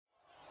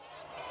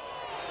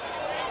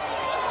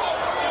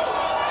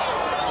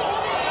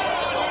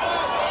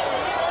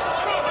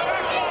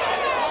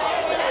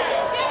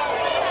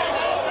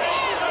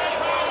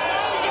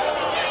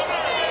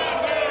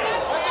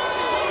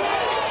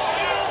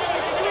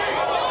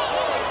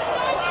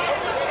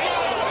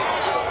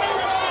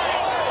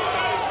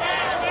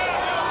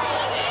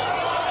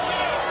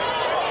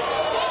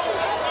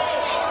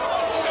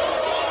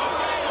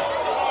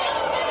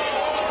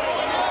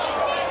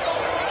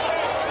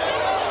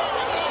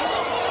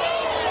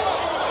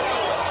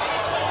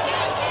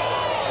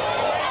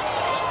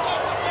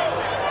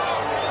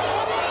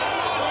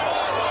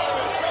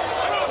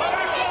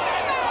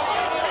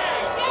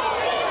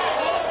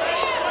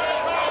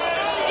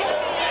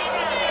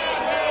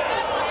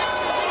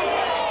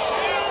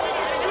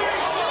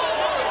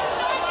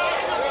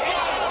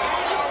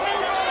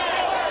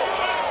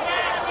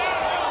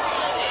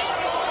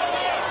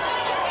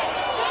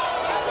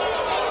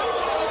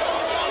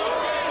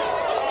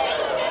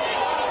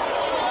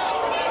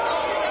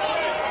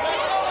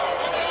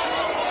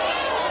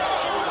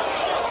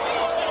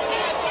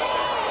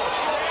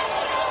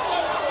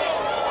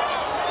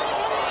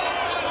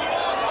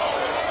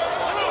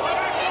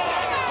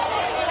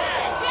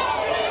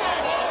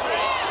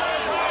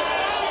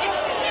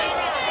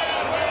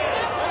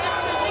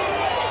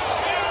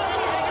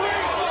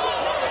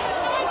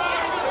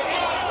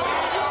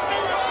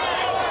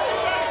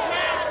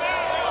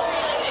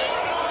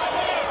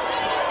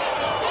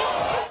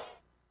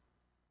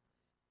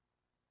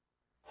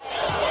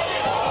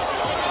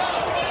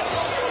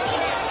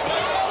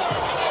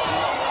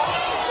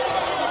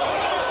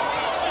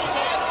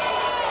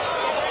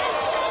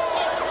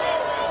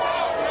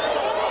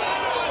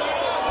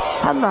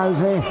Hello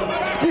there,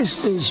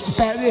 this is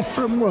Barry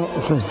from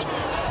Rockford,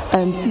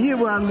 and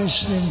you are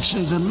listening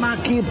to the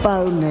Muggey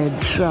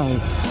Bonehead Show,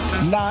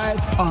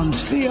 live on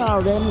crmk.co.uk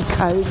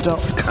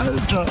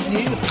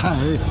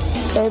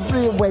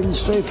every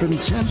Wednesday from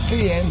 10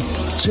 p.m.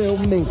 till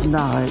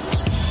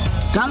midnight.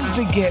 Don't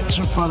forget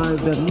to follow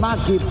the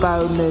Muggey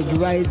Bonehead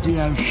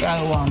radio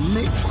show on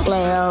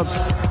Mixcloud,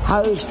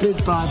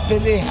 hosted by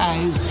Billy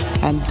Hayes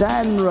and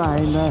Dan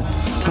Rayner.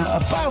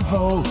 But above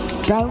all,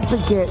 don't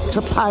forget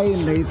to pay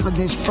me for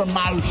this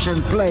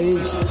promotion,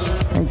 please.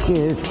 Thank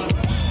you.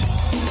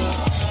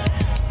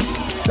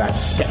 That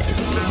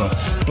spectacle of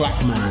a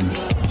black man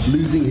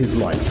losing his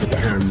life at the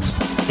hands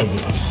of the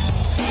police.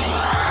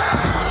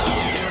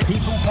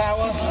 People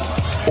power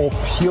or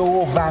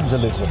pure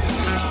vandalism?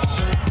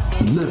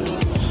 No,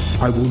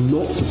 I will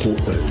not support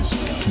those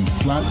who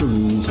flout the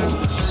rules on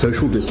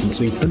social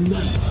distancing, and no,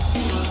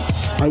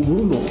 I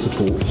will not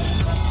support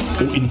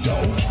or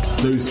indulge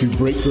those who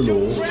break the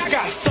law. I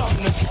got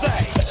something to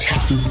say.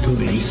 Attack the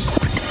police.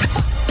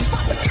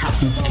 Attack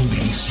the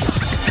police.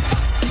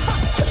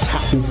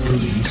 Attack the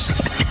police.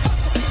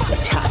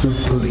 Attack the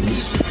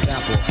police.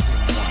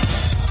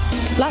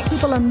 Black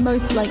people are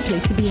most likely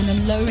to be in a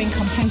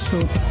low-income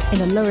household,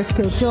 in a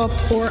lower-skilled job,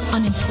 or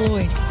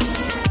unemployed.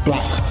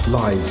 Black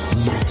Lives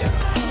Matter.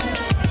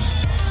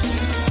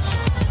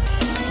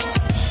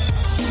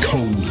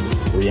 Cold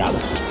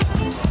reality.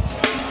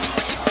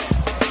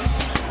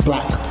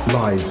 Black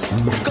Lives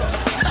Matter.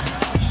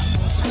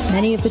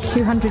 Many of the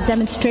 200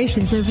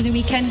 demonstrations over the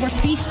weekend were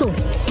peaceful.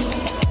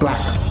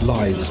 Black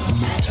Lives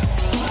Matter.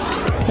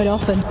 But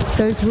often,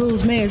 those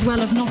rules may as well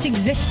have not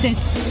existed.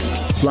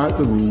 Flout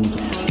the rules.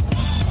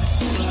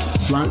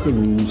 Flout the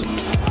rules.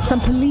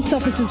 Some police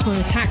officers were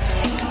attacked.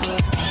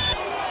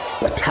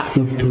 Attack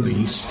the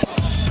police.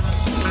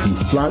 You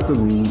flout the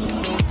rules.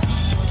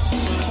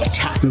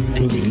 Attack the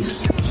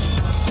police.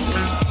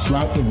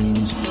 Flout the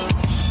rules.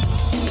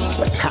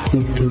 Attack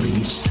the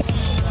police.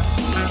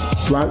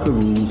 Flout the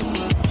rules.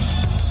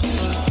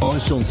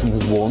 Boris Johnson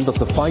has warned that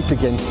the fight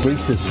against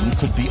racism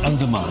could be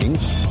undermined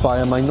by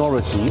a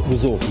minority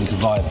resorting to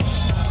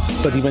violence.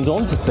 But he went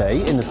on to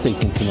say in a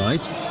statement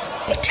tonight,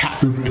 attack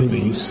the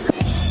police.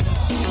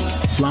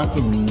 Flout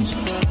the rules.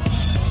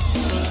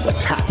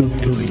 Attack the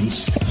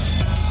police.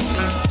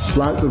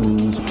 Flout the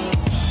rules.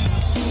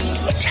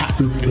 Attack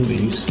the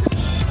police.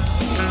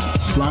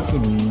 Flout the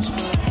rules.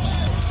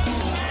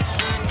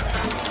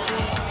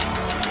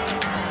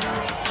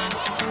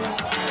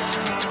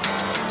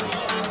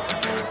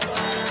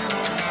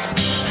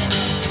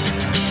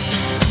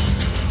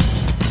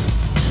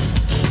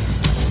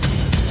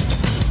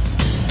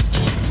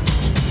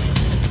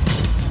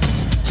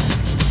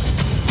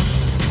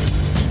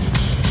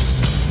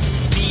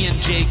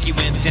 You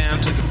went down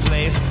to the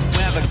place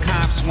where the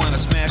cops want to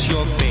smash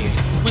your face,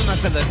 where my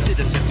fellow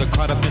citizens are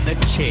caught up in the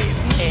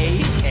chase.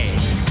 Hey, hey,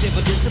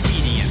 civil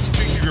disobedience.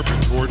 Taking up a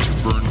torch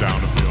and burn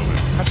down a building.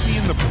 I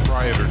seen the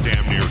proprietor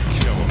damn near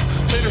kill him.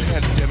 Later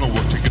had dental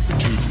work to get the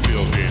tooth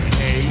filled in.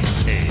 Hey,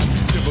 hey,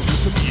 civil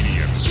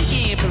disobedience.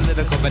 Chicky ain't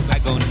political, but I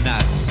go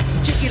nuts.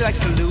 Chicky likes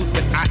to loot,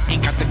 but I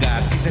ain't got the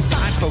guts. He says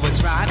fight for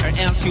what's right, or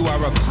else you are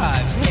a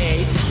putz.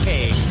 Hey,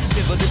 hey,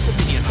 civil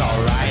disobedience,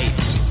 alright.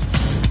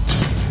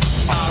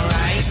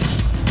 Alright.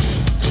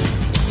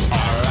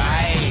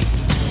 Alright.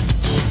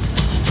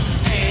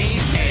 Hey,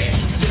 hey,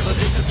 civil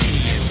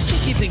disobedience.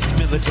 Chicky thinks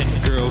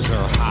militant girls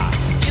are hot.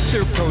 If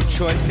they're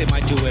pro-choice, they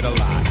might do it a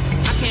lot.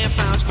 I can't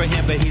vouch for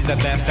him, but he's the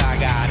best I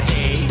got.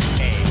 Hey,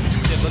 hey,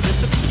 civil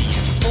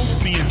disobedience.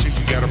 Both me and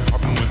Chicky got a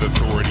problem with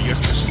authority,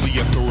 especially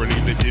authority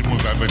that did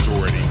move by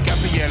majority. Got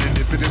the added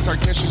impetus, I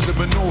guess she's a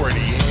minority.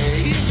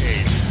 Hey,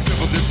 hey,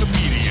 civil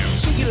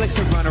disobedience. Chicky likes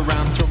to run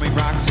around throwing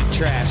rocks and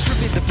trash,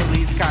 stripping the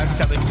police cars,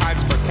 selling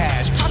parts for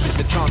cash, popping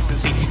the trunk to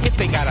see if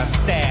they got a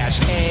stash.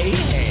 Hey,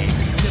 hey,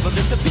 civil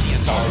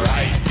disobedience,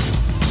 alright.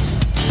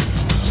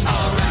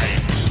 Alright.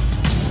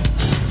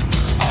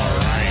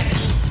 Alright.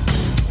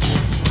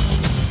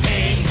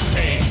 Hey,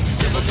 hey,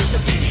 civil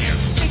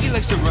disobedience. Chicky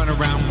likes to run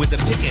around with a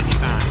picket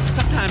sign,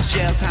 sometimes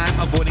jail time,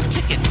 avoiding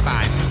ticket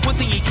fines. One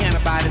thing he can't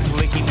abide is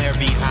licking their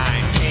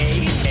behinds.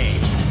 Hey, hey,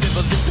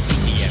 civil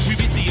disobedience. We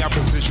beat the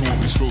opposition when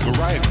we stole the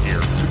riot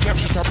here. We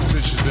captured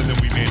opposition and then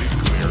we made it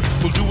clear.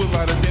 We'll do a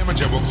lot of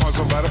damage and we'll cause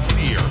a lot of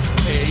fear.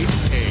 Hey,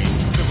 hey,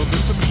 civil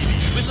disobedience.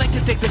 We'd like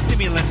to take the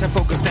stimulants and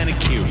focus and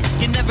acute.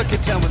 You never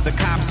could tell when the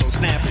cops will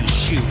snap and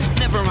shoot.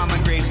 Never on my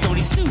gravestone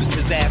he snoozed,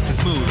 his ass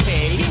is moved.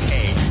 Hey,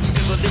 hey,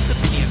 civil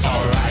disobedience,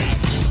 alright.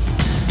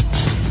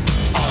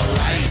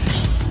 Alright.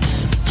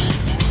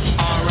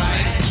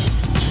 Alright.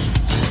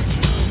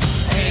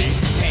 Hey,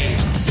 hey,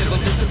 civil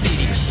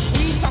disobedience.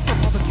 We fuck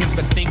Republicans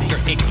but think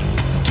they're icky.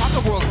 Talk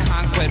of world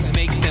conquest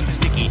makes them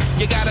sticky.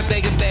 You gotta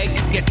beg and beg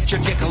to get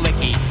your dick a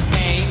licky.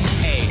 Hey,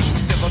 hey,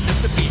 civil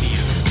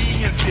disobedience.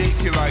 Me and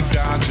Jake, you like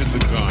dodging the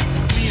gun.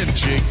 Me and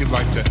Jake, you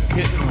like to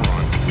hit and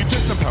run. We did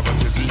some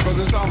politicians, but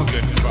it's all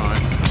good fun.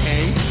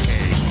 Hey,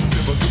 hey,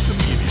 civil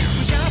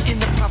disobedience. down in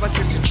the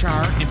politics to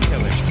char and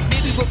pillage.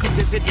 Maybe we'll come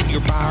visit in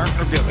your bar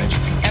or village.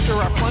 After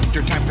our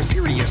plunder, time for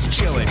serious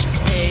chillage.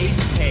 Hey,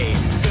 hey,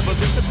 civil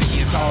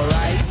disobedience,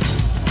 alright?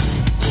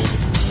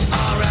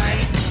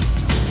 Alright.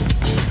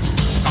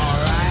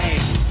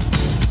 Alright.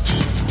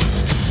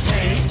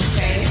 Hey,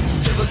 hey,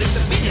 civil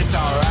disobedience,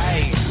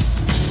 alright.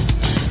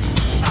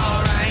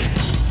 Alright.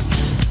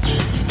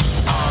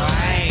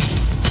 Alright.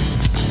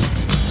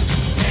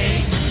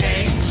 Hey,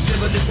 hey,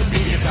 civil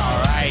disobedience,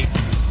 alright.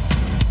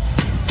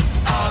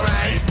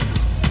 Alright.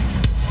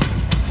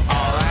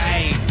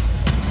 Alright.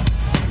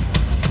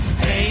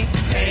 Hey,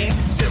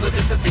 hey, civil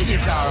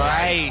disobedience,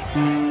 alright.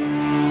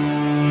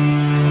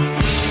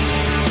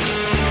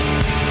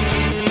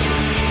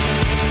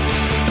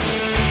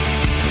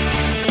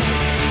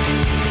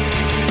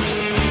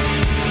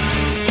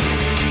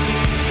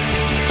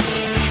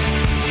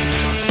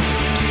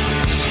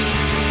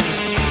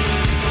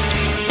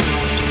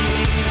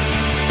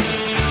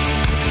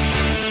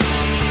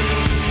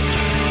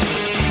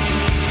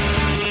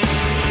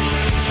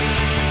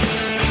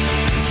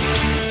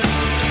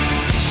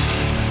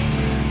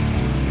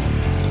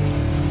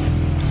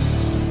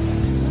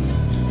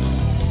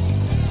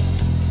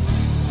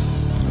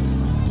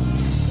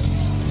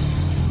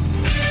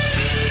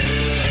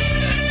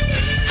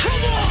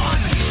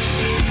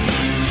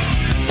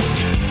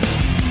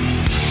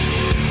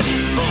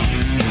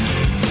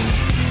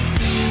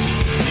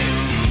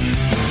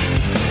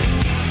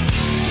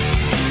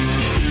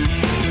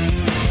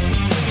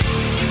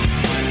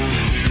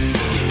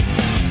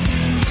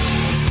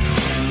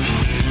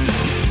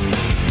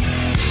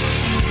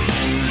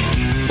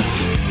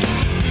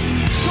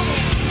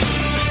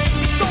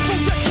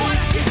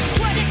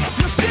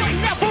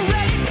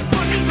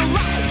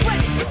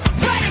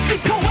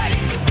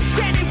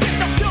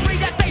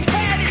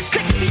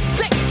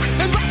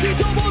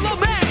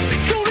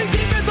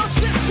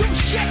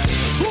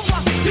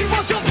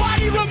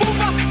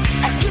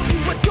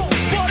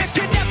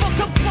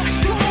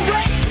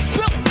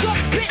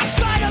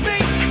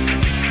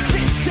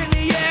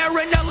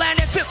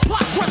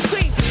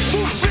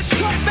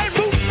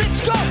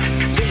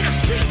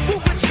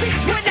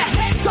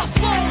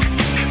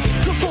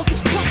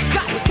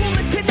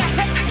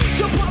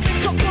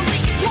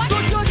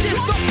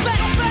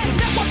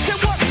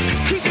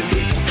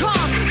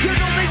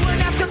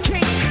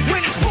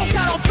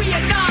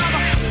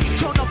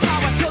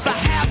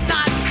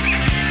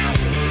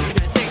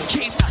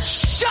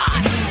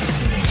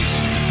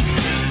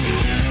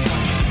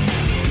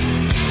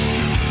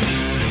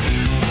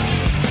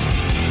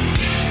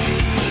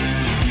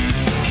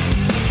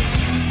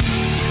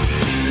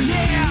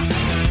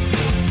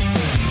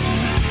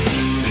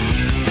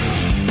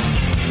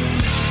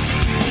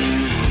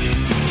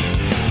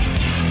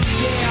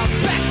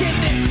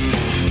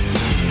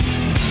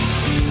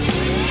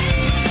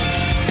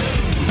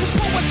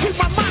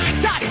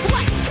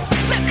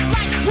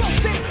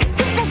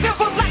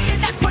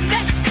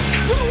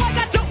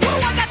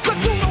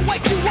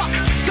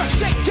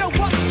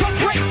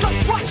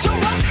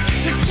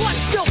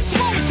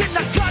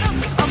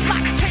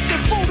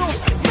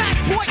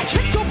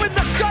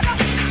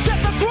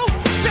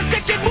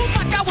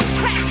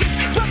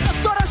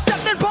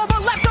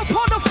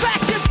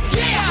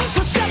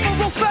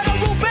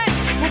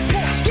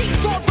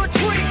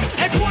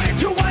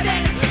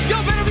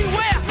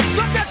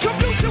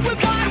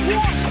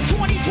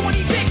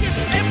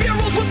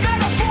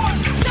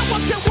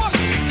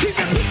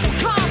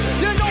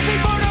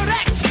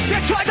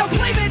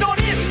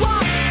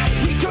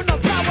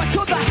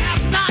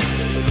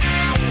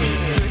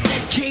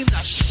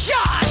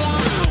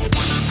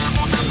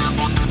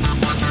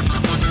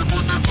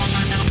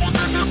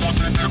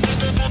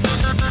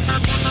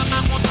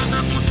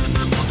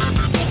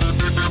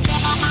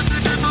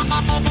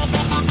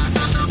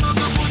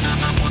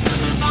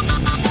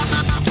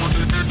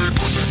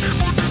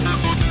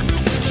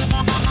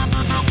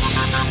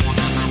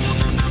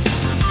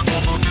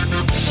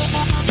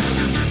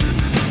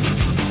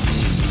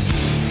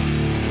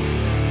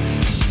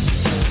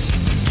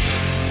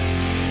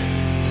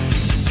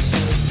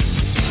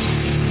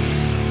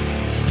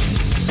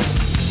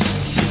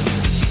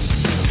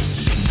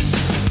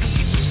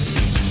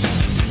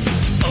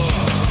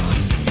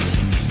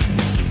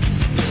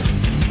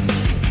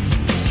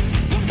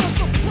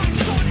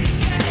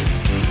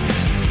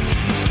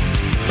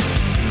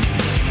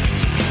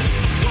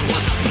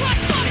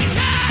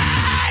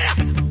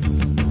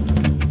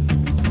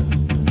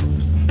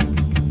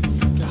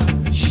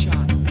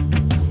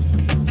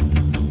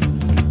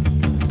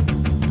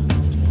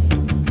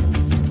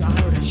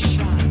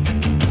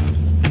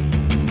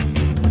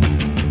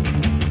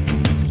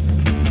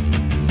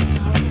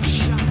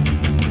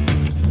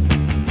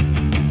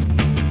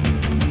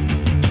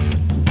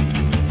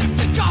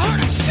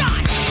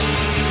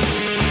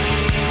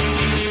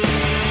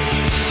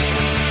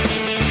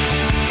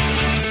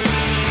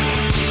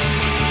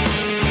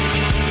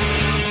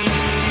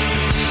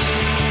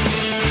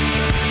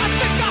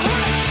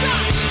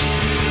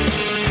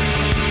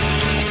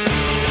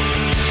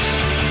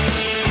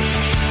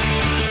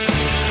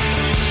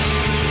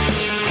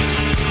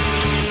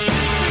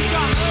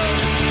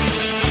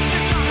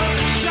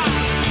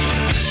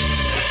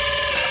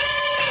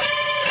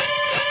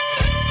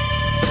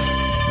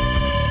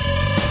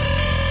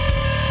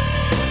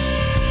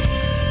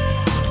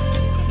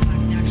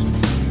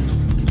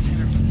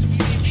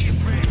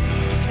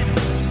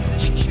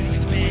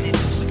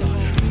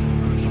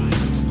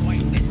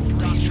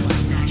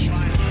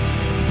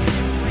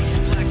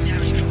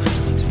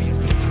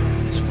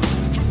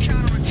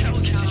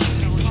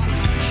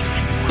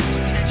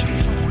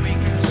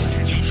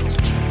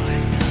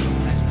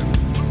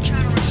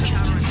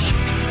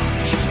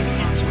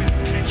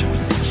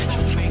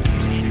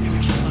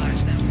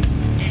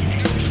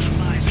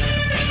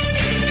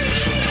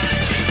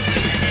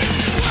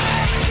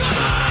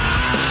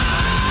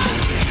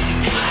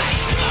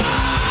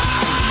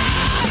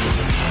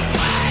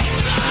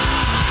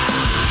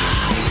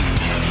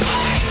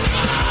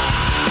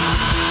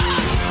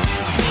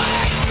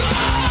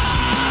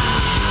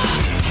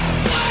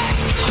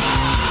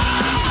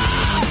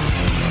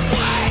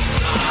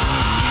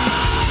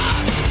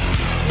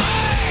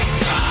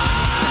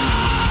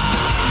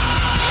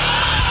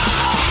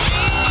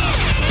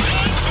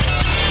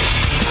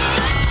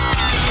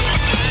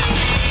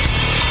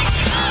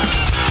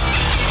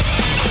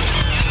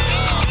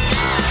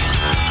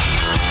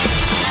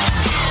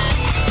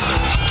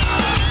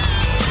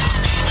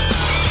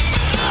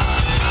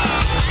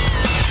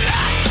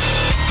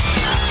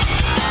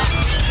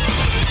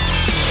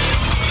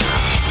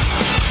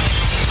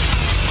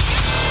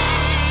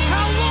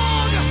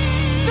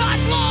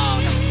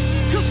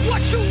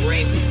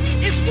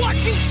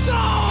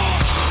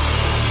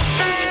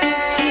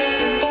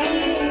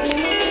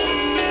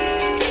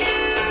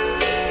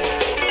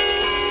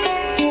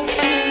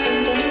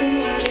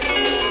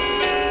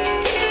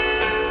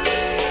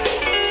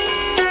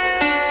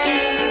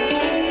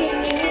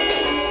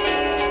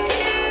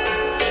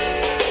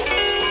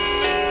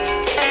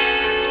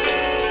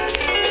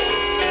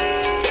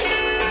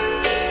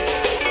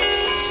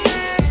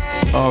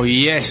 Oh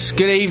yes,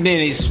 good evening.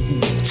 It's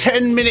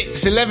 10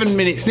 minutes, 11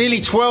 minutes, nearly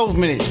 12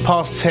 minutes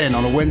past 10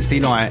 on a Wednesday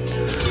night.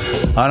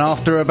 And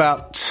after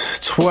about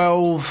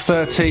 12,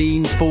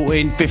 13,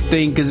 14,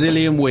 15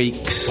 gazillion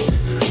weeks,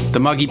 the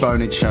Muggey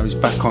Bonehead show is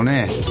back on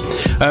air.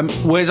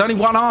 Well, there's only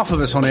one half of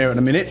us on air at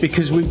the minute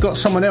because we've got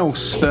someone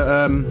else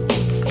that's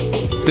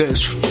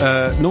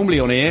normally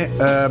on air.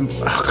 I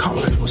can't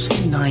remember, what's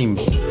his name?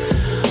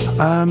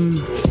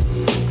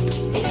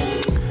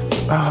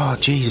 Oh,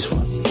 Jesus,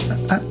 what?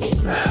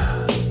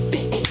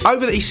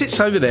 He sits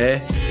over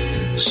there,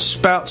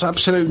 spouts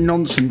absolute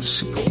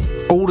nonsense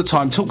all the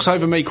time, talks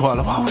over me quite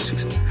a lot. Oh, what's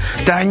this?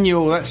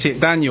 Daniel, that's it,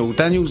 Daniel.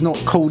 Daniel's not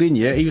called in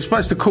yet. He was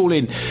supposed to call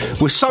in.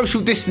 We're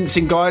social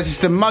distancing, guys. It's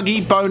the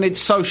Muggey Bonehead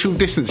social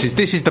distances.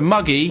 This is the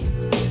Muggey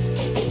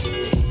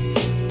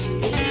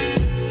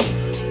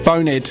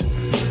Bonehead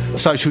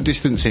social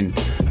distancing.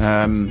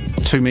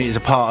 2 meters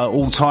apart at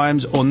all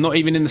times, or not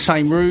even in the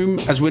same room,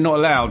 as we're not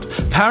allowed.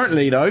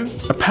 Apparently,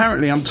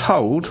 I'm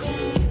told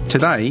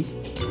today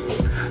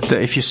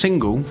that if you're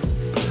single,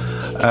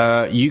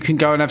 you can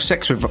go and have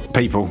sex with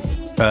people,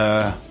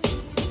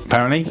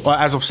 apparently,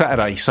 as of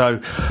Saturday.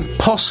 So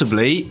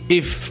possibly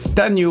if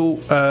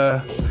Daniel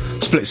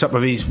splits up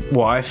with his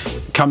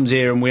wife, comes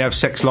here and we have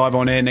sex live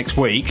on air next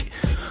week,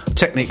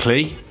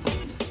 technically,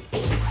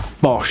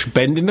 bosh,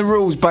 bending the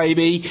rules,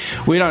 baby.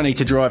 We don't need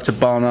to drive to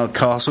Barnard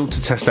Castle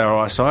to test our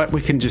eyesight.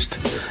 We can just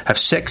have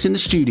sex in the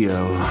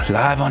studio,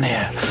 live on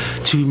air.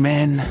 Two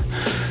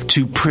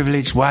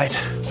privileged white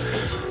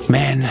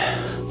men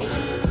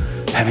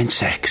having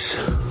sex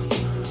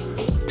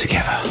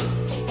together.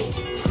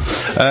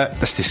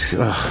 That's this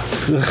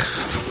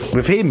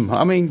with him.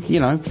 I mean, you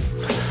know,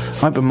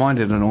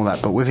 open-minded and all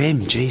that, but with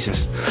him,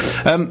 Jesus.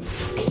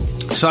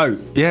 So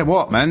yeah,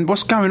 what, man?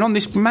 What's going on?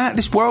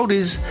 This world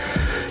is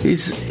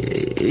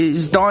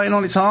dying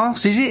on its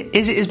arse. Is it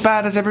as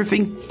bad as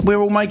everything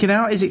we're all making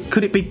out?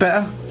 Could it be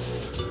better?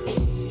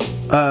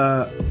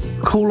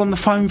 Call on the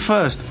phone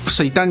first.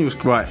 See, Daniel's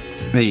right.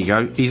 There you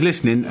go. He's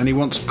listening and he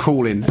wants to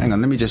call in. Hang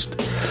on,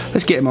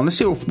 let's get him on. Let's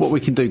see what we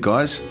can do,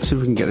 guys. See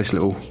if we can get this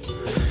little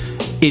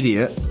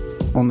idiot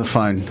on the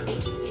phone.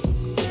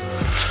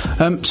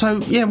 So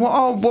yeah, what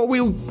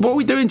are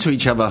we doing to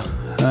each other?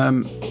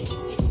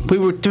 We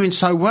were doing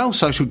so well,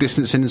 social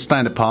distancing and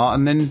staying apart,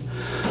 and then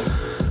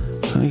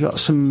we got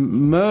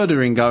some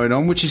murdering going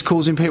on, which is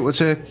causing people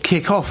to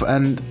kick off.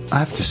 And I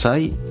have to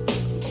say,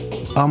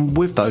 I'm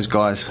with those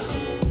guys.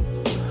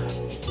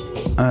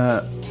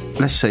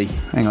 Let's see.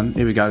 Hang on.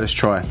 Here we go. Let's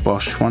try.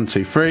 Bosh. 1,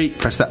 2, 3.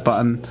 Press that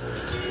button.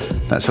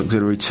 That's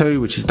auxiliary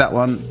 2, which is that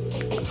one.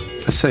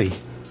 Let's see.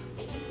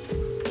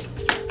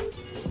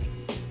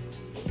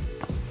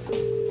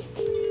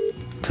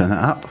 Turn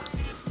that up.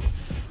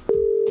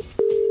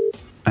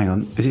 Hang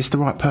on. Is this the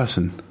right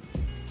person?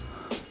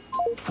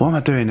 What am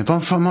I doing?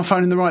 Am I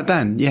phoning the right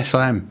Dan? Yes,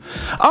 I am.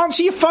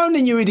 Answer your phone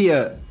then, you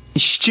idiot.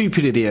 You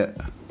stupid idiot.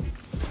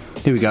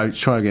 Here we go. Let's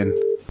try again.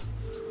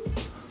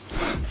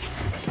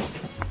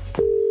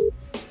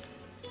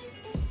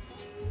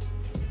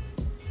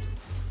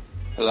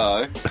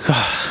 Hello.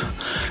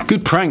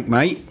 Good prank,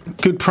 mate.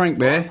 Good prank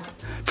there.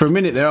 For a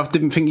minute there, I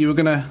didn't think you were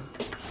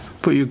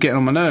getting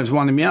on my nerves,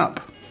 winding me up.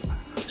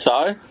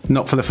 So?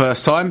 Not for the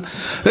first time.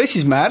 This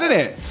is mad, isn't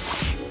it?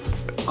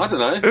 I don't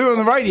know. Who on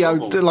the radio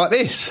like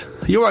this?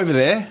 You're over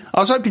there. I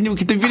was hoping we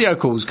could do video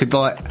calls. What's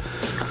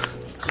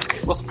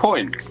the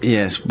point?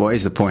 Yes, what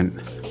is the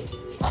point?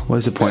 What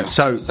is the point? Yeah,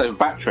 so save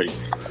battery.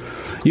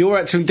 You're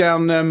actually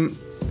down.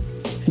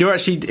 You're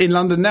actually in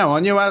London now,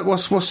 aren't you?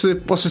 What's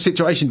the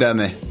situation down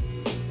there?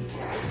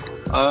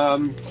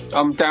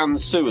 I'm down the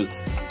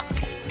sewers.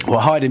 Well,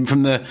 hiding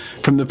from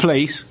the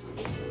police.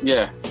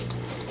 Yeah.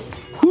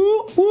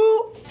 Woo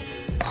woo.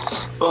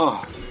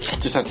 Oh,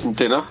 just had some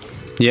dinner.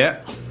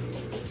 Yeah.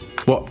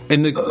 What,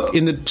 in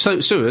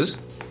the sewers?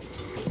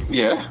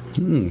 Yeah.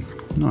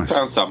 Nice.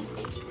 Found some.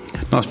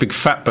 Nice big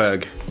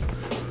fatberg.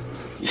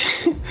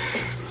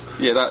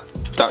 Yeah, that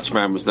Dutch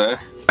man was there.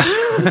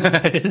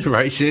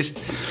 Racist.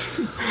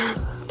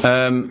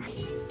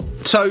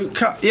 So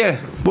yeah,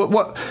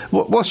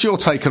 what's your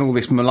take on all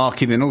this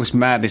malarkey then, all this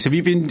madness? Have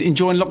you been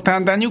enjoying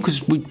lockdown, Daniel?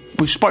 Because we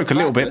spoke a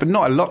little bit, but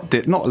not a lot.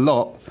 Not a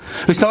lot.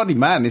 It's hardly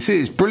madness.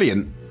 It's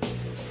brilliant.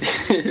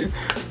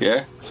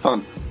 Yeah, it's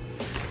fun.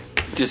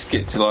 Just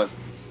get to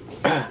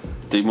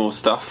do more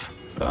stuff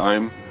at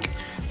home,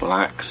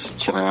 relax,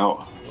 chill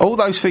out. All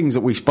those things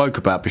that we spoke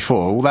about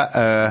before, all that,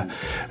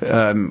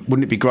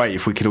 wouldn't it be great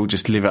if we could all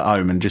just live at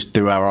home and just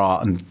do our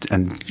art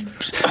and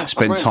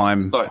spend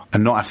time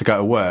and not have to go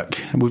to work?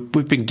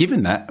 We've been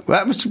given that. Do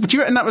you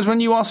reckon that was when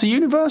you asked the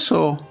universe,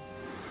 or?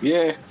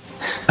 Yeah,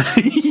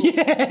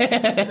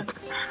 Yeah.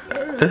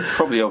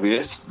 Probably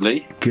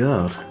obviously.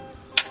 God.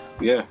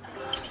 Yeah.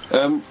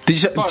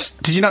 Did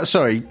you know?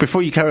 Sorry,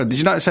 before you carry on, did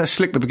you notice how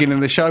slick the beginning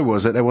of the show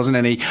was? That there wasn't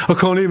any. I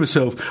can't hear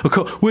myself.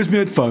 Where's my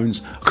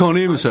headphones? I can't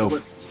hear myself.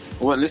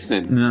 I weren't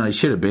listening. No, you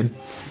should have been.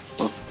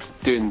 I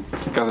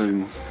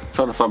was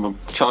trying to find my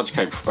charge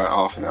cable for about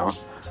half an hour.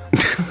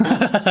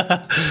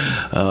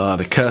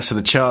 The curse of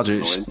the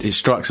charger. It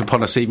strikes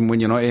upon us even when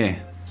you're not here.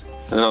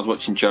 And then I was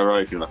watching Joe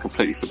Rogan and I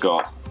completely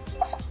forgot.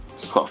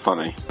 It's quite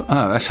funny.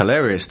 Oh, that's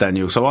hilarious,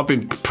 Daniel. So I've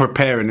been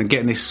preparing and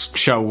getting this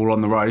show all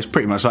on the road. It's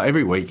pretty much like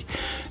every week.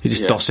 You're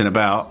just dossing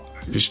about.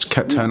 Just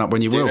turn up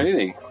when you will.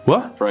 Anything.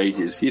 What? For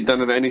ages. You've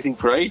done anything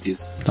for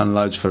ages. Done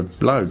loads for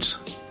loads.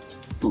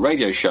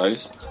 Radio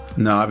shows.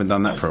 No, I haven't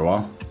done that for a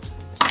while.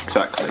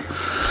 Exactly.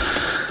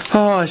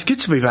 Oh, it's good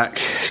to be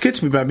back. It's good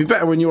to be back. It'd be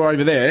better when you're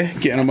over there,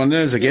 getting on my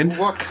nerves again.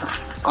 What?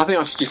 I think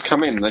I should just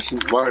come in and I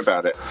shouldn't worry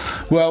about it.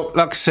 Well,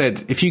 like I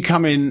said, if you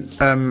come in,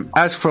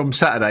 as from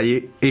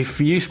Saturday,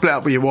 if you split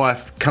up with your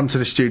wife, come to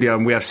the studio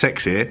and we have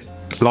sex here,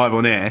 live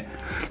on air,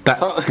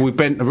 we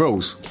bent the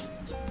rules.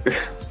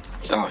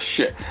 Oh,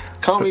 shit.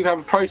 Can't we have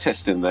a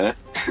protest in there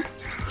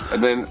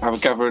and then have a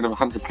gathering of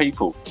 100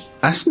 people?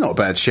 That's not a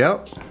bad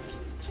shout.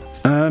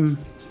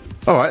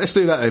 All right, let's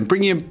do that then.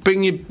 Bring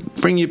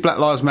your Black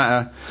Lives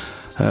Matter.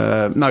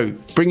 No,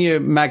 bring your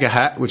MAGA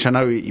hat, which I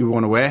know you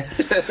want to wear,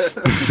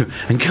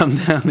 and come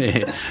down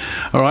here.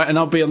 All right, and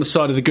I'll be on the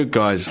side of the good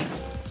guys.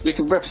 We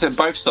can represent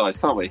both sides,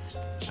 can't we?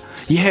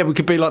 Yeah, we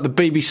could be like the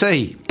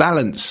BBC.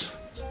 Balance.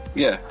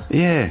 Yeah.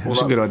 Yeah,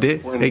 that's a good idea.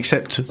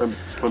 Except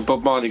when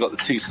Bob Marley got the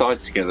two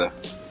sides together.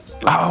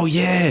 Oh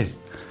yeah.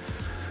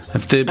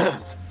 Of the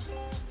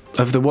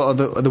what?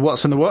 The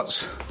whats and the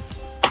whats?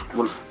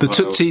 The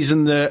Tootsies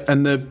and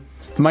the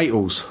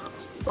Matels.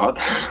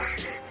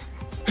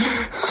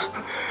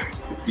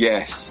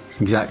 Yes.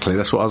 Exactly,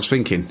 that's what I was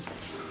thinking.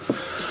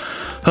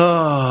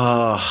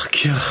 Oh,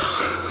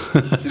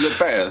 God. Does it look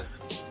better?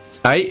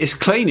 Hey, it's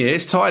clean here,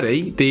 it's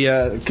tidy.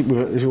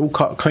 It's all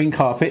clean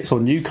carpets, or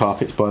new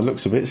carpets by the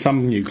looks of it.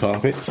 Some new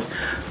carpets.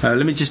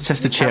 Let me just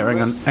test the chair.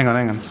 Hang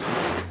on.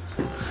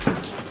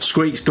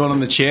 Squeak's gone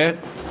on the chair.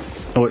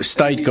 Or it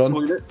stayed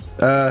gone.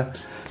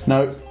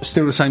 No,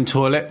 still the same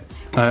toilet.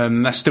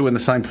 That's still in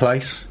the same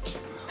place.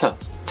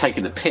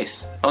 Taking a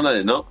piss. Oh, no,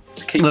 they're not.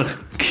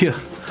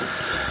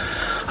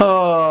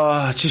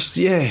 Oh, just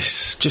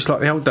like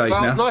the old days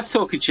now. Nice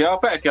talking to you. I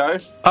better go.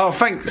 Oh,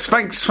 thanks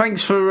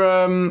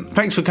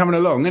for coming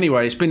along.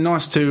 Anyway, it's been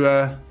nice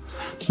to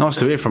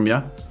hear from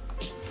you.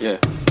 Yeah,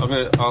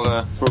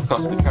 I'll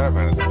broadcast the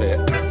caravan in a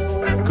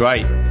bit.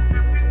 Great.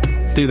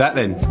 Do that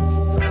then.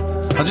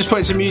 I'll just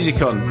put some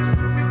music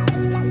on.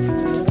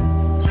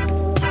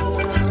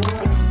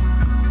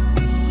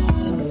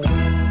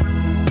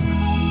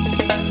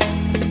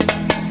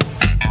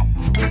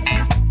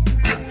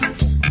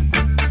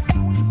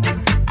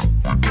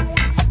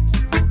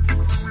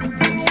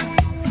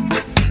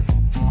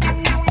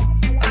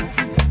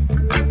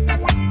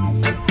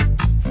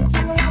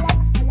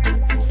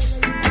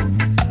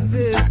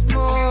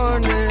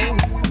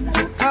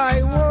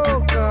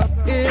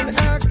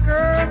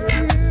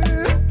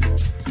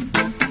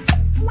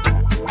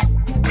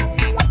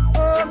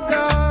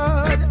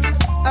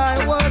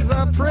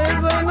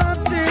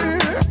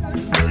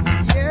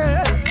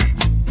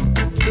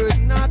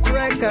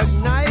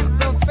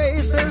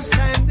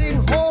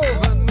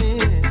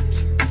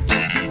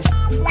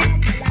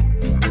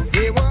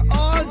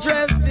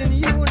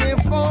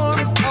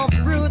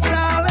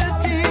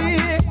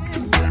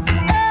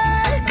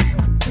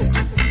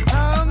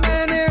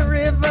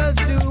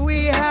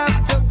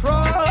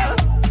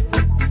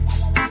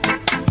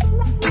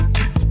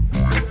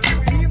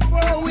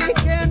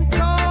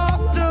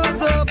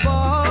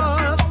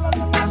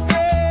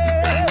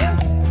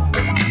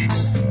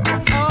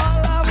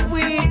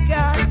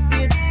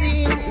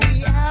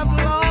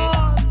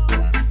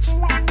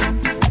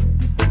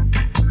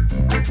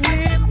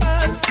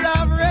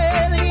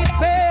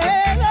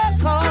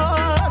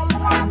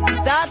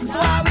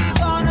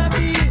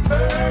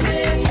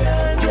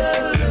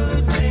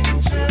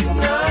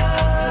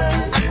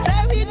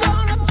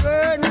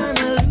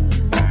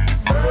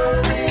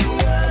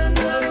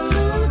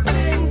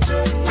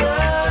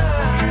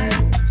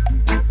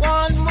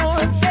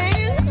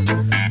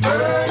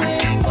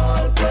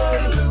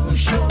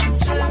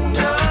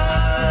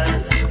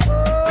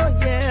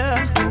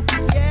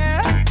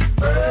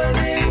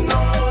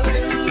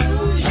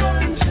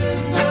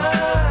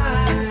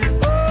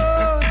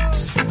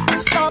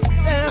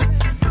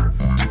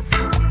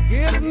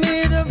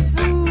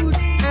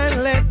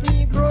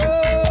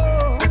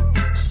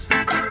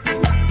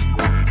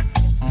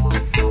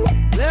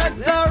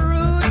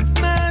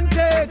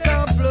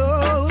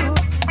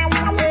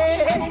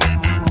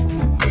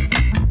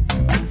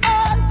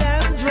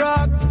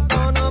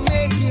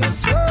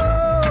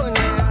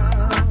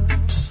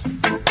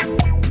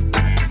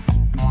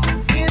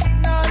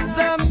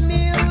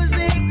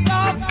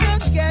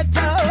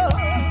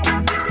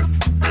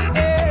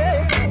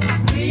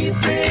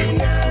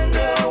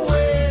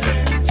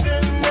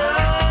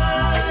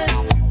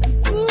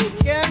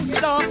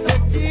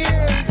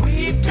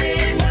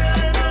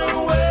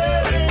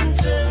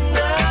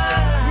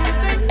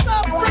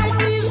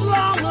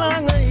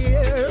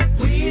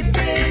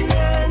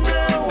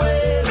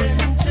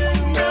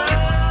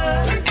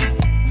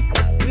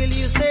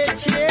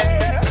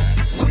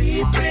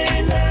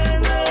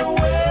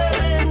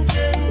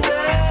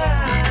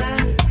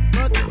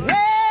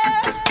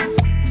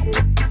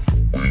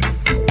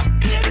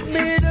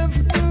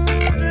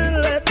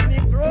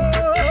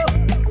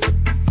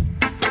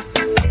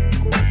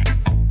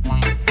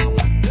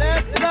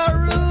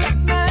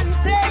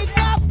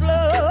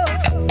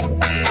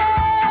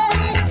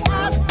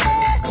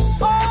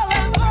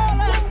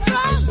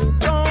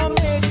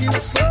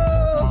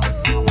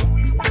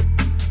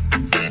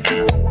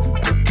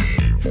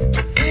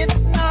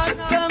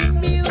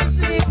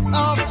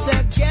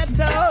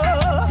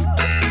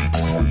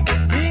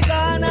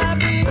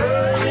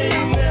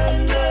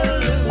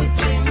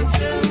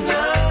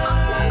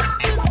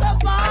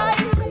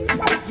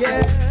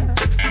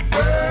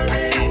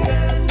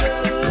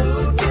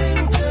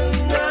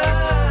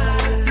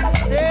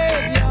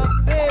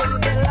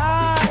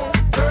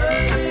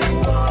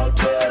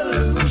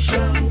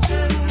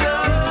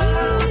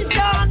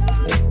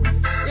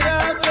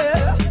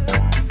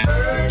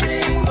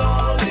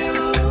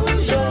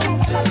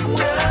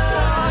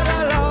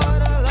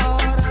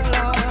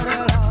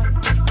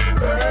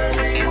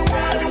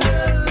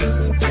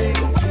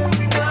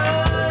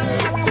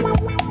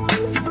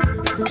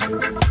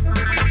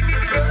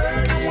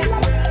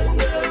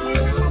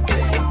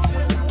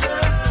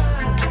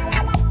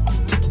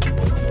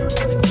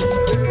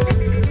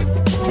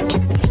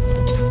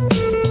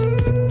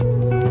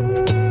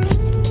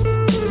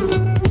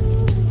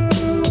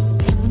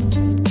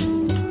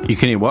 You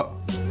can hear what?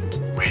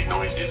 Weird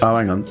noises. Oh,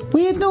 hang on.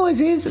 Weird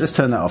noises. Let's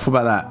turn that off. What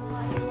about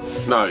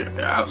that? No,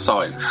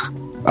 outside.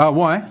 Oh,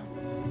 why?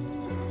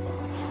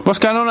 What's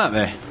going on out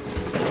there?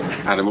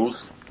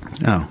 Animals.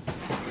 Oh.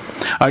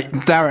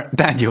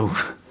 Daniel.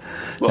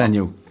 What?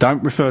 Daniel,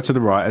 don't refer to the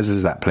writers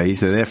as that,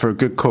 please. They're there for a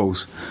good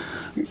cause.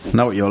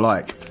 Know what you're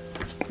like.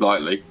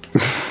 Lightly.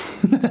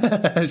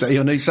 Is that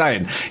your new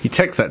saying? You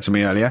texted that to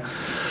me earlier.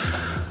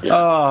 Yeah.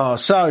 Oh,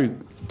 so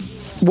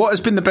what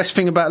has been the best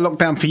thing about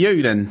lockdown for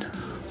you then?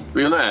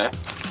 We on air?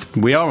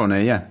 We are on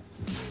air, yeah.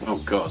 Oh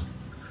God.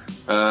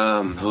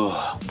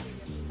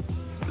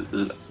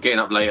 Getting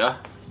up later.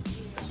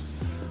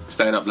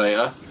 Staying up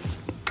later.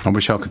 I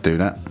wish I could do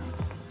that.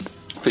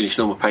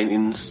 Finishing all my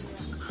paintings.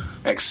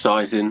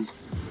 Exercising.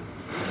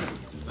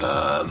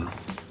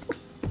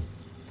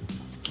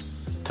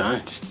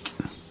 Just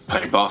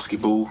play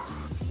basketball.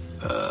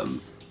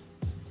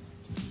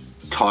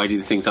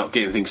 Tidying things up,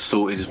 getting things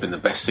sorted has been the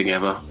best thing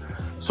ever.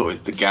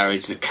 Sorted the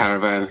garage, the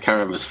caravan. The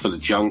caravan was full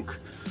of junk.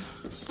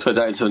 Turned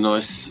that into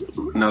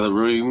another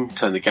room.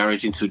 Turned the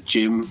garage into a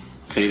gym.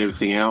 Cleared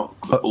everything out.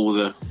 Got all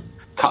the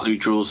cutlery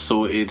drawers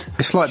sorted.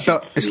 It's like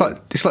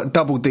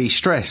double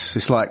de-stress.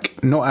 It's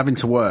like not having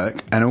to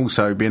work and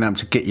also being able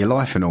to get your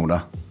life in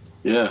order.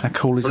 Yeah. How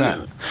cool is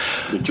Brilliant.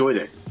 that? Enjoyed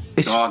it.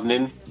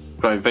 Gardening,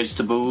 growing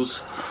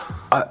vegetables.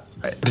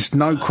 There's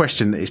no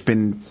question that it's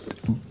been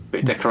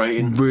Bit of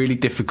decorating. Really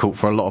difficult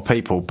for a lot of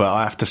people, but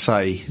I have to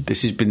say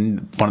this has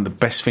been one of the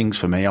best things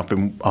for me.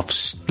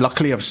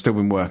 Luckily I've still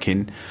been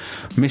working.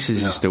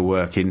 Mrs. is still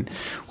working.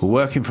 We're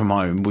working from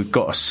home. We've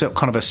got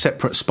kind of a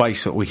separate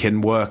space that we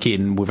can work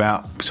in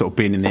without sort of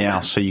being in the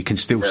house, so you can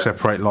still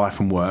separate life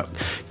and work.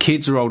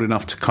 Kids are old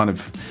enough to kind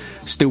of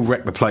still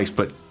wreck the place,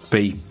 but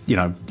be,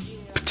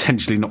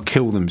 potentially not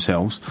kill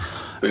themselves.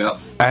 Yeah.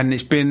 And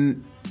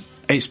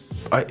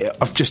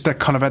I've just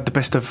kind of had the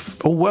best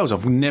of all worlds.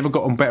 I've never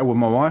gotten better with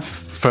my wife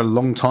for a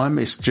long time.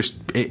 It's just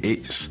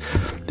it's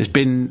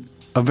been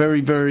a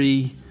very,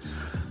 very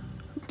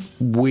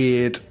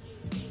weird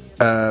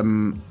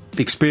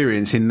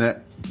experience in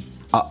that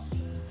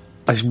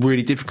it's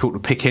really difficult to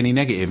pick any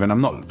negative, and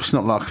it's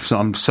not like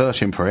I'm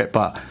searching for it,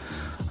 but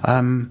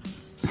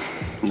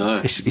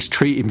no, it's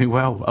treated me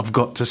well. I've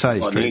got to say,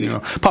 it's treated me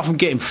well. Apart from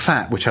getting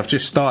fat, which I've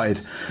just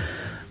started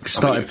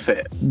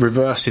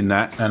reversing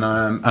that, and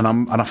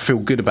I feel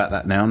good about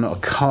that now. Not a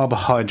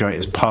carbohydrate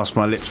has passed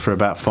my lips for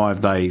about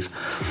 5 days,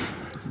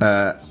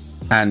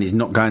 and is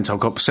not going to. I've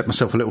got to set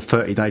myself a little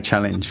 30-day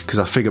challenge, because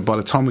I figure by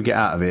the time we get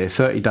out of here,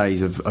 30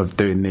 days of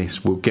doing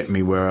this will get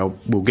me well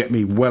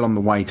on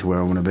the way to where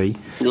I want to be.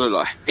 You look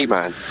like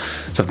He-Man.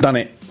 So I've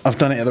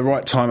done it at the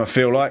right time, I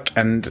feel like,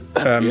 and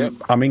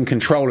I'm in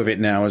control of it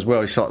now as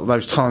well. It's like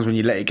those times when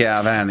you let it get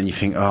out of hand and you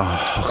think,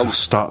 I'll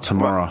start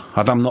tomorrow.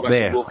 I'm not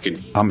there.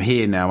 Walking. I'm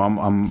here now.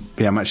 I'm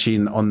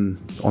actually on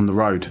the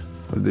road.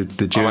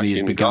 The journey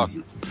has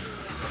begun.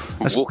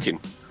 I'm walking.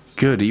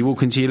 Good. Are you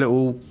walking to your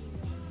little?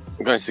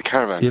 I'm going to the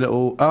caravan.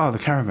 The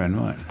caravan,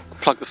 right?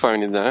 Plug the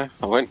phone in there.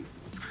 I went.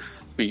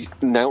 We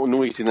no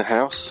noise in the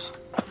house.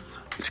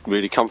 It's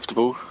really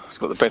comfortable. It's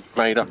got the bed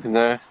made up in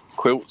there.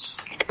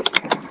 Quilts.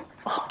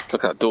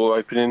 Look at that door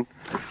opening.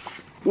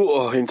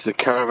 Into the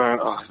caravan.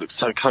 It looks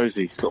so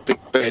cosy. It's got a big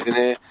bed in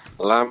here,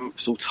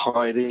 lamps, all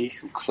tidy,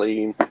 all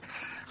clean.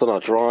 It's on our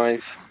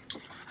drive.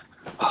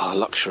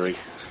 Luxury.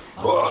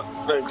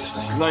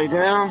 Just lay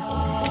down,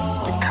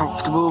 get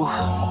comfortable.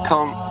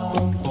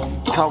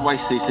 Can't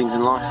waste these things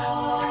in life.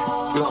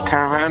 We've got a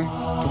caravan,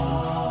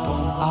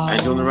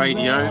 and you're on the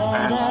radio,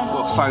 and we've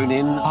got a phone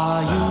in.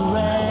 Are you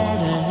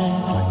ready?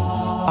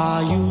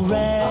 Are you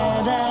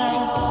ready?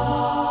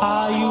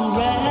 Are you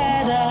ready?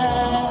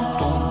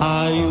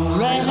 Are you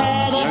ready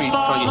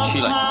for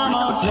the time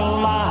of your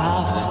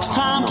life? It's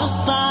time to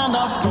stand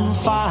up and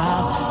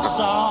fight. It's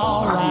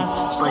alright.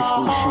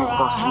 Baseball shoes,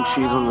 basketball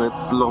shoes on the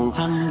long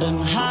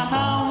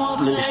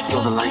list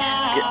of the laces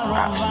to get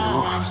wraps in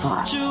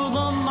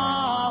them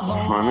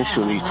off. My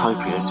initial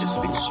utopia has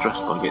just been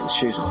stressed by getting the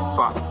shoes off,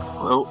 but,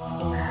 well,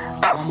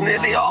 that's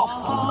nearly off.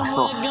 That's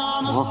off.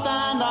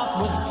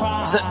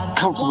 Is it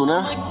comfortable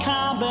now?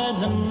 Hello?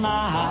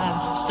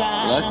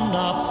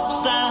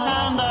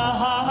 Stand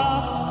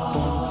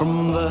up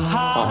from the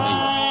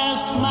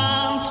highest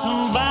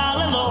mountain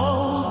valley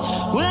low.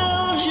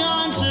 We'll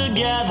join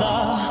together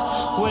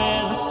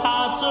with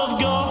hearts of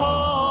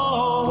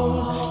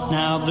gold.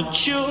 Now the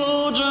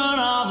children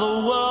of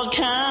the world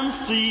can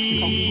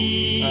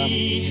see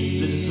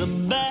this is a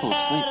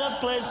better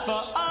place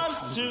for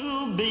us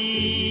to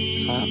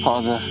be.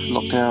 Part of the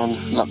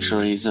lockdown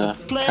luxuries,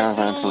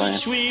 caravan to lay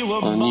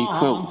on a new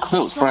quilt.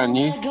 Quilt's brand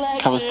new,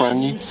 cover's brand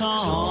new. It's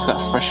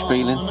that fresh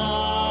feeling.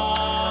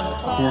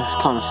 Yeah, it's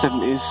kind of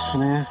 70s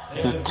in here.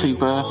 It's a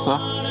two-berther.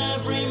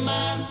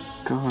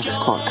 God, it's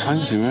quite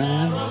cosy,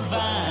 really.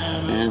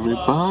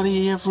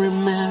 Everybody, every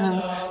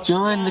man,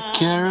 join the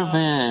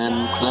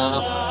caravan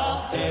club.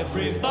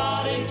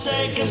 Everybody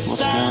take a What's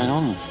going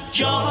on?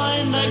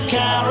 Join the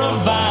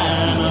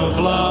caravan of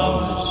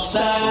love.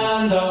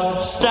 Stand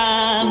up,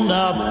 stand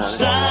up,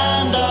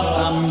 stand up.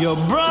 I'm your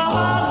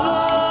brother.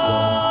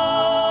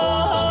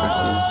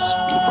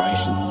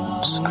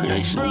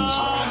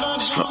 investigations,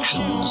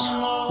 destructions.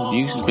 The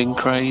news has been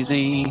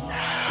crazy.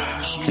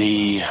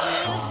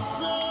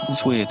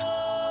 It's weird.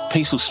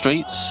 Peaceful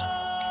streets.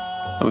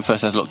 When we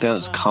first had lockdown, it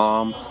was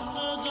calm.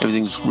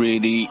 Everything's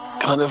really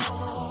kind of,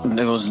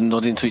 everyone's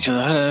nodding to each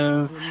other.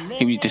 Hello.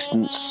 Keep your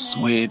distance.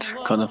 Weird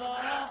kind of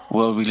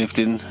world we lived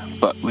in.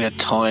 But we had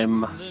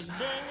time.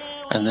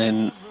 And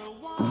then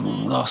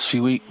last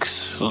few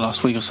weeks, or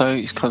last week or so,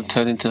 it's kind of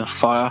turned into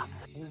fire.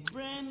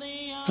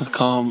 The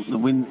calm, the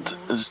wind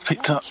has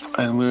picked up,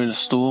 and we're in a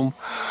storm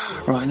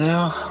right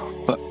now.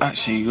 But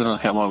actually, when I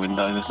look out my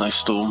window, there's no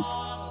storm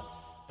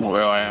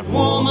where I am.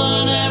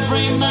 Woman,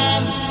 every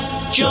man,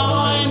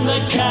 join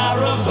the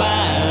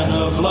caravan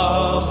of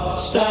love.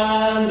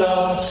 Stand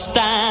up,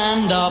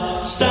 stand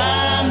up,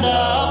 stand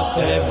up.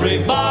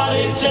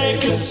 Everybody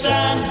take a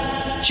stand.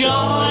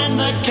 Join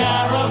the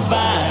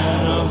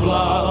caravan of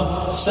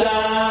love.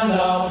 Stand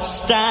up,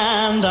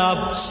 stand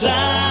up,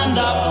 stand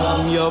up.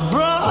 I'm your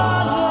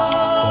brother.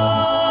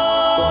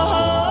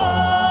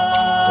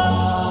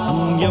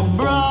 I'm your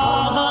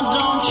brother,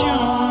 don't you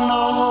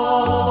know?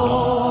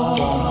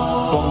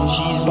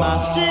 She's my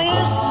sister.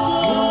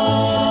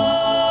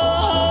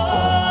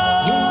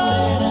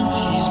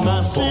 She's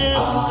my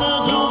sister,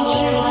 don't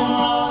you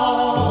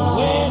know?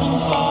 Waiting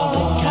for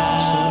the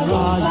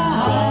caravan.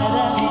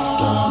 He's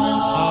coming.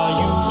 Are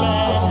you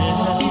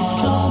ready? He's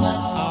coming.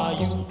 Are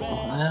you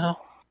ready? Now.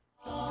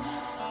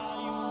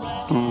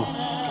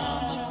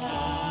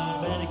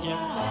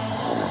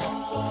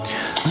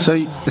 So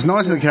it's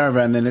nice in the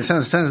caravan then. It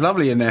sounds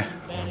lovely in there.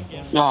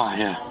 Oh,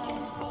 yeah.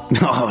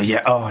 Oh,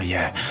 yeah. Oh,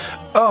 yeah.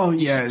 Oh,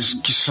 yeah.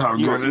 It's so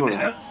good in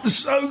there.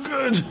 So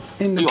good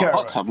in the You got a caravan.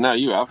 hot tub now,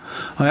 you have.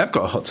 I have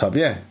got a hot tub,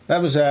 yeah.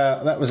 That was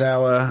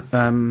our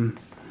kind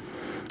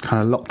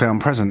of lockdown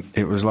present.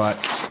 It was like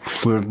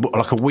we were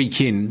like a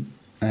week in,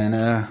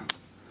 and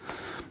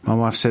my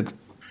wife said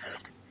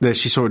that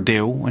she saw a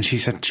deal, and she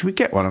said, "Should we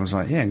get one?" I was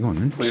like, "Yeah, go on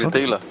then." Wheeler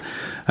dealer.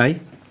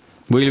 Hey,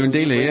 Wheeler and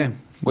Dealer, yeah.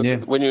 When you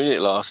were in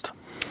it last?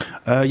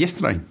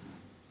 Yesterday.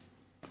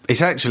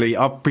 It's actually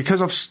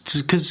because I've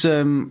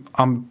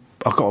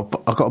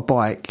got a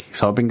bike,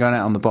 so I've been going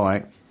out on the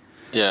bike.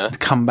 Yeah. To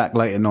come back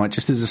late at night,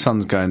 just as the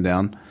sun's going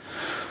down.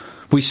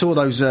 We saw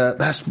those.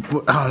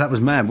 That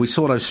was mad. We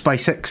saw those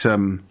SpaceX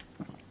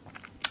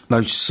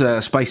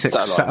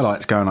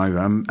satellites going over,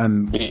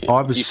 and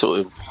I was. You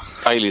thought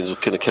aliens were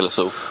going to kill us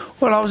all.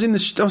 Well, I was in the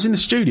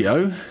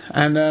studio,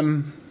 and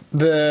I'm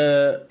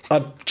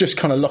just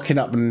kind of locking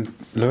up, and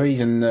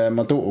Louise and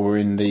my daughter were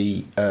in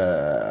the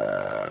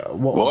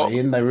what were they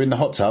in? They were in the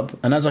hot tub,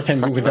 and as I came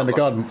walking down the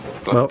garden,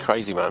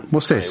 crazy man.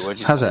 What's this? Hey,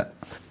 how's that?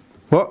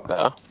 What?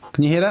 Better.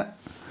 Can you hear that?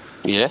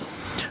 Yeah.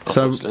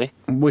 So obviously.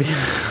 we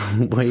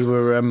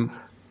were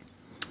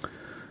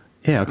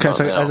yeah. Okay.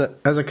 So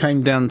as I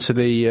came down to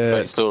the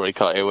great story.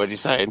 Can't hear what you're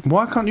saying.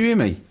 Why can't you hear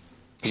me?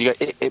 Because you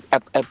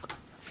go.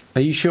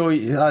 Are you sure?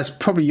 It's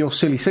probably your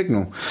silly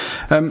signal.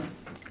 I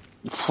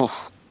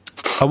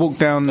walked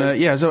down.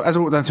 As I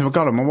walked down to my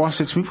garden, my wife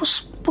said to me,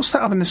 "What's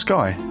that up in the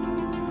sky?"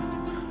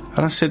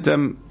 And I said,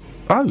 "Oh,"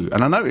 and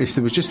I noticed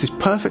there was just this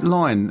perfect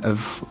line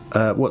of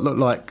what looked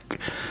like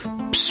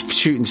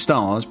shooting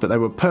stars, but they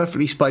were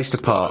perfectly spaced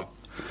apart,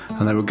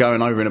 and they were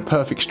going over in a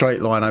perfect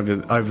straight line over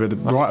the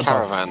like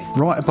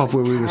right above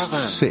where we were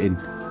sitting.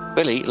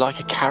 Billy,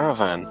 like a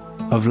caravan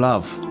of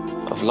love,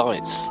 of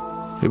lights.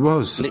 It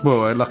was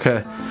like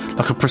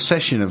a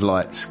procession of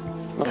lights.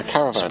 Like a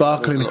caravan.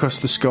 Sparkling across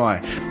the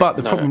sky. But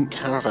the problem...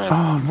 caravan.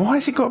 Oh, why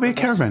has it got to be a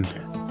caravan?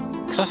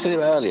 Because I said it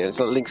earlier, it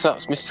links up,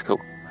 it's mystical.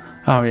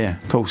 Oh, yeah,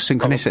 cool,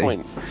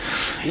 synchronicity.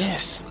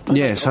 Yes.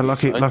 Yeah, so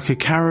like a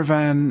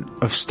caravan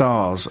of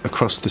stars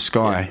across the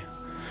sky. Yeah.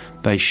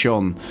 They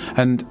shone.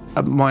 And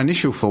my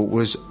initial thought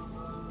was,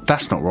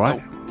 that's not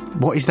right.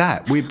 What is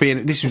that?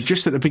 This was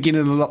just at the beginning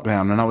of the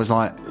lockdown, and I was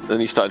like...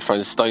 Then you started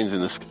throwing stones in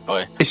the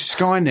sky. It's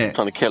Skynet.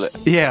 Trying to kill it.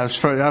 Yeah,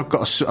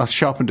 I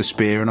sharpened a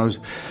spear, and I was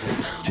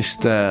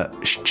just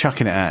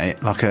chucking it at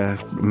it like a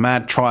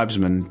mad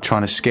tribesman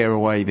trying to scare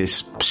away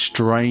this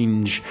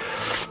strange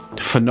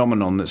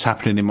phenomenon that's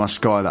happening in my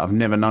sky that I've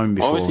never known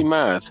before. Why was he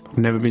mad? I've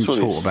never been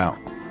taught about.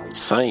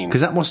 Insane.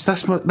 Because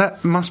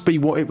that must be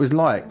what it was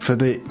like for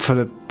the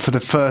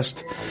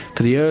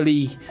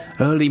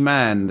early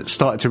man that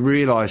started to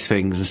realise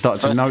things and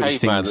started to notice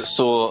things.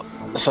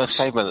 The first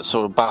caveman that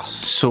saw a bus.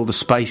 Saw the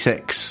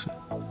SpaceX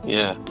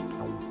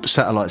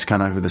satellites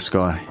going over the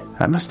sky.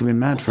 That must have been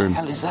mad for him.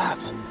 What the hell is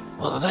that?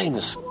 What are they in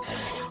the...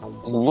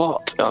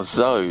 What are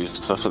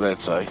those? That's what they'd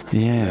say.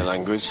 Yeah. In their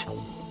language.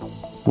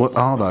 What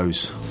are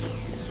those?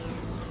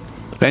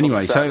 But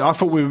anyway, so I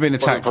thought we were being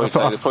attacked. I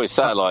thought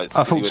satellites.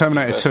 I thought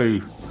Terminator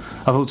 2.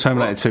 I thought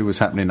Terminator 2 was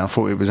happening. I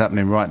thought it was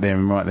happening right there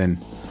and right then.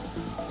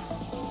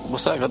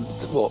 What's that?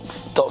 What?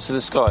 Dots in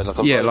the sky? Like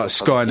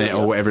Skynet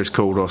or whatever it's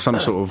called, or some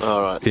sort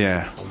of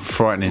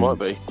frightening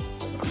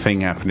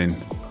thing happening.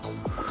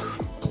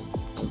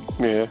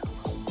 Yeah,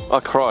 I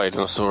cried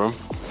when I saw him.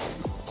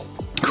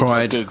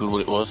 Cried. I googled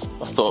what it was.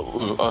 I thought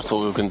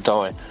we were going to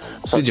die.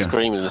 So Did you?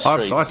 Screaming in the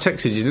street. I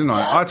texted you, didn't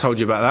I? I told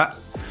you about that.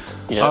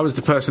 Yeah. I was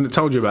the person that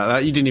told you about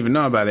that. You didn't even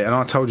know about it, and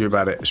I told you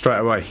about it straight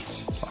away.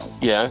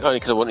 Yeah, only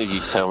because I wanted you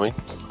to tell me.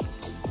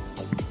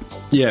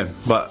 Yeah,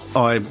 but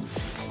I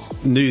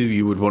knew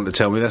you would want to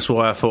tell me. That's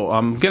why I thought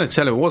I'm going to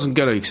tell him. I wasn't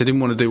going to because I didn't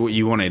want to do what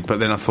you wanted, but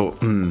then I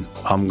thought, I'm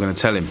going to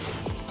tell him.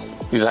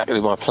 Exactly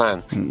my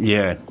plan.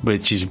 Yeah,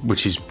 which is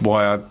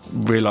why I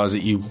realised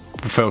that you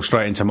fell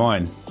straight into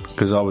mine,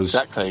 because I was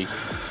exactly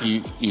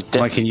you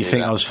making you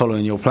think I was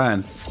following your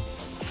plan.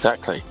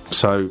 Exactly.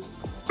 So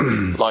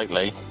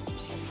likely.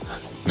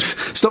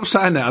 Stop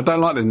saying that. I don't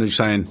like the new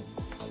saying.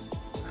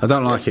 I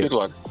don't like it. Good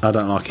one. I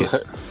don't like it.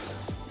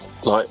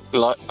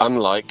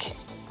 Unlike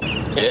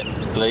it,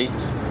 Lee.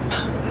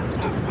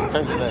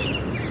 Thank you, Lee.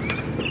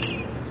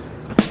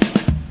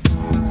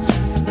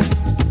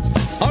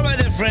 All right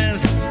then,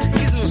 friends.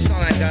 Here's a little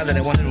song I got that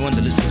I want everyone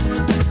to listen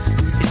to.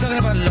 It's talking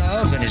about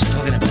love and it's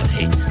talking about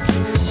hate.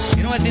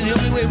 You know, I think the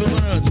only way we're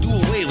going to do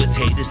away with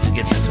hate is to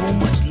get so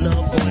much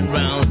love going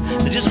round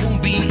there just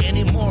won't be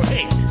any more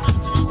hate.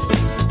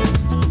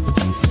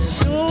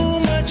 So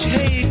much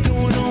hate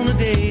going on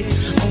today,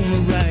 on the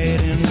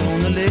right and on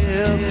the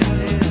left.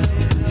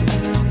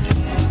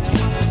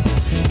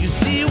 You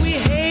see, we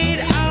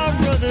hate our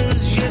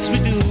brothers, yes we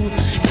do,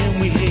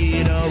 and we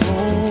hate our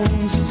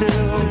own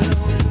self.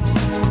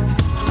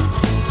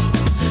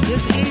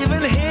 There's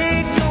even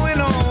hate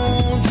going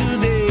on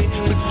today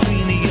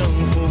between the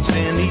young folks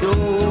and the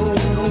old.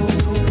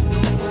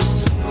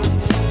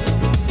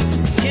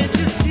 Can't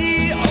you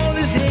see all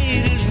this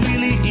hate is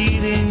really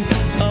eating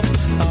up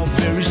our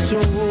very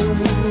soul?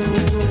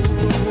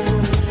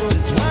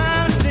 That's why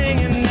I'm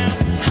singing now.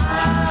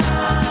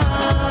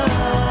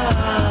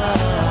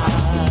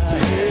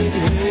 Hate,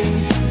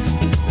 hate.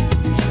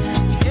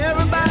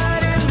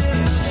 Everybody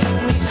listen to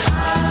me.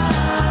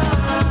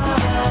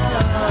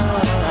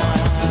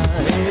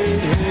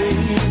 Hate,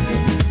 hate.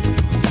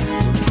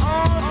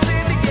 All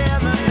sing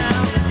together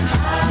now.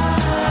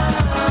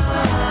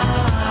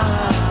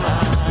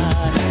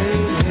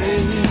 Hate,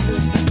 hate.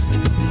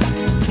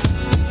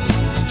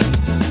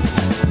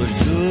 But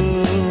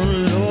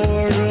good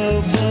Lord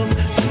above,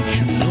 don't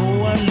you know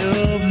I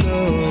love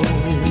love?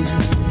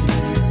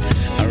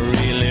 I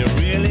really,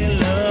 really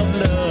love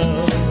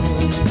love.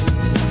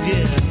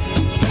 Yeah.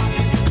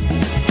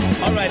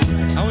 All right,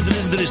 I want to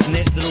listen to this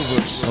next little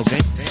verse,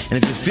 okay? And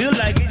if you feel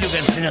like it, you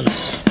can sing along.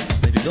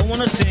 But if you don't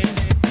want to sing,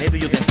 maybe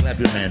you can clap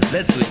your hands.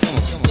 Let's do it. Come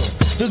on, come on.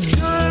 The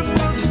good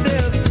book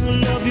says to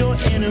love your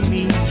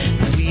enemy,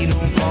 but we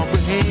don't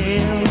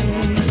comprehend.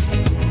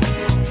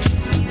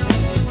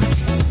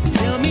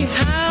 Tell me,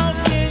 how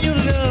can you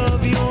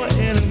love your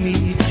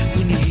enemy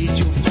when you hate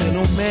your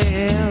fellow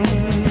man?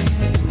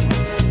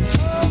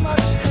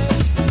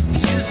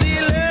 You see,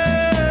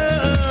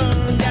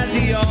 love got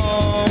the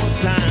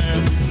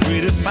all-time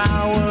greatest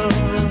power.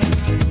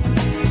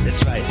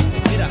 That's right.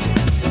 Get up.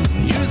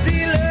 You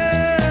see,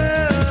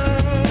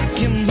 love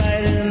can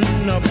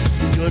brighten up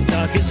your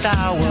darkest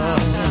hour.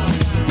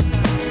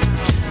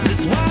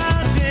 That's why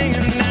I'm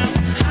singing now.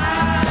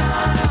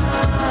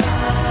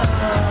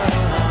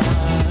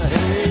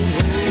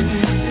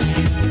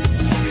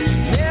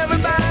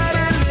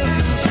 Everybody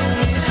listen to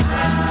me.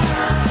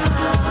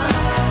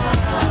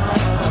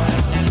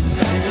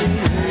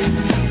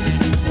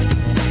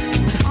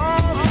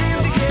 All sing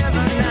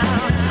together now.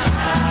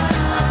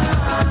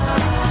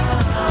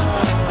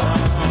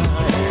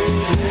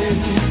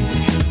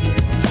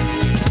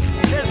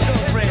 Let's go,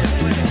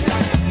 friends.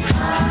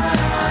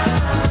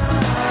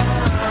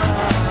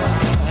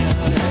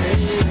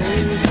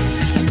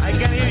 I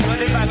can hear you.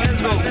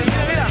 Let's go. Let's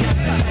go.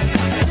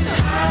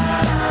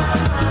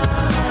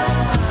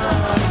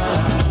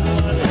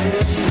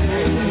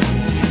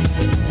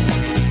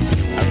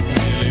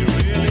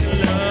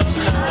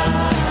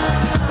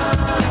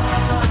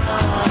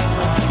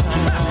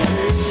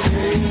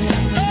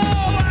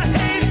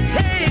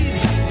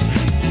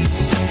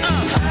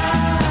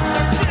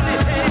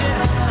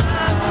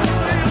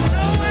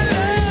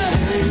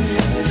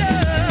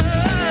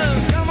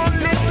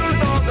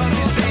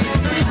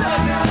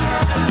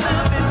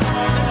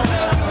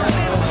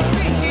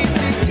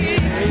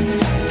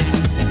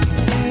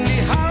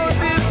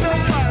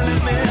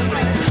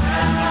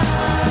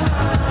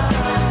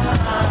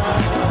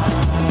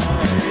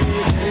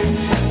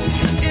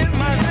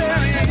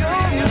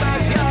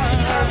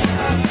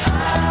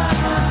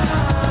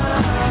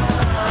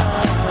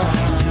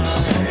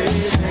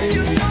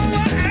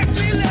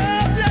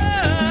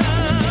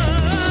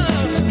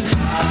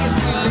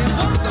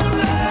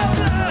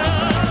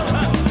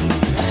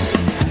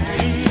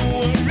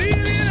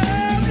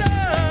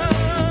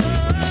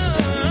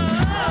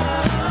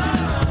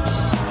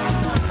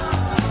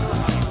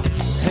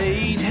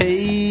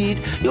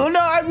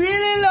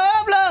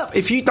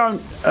 If you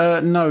don't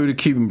know who the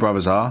Cuban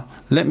Brothers are,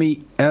 let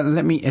me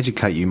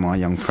educate you, my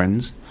young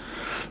friends.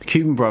 The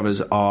Cuban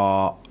Brothers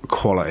are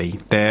quality.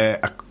 They're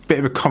a bit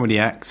of a comedy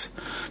act.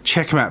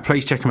 Check them out,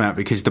 please check them out,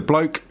 because the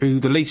bloke who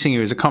the lead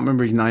singer is, I can't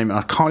remember his name, and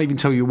I can't even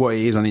tell you what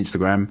he is on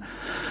Instagram,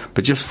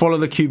 but just follow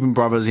the Cuban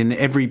Brothers in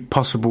every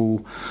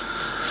possible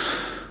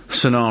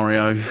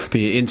scenario,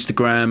 be it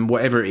Instagram,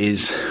 whatever it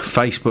is,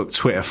 Facebook,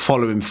 Twitter,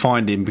 follow him,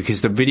 find him,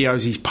 because the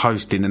videos he's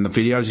posting and the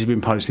videos he's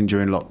been posting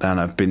during lockdown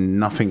have been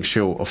nothing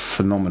short of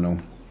phenomenal.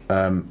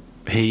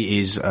 He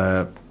is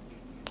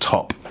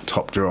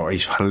top drawer.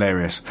 He's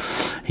hilarious.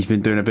 He's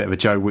been doing a bit of a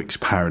Joe Wicks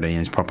parody and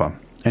he's proper.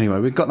 Anyway,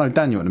 we've got no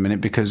Daniel at the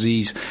minute because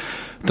he's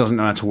doesn't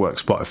know how to work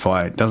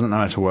Spotify, doesn't know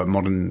how to work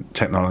modern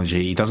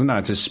technology, he doesn't know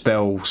how to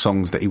spell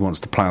songs that he wants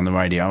to play on the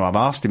radio. I've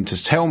asked him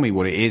to tell me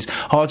what it is.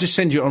 I'll just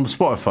send you it on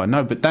Spotify.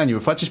 No, but Daniel,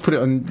 if I just put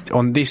it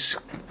on this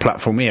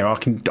platform here, I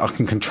can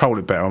control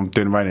it better. I'm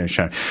doing a radio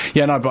show.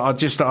 Yeah, no, but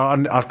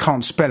I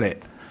can't spell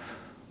it.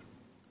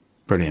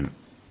 Brilliant.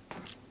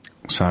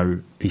 So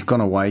he's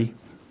gone away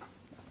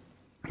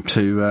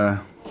to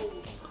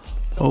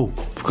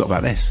forgot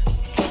about this.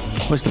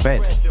 Where's the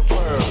bed?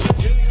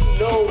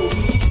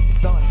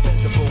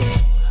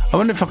 I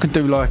wonder if I could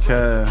do like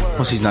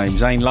what's his name,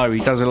 Zane Lowe. He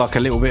does like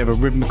a little bit of a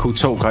rhythmical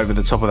talk over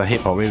the top of the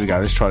hip hop. Here we go,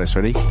 let's try this.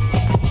 Ready?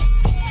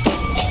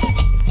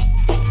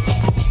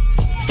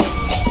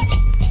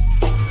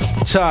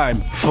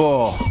 Time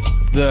for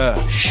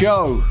the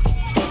show.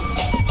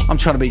 I'm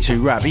trying to be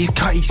too rap.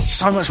 He's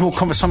so much more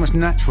so much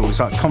natural. It's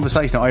like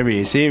conversational. Oh,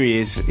 here he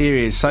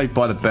is. Saved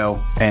by the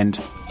Bell. End.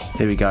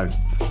 Here we go.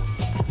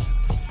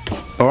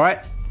 All right.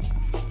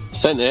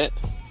 Sent it.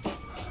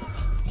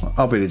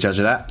 I'll be the judge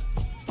of that.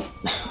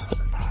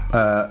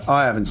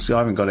 I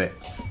haven't got it.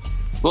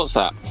 What's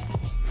that?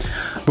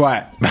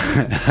 Right.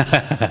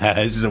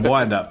 This is a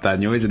wind up,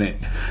 Daniel, isn't it?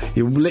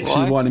 You're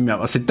literally winding me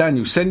up. I said,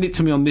 Daniel, send it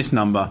to me on this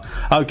number.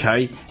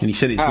 Okay. And he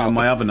sent it to me on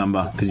my other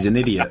number because he's an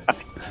idiot.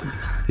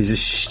 He's a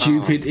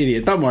stupid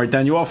idiot. Don't worry,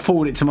 Daniel, I'll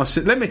forward it to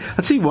myself.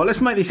 I'll tell you what, let's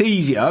make this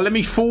easier. Let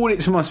me forward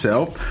it to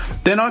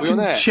myself. Then I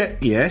can check.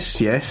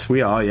 Yes,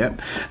 we are,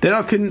 yep. Then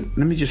I can,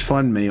 let me just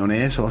find me on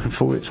here so I can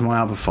forward it to my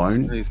other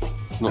phone.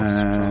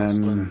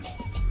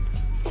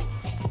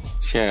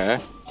 Share.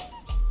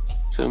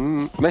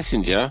 Some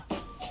Messenger.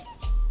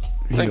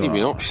 Don't give me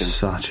an option.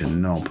 Such a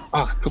knob.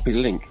 Oh, copy the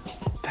link.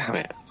 Damn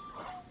it.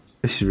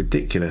 This is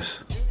ridiculous.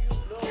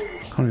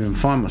 Can't even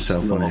find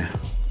myself on here.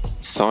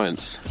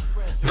 Science.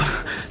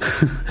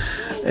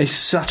 It's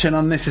such an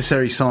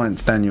unnecessary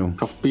science, Daniel.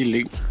 Copy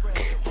link.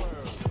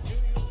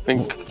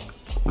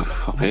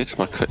 Copy it to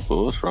my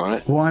clipboard,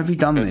 right? Why have you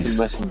done this?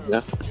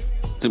 Messenger.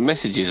 The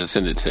messages I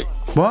send it to.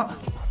 What?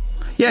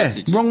 Yeah,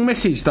 messages. Wrong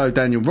message though,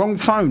 Daniel. Wrong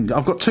phone.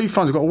 I've got two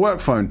phones. I've got a work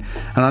phone,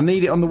 and I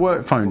need it on the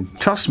work phone.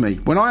 Trust me.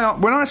 We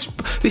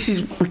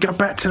go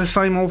back to the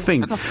same old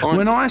thing.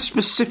 When I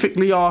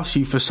specifically ask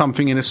you for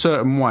something in a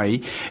certain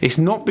way, it's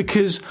not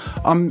because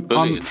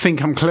I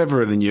think I'm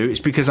cleverer than you.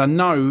 It's because I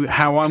know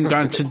how I'm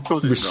going to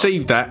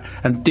receive that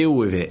and deal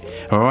with it.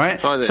 All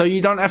right. So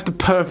you don't have to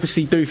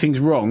purposely do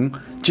things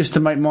wrong just to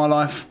make my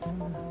life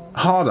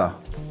harder.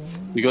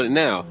 You got it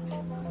now.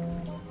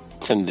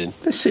 Sending.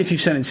 Let's see if you've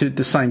sent it to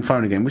the same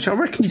phone again, which I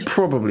reckon you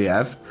probably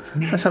have.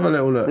 Let's have a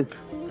little look.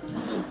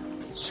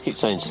 Just keep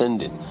saying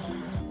sending.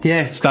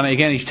 Yeah, he's done it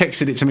again. He's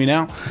texted it to me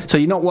now. So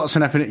you're not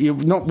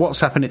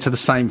WhatsApping it to the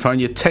same phone.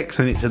 You're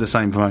texting it to the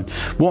same phone.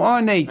 What I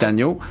need,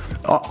 Daniel,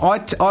 I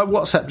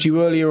WhatsApped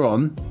you earlier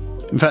on.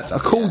 In fact, I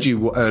called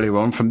you earlier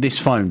on from this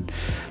phone.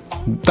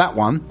 That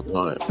one,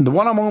 right. The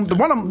one I'm on,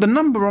 the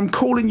number I'm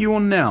calling you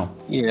on now.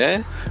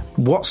 Yeah.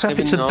 WhatsApp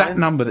it to that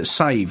number that's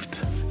saved.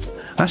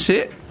 That's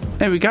it.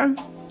 There we go.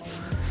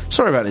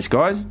 Sorry about this,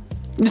 guys.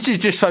 This is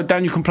just so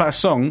Daniel can play a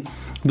song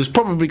that's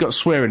probably got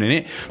swearing in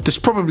it, that's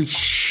probably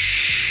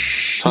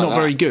not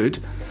very good,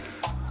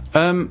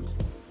 and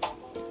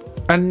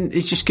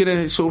it's just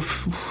gonna sort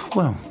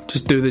of,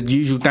 just do the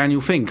usual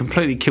Daniel thing,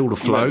 completely kill the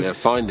flow. Yeah,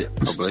 find it,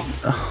 probably.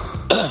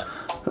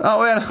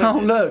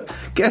 Look,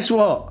 guess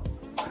what?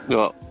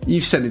 What?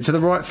 You've sent it to the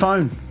right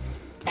phone.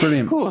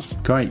 Brilliant. Of course.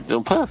 Great.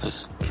 On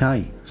purpose.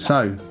 Okay,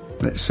 so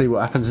let's see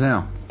what happens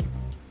now.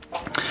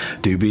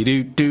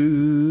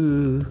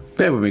 Doo-be-doo-doo.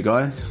 Bear with me,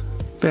 guys.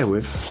 Bear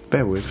with.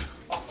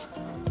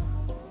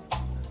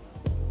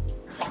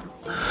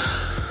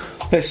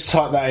 Let's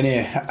type that in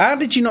here. How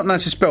did you not know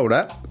to spell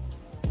that?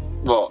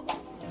 What?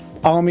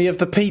 Army of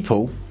the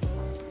People?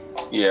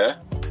 Yeah.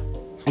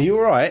 Are you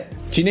alright?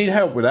 Do you need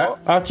help with that?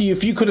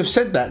 If you could have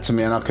said that to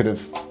me and I could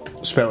have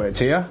spelled it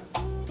to you.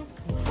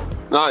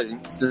 No,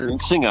 he's a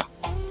singer.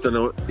 Don't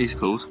know what he's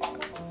called.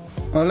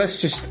 Well,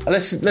 let's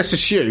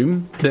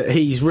assume that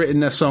he's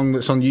written a song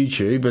that's on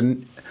YouTube,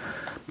 and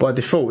by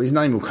default his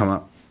name will come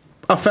up.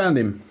 I found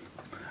him.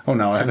 Oh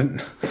no, I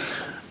haven't.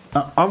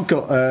 I've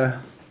got the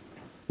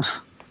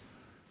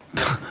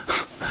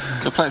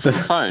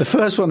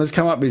first one that's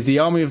come up is the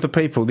Army of the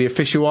People, the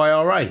official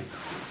IRA. No,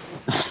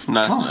 that's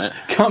not it.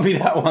 Can't be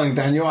that one,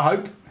 Daniel. I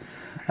hope.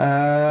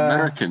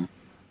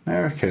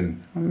 American.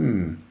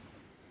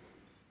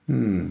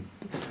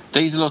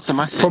 Diesel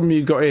Automatic. The problem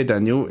you've got here,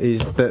 Daniel,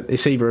 is that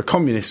it's either a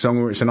communist song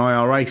or it's an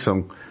IRA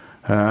song.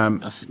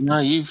 No,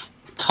 you've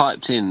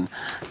typed in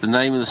the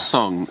name of the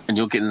song and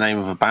you're getting the name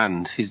of a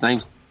band. His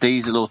name's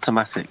Diesel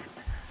Automatic.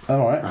 All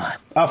right.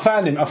 I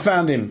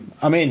found him.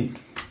 I'm in.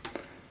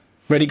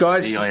 Ready,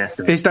 guys?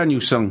 It's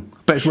Daniel's song,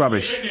 but it's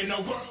rubbish.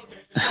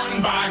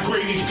 Run by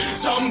greed,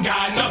 some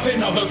got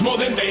nothing, others more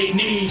than they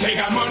need. They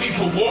got money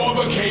for war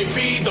but can't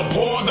feed the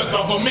poor. The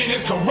government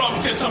is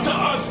corrupt, it's up to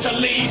us to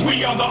lead.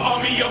 We are the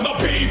army of the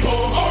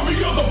people, army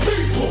of the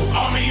people,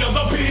 army of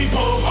the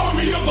people,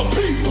 army of the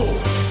people.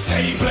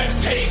 Stay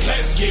blessed, take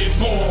less, give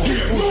more.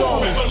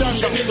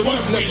 Revolution is what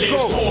we live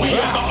for. We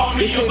are the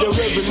army of the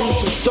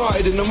revolution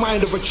started in the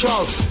mind of a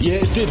child. Yeah,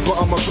 it did, but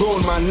I'm a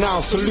grown man now.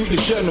 Salute the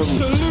general.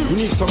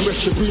 We need some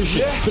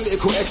retribution,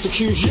 political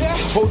execution.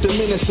 Hold them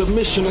in a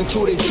submission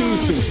until they do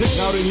things.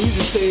 Now the news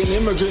is saying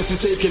immigrants is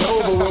taking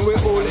over. When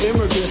we're all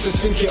immigrants, let's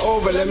think it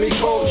over. Let me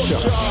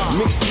culture,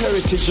 mixed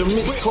heritage and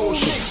mixed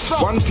cultures.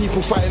 One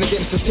people fighting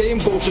against the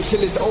same vulture till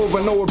it's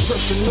over. No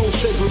oppression, no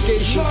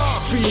segregation.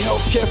 Free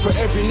healthcare for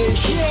every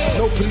nation.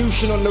 No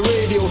pollution on the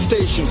radio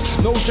stations.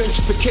 No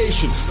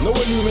gentrification, no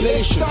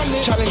illumination.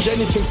 Challenge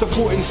anything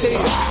supporting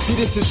Satan. See,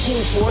 this is cool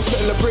for a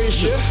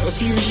celebration. A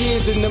few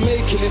years in the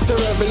making, it's a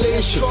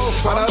revelation.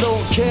 And I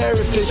don't care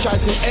if they try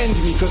to end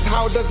me, cause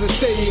how does the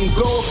saying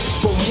go?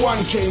 From one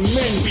came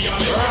many. We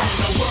are living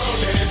in a world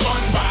that is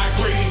run by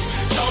greed.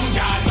 Some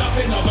got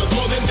nothing, others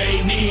more than they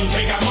need.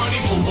 They got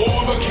money for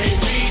war but can't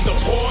feed the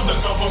poor. The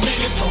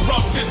government is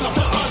corrupt, it's up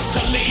to us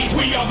to lead.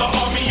 We are the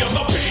army of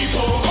the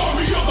people,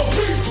 army of the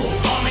people,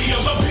 army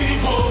of the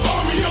people,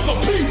 army of the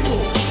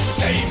people.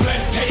 Stay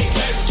blessed, take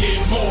less,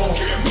 give more.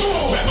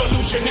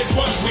 Revolution is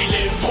what we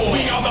live for.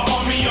 We are the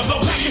army of the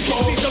people.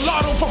 Seize the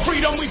lotto for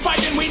freedom, we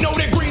fighting. We know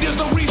that greed is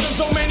the reason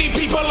so many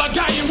people are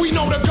dying. We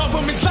know the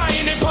government's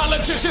lying and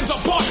politicians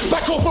are bought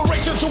by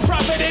corporations who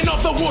profiting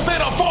off the wars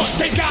that are fought.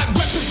 They got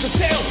weapons to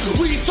sell,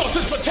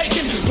 resources for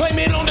taking. Blame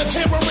it on the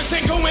terrorists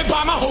and going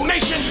by my whole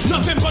nation.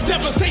 Nothing but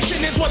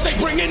devastation is what they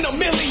bring in the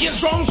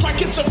millions. Drones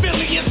striking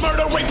civilians,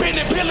 murder, raping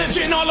and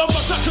pillaging. All of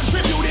us are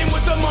contributing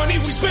with the money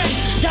we spend.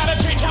 Gotta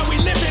change how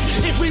we living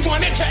if we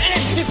want it to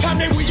end. It's time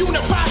that we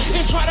unify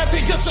and try to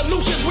think of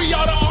solutions. We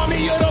are the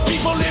army of the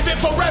people living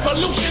for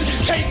revolution.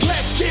 Take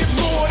less, give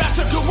more, that's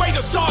a good way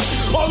to start.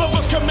 All of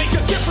us can make a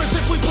difference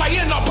if we play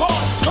in our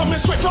part. Coming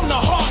straight from the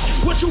heart.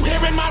 What you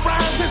hear in my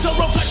rhymes is a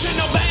reflection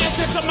of the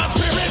essence of my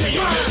spirit. We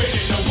are living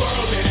in a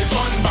world that is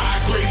run by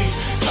greed.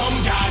 Some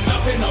got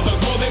nothing, others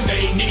more than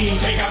they need.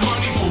 They got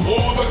money for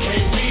war but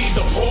can't feed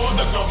the poor.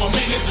 The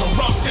government is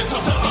corrupt, it's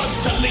up to us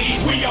to lead.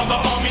 We are the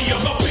army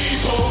of the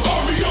people,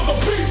 army of the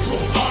people,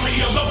 army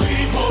of the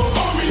people,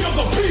 army of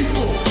the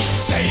people.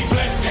 Stay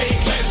blessed, take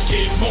less,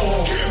 give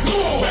more.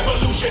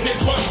 Revolution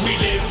is what we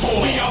live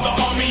for. We are the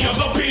army of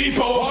the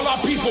people. All our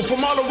people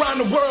from all around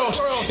the world.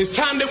 It's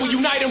time that we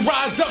unite and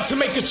rise up to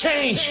make a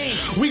change.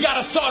 We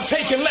gotta start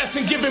taking less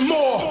and giving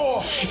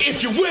more.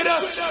 If you're with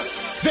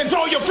us, then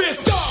throw your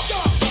fist up.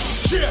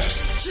 Yeah.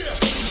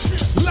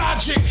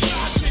 Logic.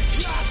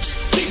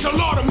 These are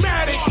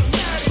automatic.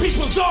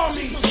 People's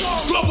army.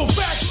 Global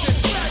faction.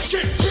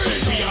 Get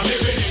big. We are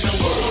living in a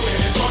world that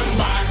is run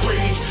by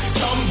greed.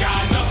 Some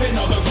got nothing,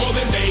 others more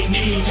than they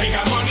need. They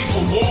got money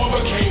for war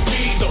but can't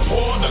feed the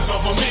poor. The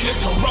government is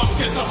corrupt,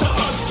 it's up to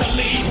us to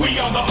lead. We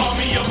are the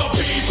army of the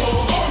people,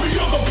 army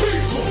of the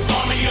people,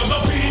 army of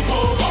the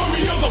people,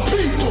 army of the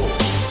people.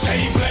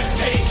 Stay blessed,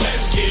 take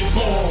less, give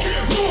more.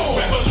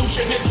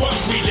 Revolution is what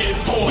we live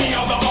for. We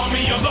are the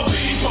army of the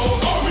people,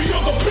 army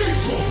of the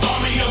people,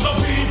 army of the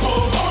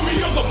people, army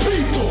of the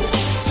people.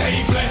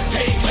 Stay blessed,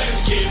 take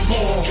less, give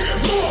more.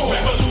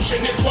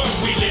 Revolution is what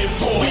we live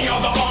for. We are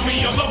the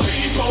army of the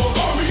people,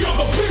 army of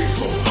the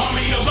people,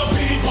 army of the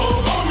people,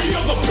 army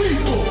of the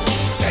people.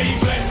 Stay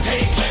blessed,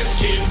 take less,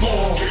 give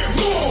more.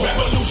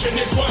 Revolution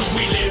is what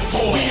we live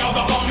for. We are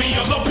the army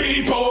of the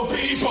people,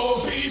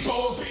 people,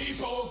 people,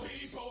 people,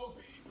 people.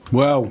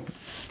 Well,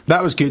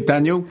 that was good,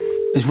 Daniel.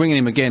 He's ringing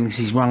him again because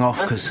he's rung off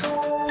because...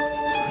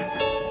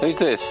 Who's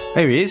this?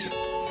 Here he is.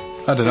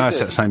 I don't know, it's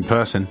that same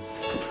person.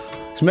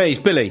 It's me, it's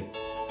Billy,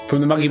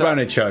 from the Muggey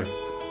Bonehead show.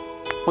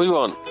 What do you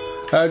want?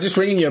 Just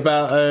ringing you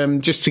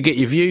about, just to get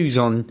your views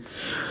on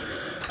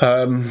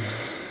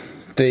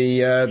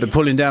the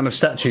pulling down of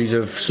statues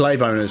of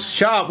slave owners.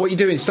 Shut up, what are you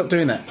doing? Stop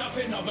doing that.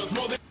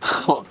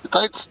 What?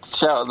 Don't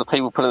shout at the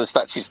people pulling the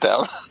statues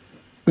down.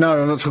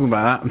 No, I'm not talking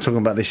about that. I'm talking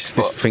about this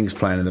thing's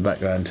playing in the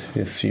background.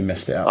 If you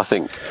messed it up. I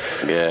think,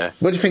 yeah.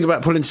 What do you think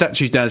about pulling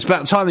statues down? It's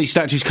about time these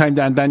statues came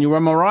down, Daniel.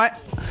 Am I right?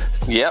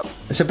 Yep.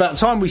 It's about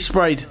time we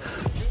sprayed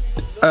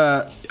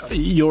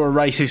you're a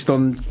racist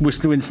on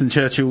Winston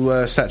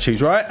Churchill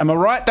statues, right? Am I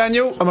right,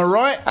 Daniel? Am I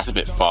right? That's a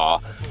bit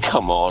far.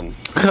 Come on.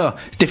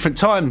 It's different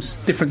times.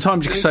 Different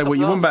times you can say what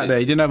you want back there.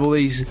 You didn't have all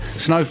these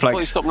snowflakes. I thought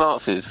he stopped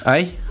Nazis.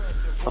 Eh?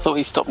 I thought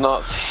he stopped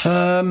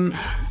Nazis.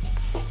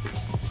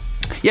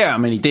 Yeah, I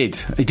mean, he did.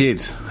 He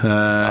did.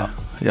 I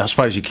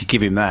suppose you could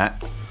give him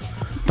that.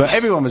 But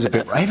everyone was a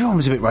bit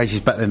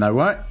racist back then, though,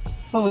 right?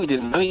 Well, we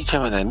didn't know each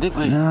other then, did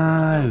we?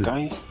 No.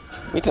 Guys,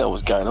 we didn't know what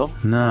was going on.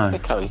 No.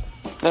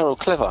 They're all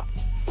clever.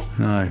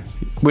 No.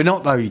 We're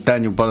not, though,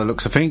 Daniel, by the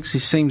looks of things.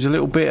 It seems a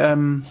little bit,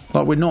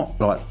 like we're not,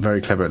 like,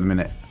 very clever at the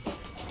minute.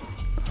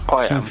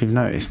 I don't know if you've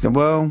noticed.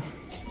 Well,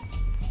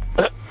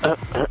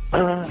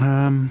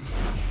 I'm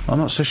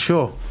not so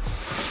sure.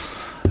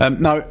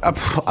 No,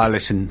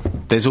 listen,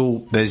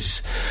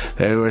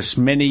 There was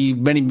many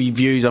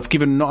views.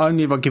 Not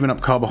only have I given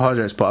up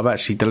carbohydrates, but I've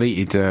actually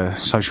deleted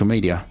social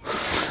media,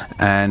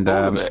 and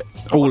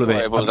all of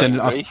it.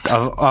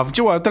 I've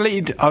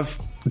deleted. I've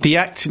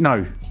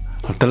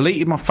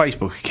deleted my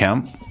Facebook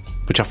account,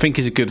 which I think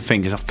is a good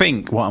thing, because I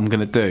think what I'm going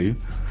to do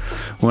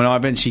when I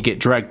eventually get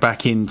dragged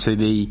back into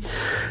the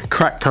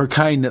crack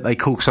cocaine that they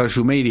call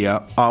social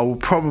media, I will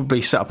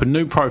probably set up a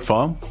new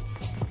profile.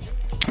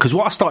 Because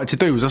what I started to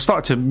do was I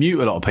started to mute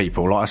a lot of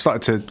people. Like I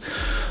started to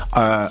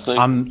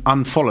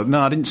unfollow. No,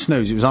 I didn't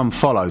snooze. It was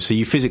unfollow. So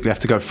you physically have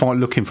to go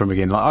looking for them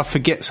again. Like I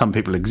forget some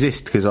people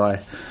exist because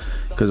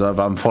I've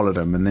unfollowed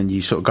them, and then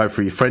you sort of go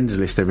through your friends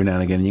list every now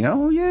and again, and you go,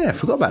 oh yeah, I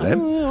forgot about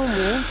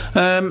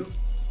them.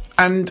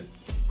 And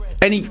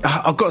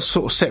I've got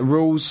sort of set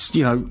rules,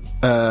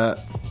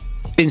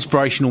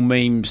 inspirational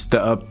memes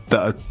that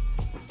are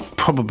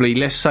probably,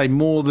 let's say,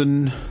 more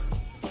than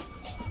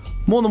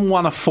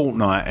one a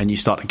fortnight, and you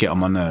start to get on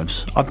my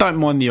nerves. I don't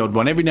mind the odd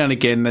one. Every now and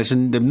again there's the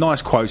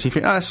nice quotes, you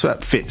think,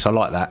 that fits, I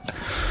like that.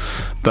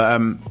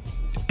 But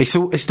it's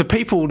the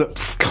people that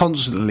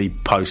constantly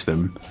post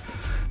them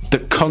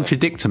that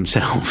contradict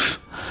themselves.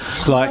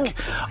 Like,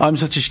 I'm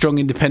such a strong,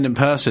 independent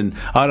person,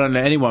 I don't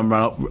let anyone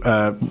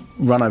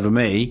run over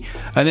me.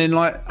 And then,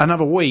 like,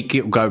 another week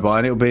it'll go by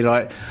and it'll be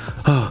like,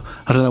 oh,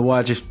 I don't know why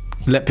I just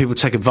let people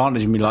take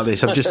advantage of me like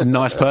this. I'm just a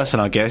nice person,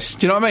 I guess.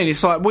 Do you know what I mean?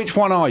 It's like, which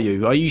one are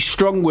you? Are you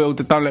strong-willed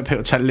that don't let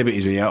people take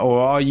liberties with you?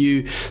 Or are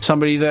you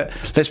somebody that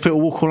lets people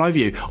walk all over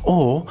you?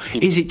 Or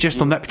is it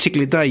just on that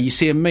particular day you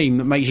see a meme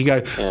that makes you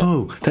go,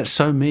 oh, that's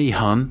so me,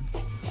 hun?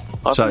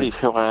 I believe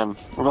who I am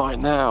right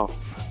now.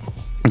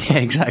 Yeah,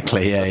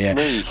 exactly. Yeah.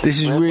 This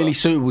is really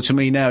suitable to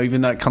me now,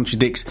 even though it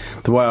contradicts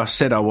the way I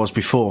said I was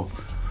before.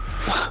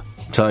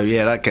 So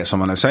yeah, that gets on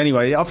my nerves. So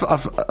anyway, I've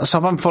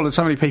unfollowed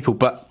so many people,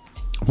 but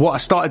what I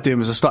started doing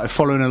was I started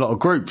following a lot of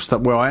groups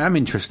where I am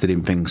interested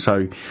in things.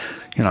 So,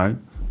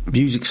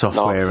 music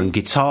software and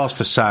guitars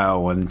for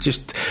sale and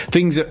just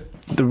things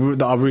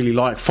that I really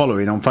like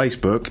following on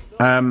Facebook.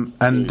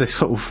 And the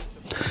sort of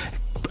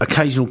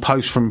occasional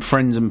posts from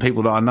friends and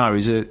people that I know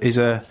is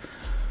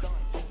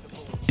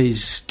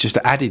just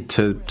added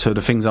to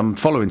the things I'm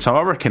following. So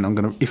I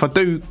reckon if I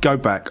do go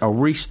back, I'll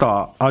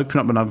restart, open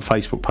up another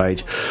Facebook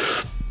page,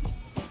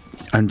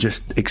 and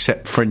just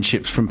accept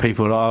friendships from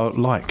people that I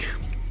like,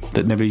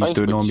 that never used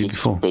to annoy me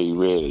before. Be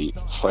really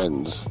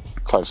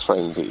close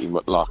friends that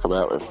you like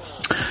about with.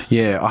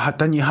 Yeah,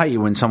 don't you hate it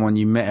when someone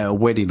you met at a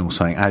wedding or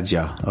something adds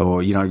you,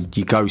 or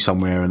you go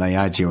somewhere and they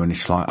add you, and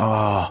it's like,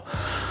 I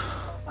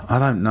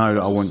don't know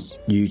that I want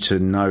you to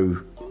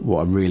know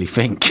what I really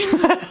think.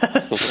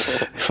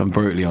 If I'm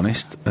brutally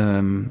honest. Well, I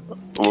don't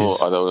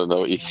want to know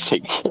what you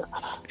think.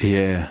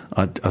 Yeah,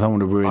 I don't want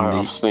to ruin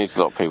I've seen a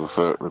lot of people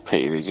for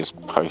repeatedly just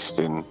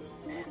posting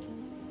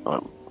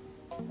like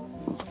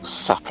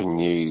sapping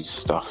news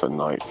stuff and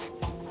like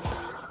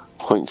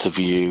points of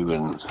view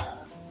and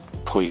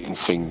pointing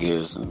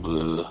fingers and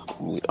blah,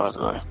 I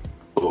don't know,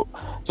 but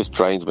it just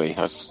drains me.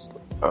 I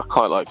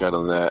quite like going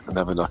on there and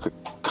having like a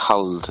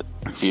cold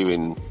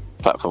viewing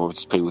platform with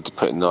just people just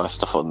putting nice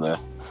stuff on there,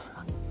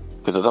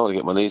 because I don't want to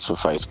get my news from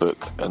Facebook,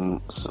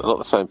 and a lot of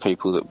the same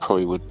people that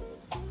probably would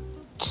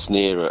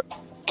sneer at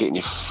getting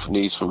your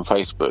news from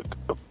Facebook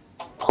are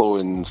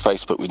pouring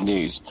Facebook with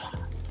news.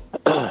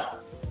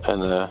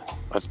 And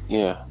there's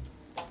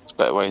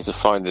better ways of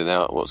finding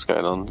out what's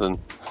going on than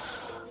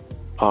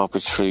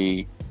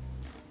arbitrary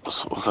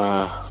sort of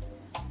I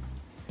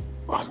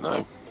don't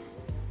know,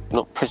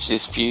 not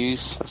prejudiced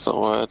views, that's not a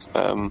word,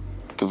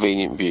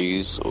 convenient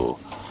views, or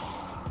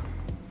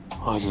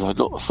I don't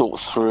know, not thought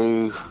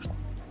through,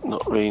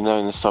 not really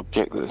knowing the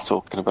subject that they're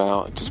talking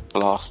about, just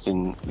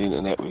blasting the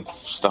internet with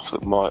stuff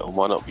that might or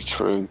might not be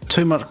true.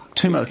 Too much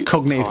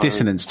cognitive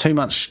dissonance. Too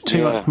much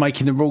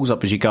making the rules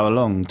up as you go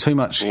along. Too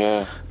much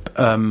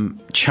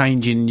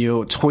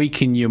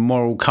tweaking your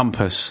moral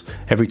compass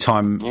every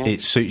time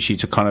it suits you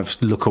to kind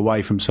of look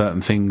away from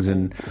certain things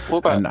and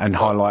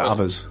highlight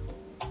others.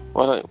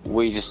 Why don't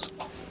we just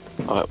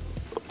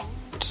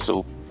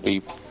all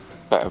be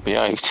better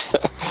behaved?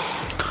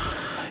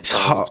 It's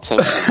hard.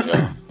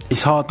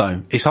 It's hard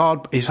though. It's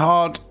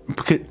hard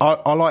because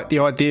I like the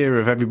idea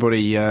of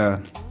everybody,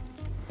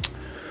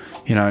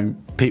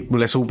 people,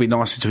 let's all be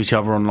nicer to each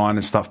other online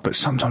and stuff, but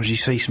sometimes you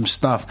see some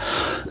stuff,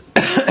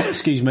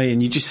 excuse me,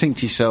 and you just think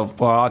to yourself,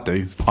 well, I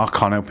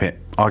can't help it.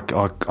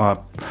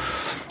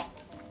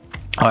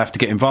 I have to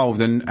get involved,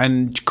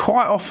 and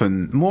quite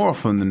often, more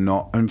often than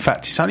not, in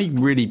fact, it's only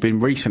really been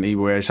recently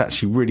where it's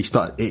actually really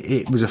started,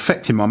 it was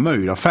affecting my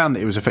mood. I found that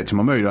it was affecting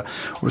my mood.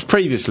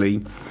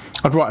 Previously,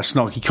 I'd write a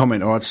snarky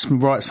comment, or I'd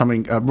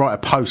write a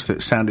post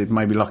that sounded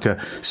maybe like a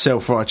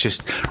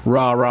self-righteous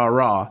rah rah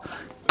rah,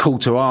 call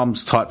to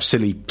arms type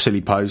silly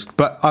post,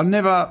 but I'm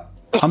never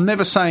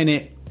saying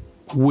it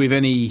with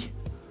any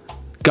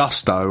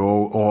gusto,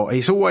 or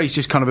it's always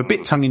just kind of a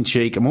bit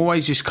tongue-in-cheek. I'm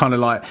always just kind of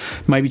like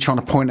maybe trying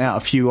to point out a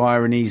few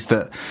ironies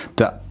that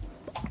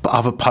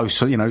other posts,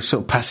 sort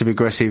of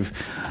passive-aggressive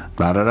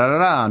blah, blah, blah,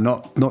 blah,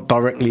 blah. Not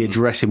directly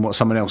addressing what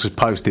someone else has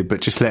posted,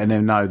 but just letting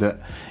them know that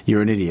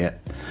you're an idiot.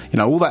 You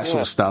know, all that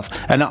sort of stuff.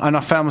 And I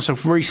found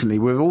myself recently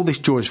with all this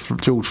George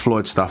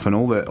Floyd stuff and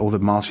all the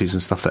marches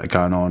and stuff that are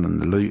going on and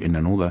the looting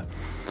and all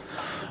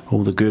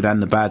the good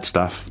and the bad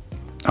stuff.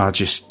 I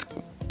just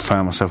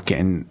found myself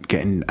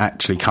getting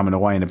actually coming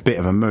away in a bit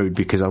of a mood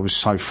because I was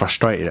so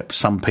frustrated at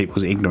some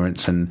people's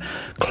ignorance and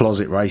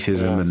closet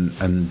racism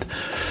and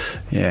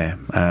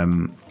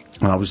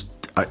I was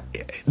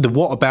the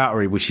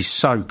whataboutery, which is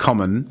so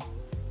common,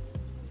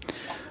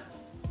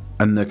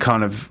 and the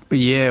kind of but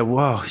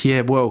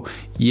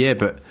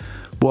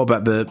what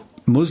about the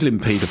Muslim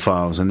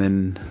paedophiles? And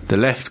then the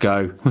left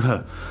go,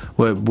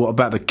 well, what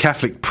about the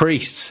Catholic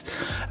priests?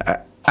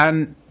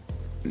 And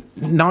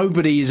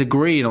nobody is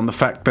agreeing on the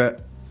fact that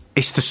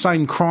it's the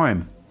same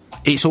crime.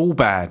 It's all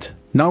bad.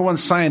 No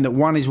one's saying that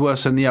one is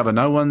worse than the other.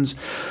 No one's,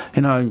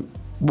 you know,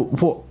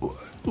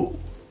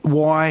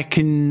 why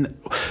can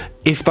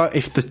if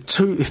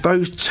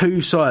those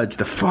two sides,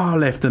 the far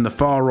left and the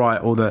far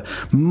right, or the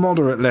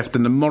moderate left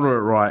and the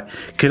moderate right,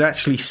 could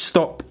actually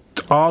stop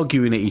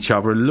arguing at each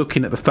other and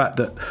looking at the fact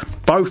that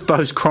both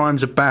those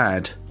crimes are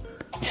bad,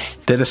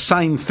 they're the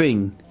same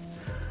thing.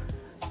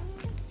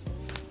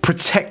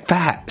 Protect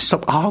that.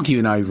 Stop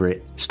arguing over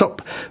it.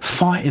 Stop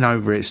fighting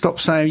over it. Stop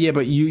saying, yeah,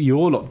 but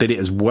your lot did it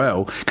as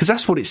well. Because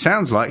that's what it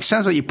sounds like. It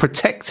sounds like you're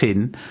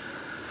protecting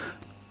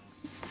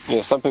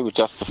some people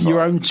justify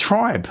your own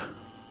tribe.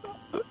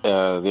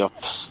 The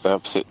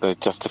opposite. They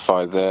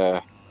justify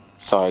their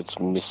side's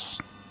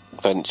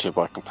misventure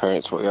by comparing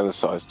it to what the other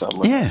side's done.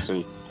 Yeah. So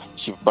you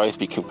should both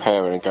be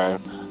comparing and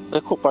going,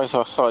 look what both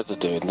our sides are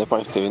doing. They're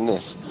both doing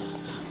this.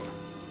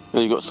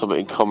 You've got something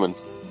in common.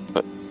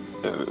 But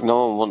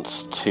no one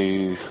wants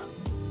to.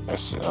 I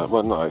say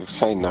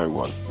no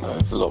one. No,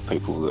 there's a lot of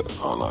people that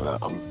aren't like that.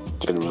 I'm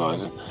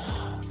generalising.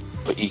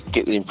 But you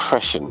get the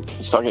impression,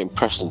 you start getting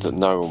impressions that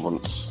no one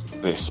wants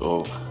this,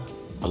 or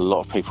a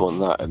lot of people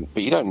want that,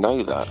 but you don't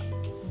know that.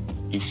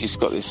 You've just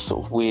got this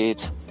sort of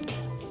weird,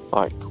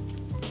 like,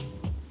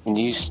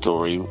 news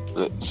story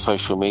that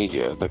social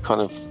media that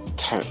kind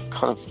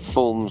of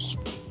forms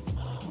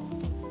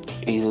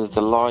either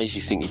the lies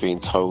you think you're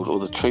being told or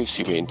the truths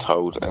you're being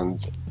told,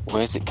 and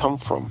where's it come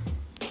from?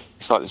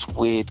 It's like this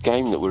weird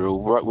game that we're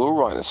all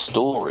writing a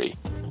story,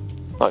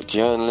 like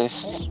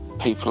journalists,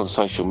 people on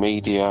social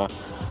media,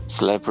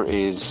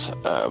 celebrities,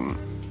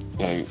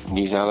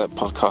 news outlet,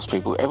 podcast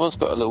people. Everyone's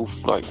got a little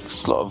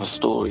slot of a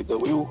story that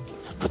we all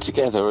put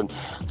together, and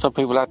some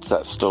people add to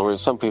that story, and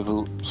some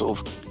people sort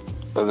of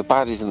are the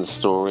baddies in the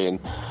story, and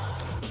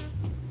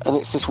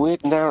it's this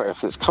weird narrative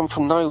that's come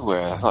from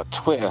nowhere, like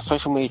Twitter,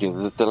 social media.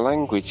 The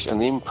language and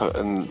the input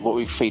and what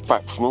we feed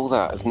back from all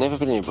that has never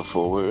been here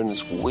before. We're in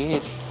this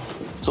weird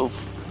sort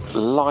of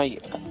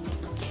light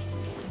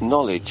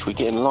knowledge. We're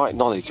getting light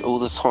knowledge all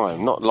the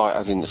time, not light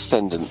as in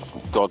ascendant,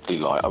 godly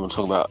light. I'm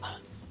talking about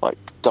like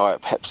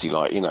Diet Pepsi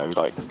light,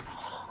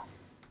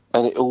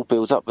 and it all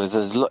builds up.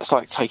 It's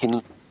like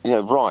taking,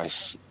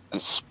 rice.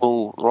 It's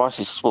small. Rice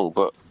is small,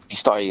 but you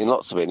start eating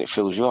lots of it, and it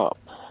fills you up.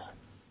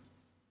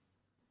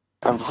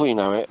 And before you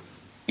know it,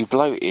 you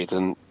bloated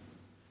and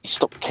you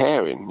stop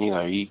caring.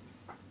 I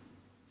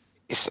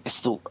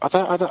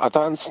don't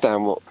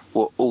understand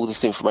what all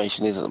this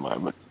information is at the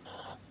moment.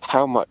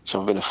 How much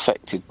I've been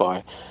affected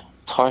by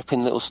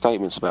typing little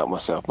statements about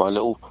myself, my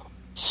little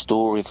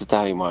story of the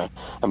day, my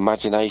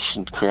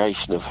imagination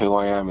creation of who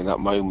I am in that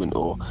moment,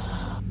 or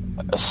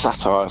a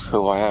satire of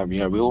who I am.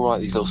 We all write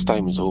these little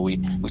statements, or we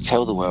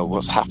tell the world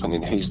what's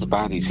happening, who's the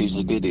baddies, who's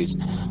the goodies,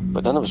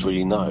 but none of us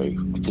really know,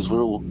 because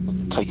we're all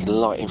taking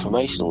light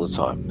information all the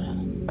time,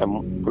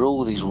 and we're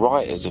all these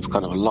writers of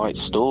kind of light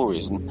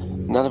stories,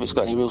 and none of it's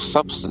got any real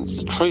substance.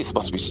 The truth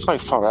must be so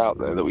far out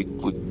there that we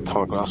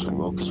can't grasp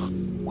anymore, because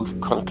we've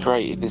kind of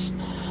created this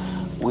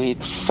weird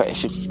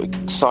fetish of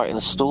exciting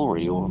a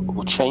story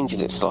or changing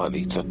it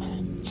slightly to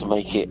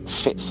make it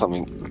fit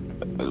something,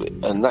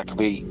 and that could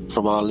be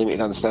from our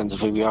limited understanding of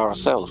who we are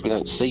ourselves. We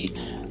don't see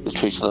the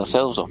truth in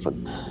ourselves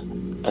often,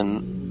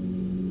 and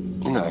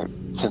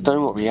to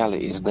know what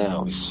reality is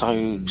now is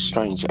so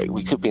strange.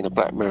 We could be in a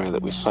black mirror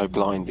that we're so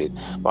blinded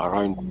by our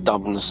own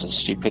dumbness and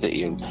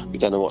stupidity, and we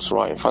don't know what's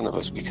right in front of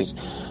us, because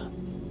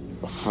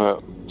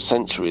for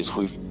centuries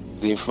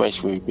the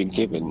information we've been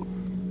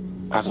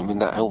given hasn't been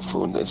that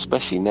helpful, and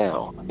especially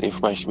now, the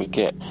information we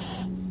get,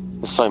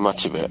 there's so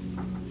much of it.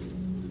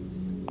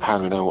 How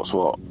do we know what's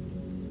what?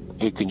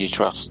 Who can you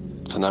trust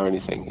to know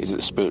anything? Is it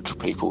the spiritual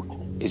people?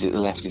 Is it the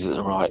left? Is it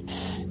the right?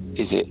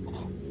 Is it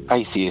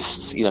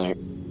atheists?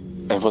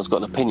 Everyone's got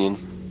an opinion.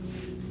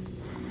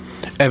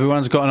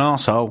 Everyone's got an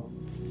arsehole.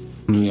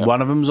 Yeah.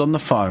 One of them's on the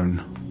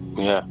phone.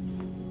 Yeah.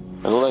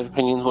 And all those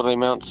opinions, what do they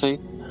amount to?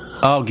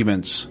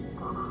 Arguments.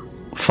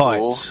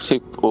 Fights.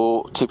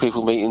 Or two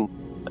people meeting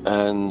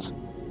and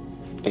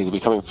either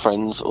becoming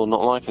friends or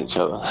not liking each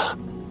other.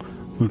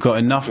 We've got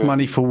enough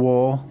money for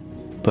war,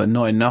 but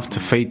not enough to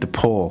feed the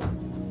poor.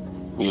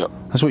 Yeah.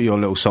 That's what your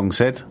little song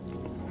said.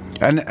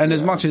 And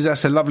as much as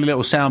that's a lovely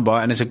little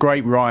soundbite, and it's a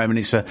great rhyme, and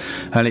it's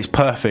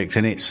perfect,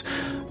 and it's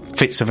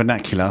fits the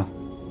vernacular.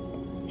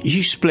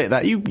 You split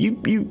that. You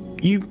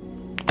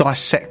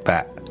dissect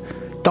that.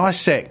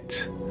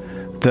 Dissect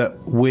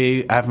that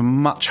we have a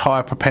much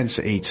higher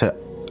propensity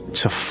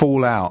to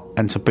fall out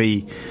and to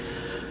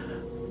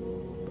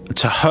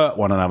hurt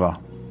one another,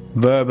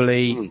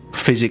 verbally,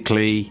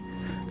 physically,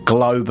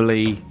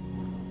 globally,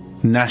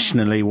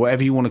 nationally,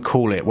 whatever you want to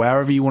call it,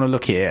 wherever you want to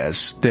look at it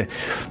as.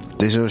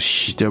 There's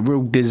a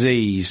real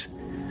disease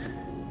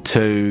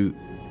to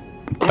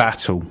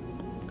battle,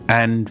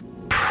 and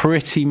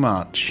pretty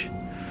much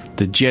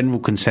the general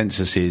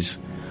consensus is,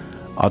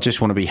 I just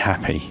want to be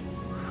happy.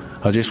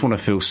 I just want to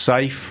feel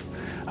safe.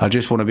 I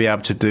just want to be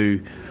able to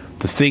do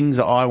the things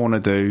that I want to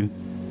do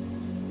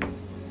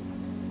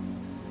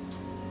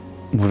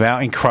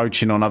without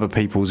encroaching on other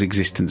people's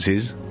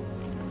existences.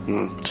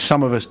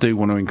 Some of us do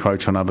want to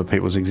encroach on other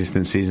people's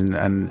existences,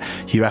 and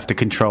you have to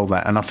control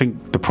that. And I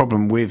think the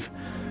problem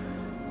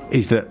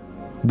is that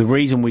the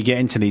reason we get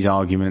into these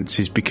arguments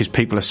is because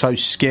people are so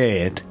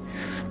scared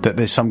that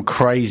there's some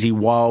crazy,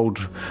 wild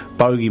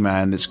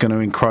bogeyman that's going to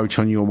encroach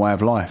on your way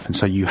of life. And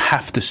so you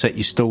have to set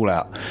your stall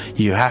out.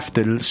 You have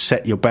to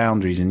set your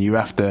boundaries, and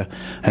and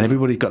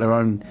everybody's got their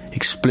own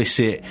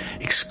explicit,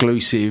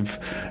 exclusive,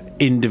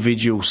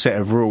 individual set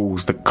of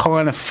rules that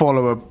kind of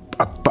follow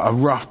a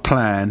rough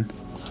plan.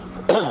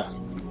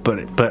 But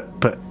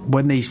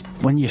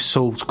when your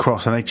swords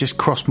cross, and they just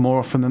cross more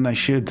often than they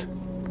should.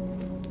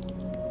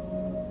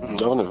 I've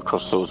never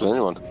crossed swords with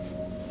anyone.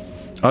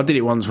 I did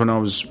it once when I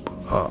was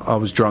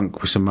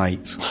drunk with some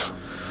mates,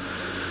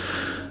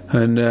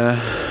 and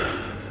there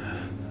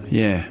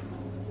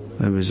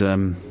was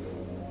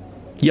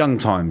young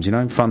times,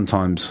 fun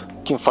times.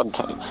 Yeah, fun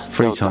times.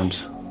 Free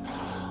times.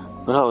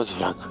 When I was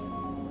young.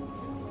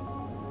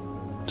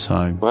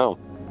 So. Well.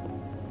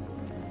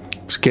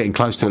 It's getting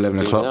close to 11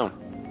 o'clock.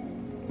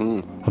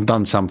 I've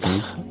done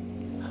something.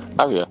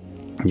 Have you?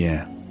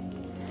 Yeah.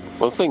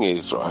 Well, the thing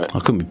is, right. I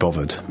couldn't be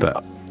bothered,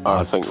 but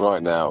I think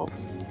right now,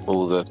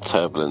 all the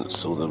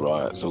turbulence, all the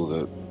riots, all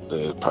the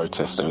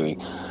protests and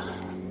everything,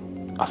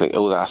 I think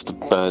all that has to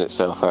burn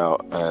itself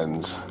out,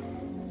 and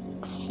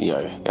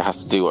it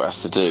has to do what it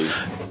has to do.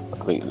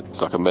 I think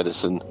it's like a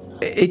medicine.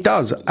 It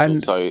does,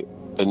 and so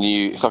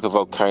it's like a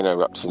volcano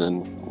erupting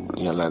and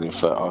landing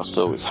fertile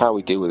soil. It's how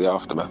we deal with the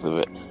aftermath of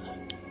it,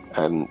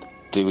 and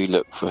do we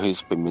look for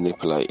who's been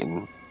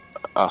manipulating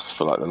us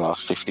for like the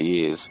last 50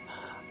 years?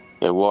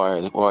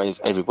 Why is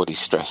everybody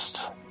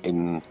stressed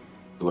in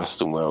the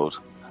Western world?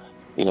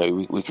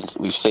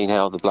 We've seen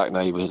how the black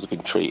neighbourhoods have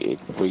been treated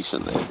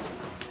recently.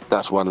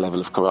 That's one level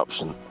of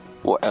corruption.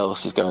 What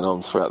else is going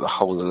on throughout the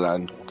whole of the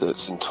land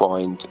that's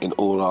entwined in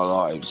all our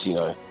lives?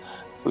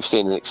 We've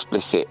seen an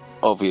explicit,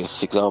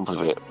 obvious example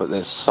of it, but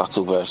there's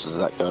subtle versions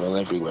of that going on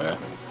everywhere,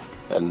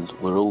 and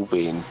we're all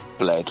being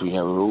bled.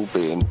 We're all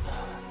being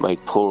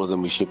made poorer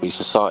than we should be.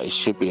 Society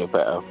should be a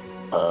better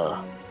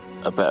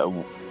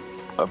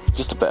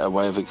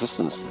way of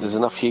existence. There's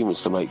enough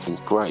humans to make things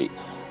great.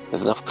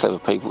 There's enough clever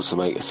people to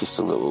make a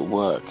system that will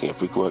work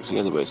if we work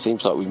together. But it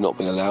seems like we've not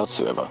been allowed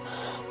to ever.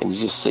 And you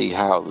just see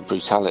how the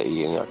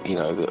brutality, that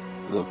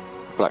the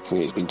black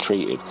community has been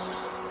treated.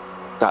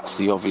 That's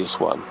the obvious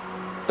one.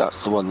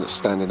 That's the one that's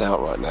standing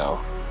out right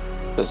now.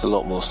 There's a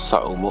lot more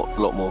subtle, a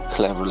lot more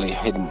cleverly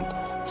hidden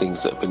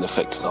things that have been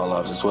affecting our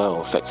lives as well,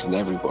 affecting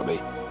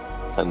everybody.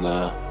 And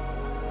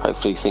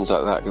hopefully things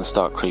like that can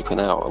start creeping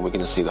out, and we're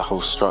going to see the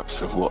whole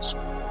structure of what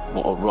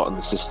a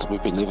rotten system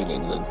we've been living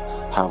in, and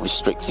how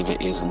restrictive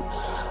it is, and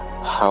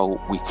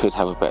how we could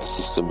have a better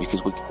system,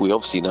 because we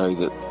obviously know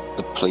that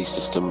the police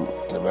system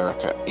in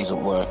America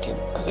isn't working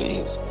as it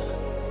is,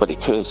 but it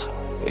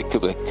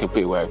could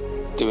be a way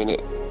of doing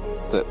it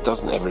that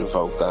doesn't ever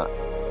involve that.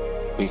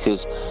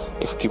 Because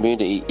if a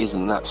community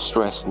isn't that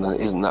stressed and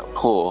isn't that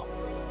poor,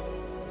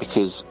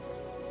 because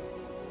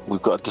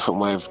we've got a different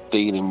way of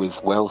dealing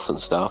with wealth and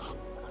stuff,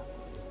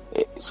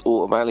 it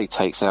automatically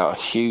takes out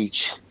a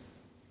huge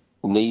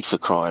need for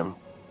crime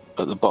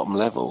at the bottom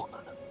level.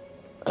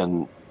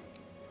 And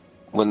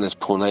when there's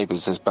poor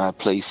neighbours, there's bad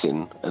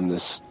policing, and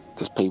there's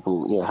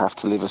people have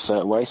to live a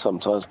certain way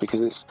sometimes,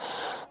 because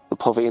the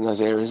poverty in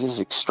those areas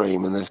is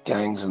extreme, and there's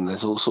gangs and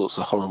there's all sorts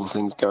of horrible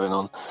things going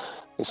on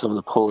in some of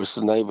the poorest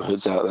of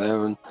neighbourhoods out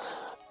there. And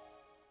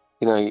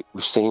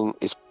we've seen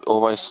it's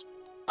almost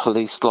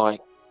policed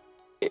like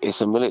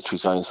it's a military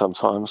zone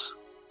sometimes,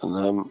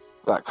 and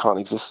that can't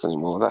exist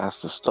anymore. That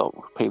has to stop.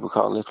 People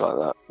can't live like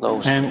that.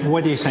 No.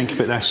 What do you think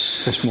about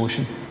this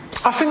motion?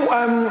 I think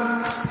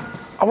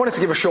I wanted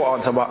to give a short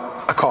answer, but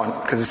I can't,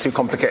 because it's too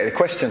complicated a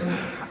question.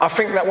 I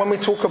think that when we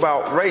talk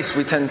about race,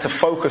 we tend to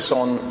focus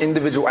on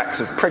individual acts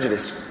of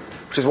prejudice,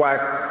 which is why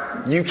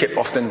UKIP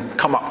often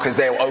come up, because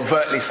they'll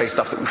overtly say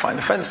stuff that we find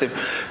offensive.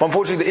 But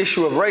unfortunately, the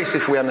issue of race,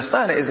 if we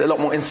understand it, is a lot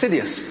more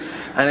insidious,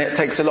 and it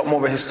takes a lot more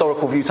of a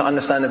historical view to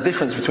understand the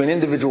difference between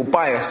individual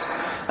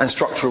bias and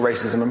structural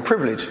racism and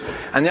privilege.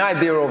 And the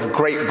idea of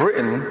Great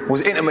Britain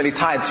was intimately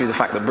tied to the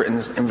fact that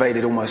Britain's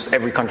invaded almost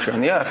every country on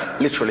the earth,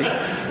 literally.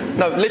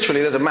 No,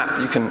 literally, there's a map,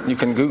 you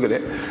can Google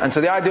it. And so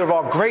the idea of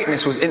our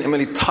greatness was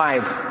intimately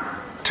tied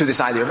to this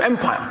idea of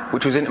empire,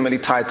 which was intimately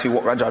tied to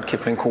what Rudyard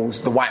Kipling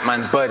calls the white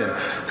man's burden,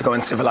 to go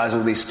and civilize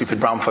all these stupid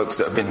brown folks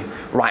that have been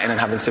writing and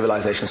having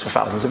civilizations for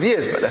thousands of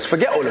years. But let's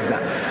forget all of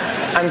that.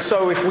 And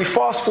so if we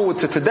fast forward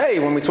to today,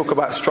 when we talk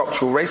about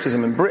structural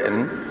racism in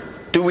Britain,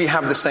 do we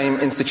have the same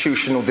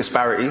institutional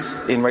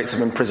disparities in rates of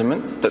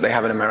imprisonment that they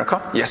have in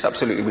America? Yes,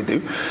 absolutely we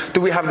do.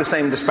 Do we have the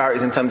same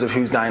disparities in terms of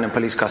who's dying in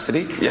police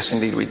custody? Yes,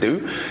 indeed we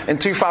do. In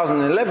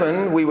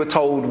 2011, we were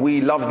told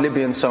we loved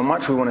Libyans so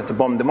much we wanted to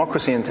bomb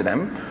democracy into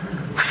them.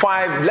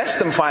 Less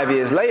than 5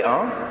 years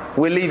later,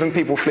 we're leaving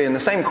people fleeing the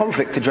same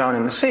conflict to drown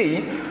in the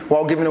sea,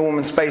 while giving a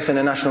woman space in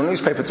a national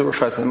newspaper to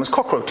refer to them as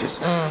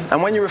cockroaches.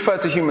 And when you refer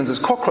to humans as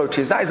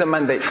cockroaches, that is a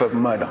mandate for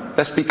murder.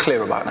 Let's be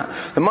clear about that.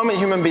 The moment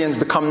human beings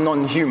become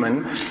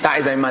non-human, that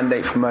is a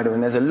mandate for murder,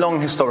 and there's a long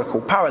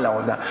historical parallel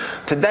of that.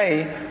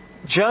 Today,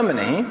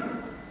 Germany,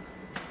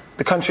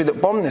 the country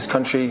that bombed this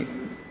country,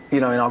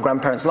 in our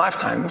grandparents'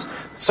 lifetimes,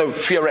 so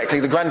theoretically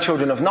the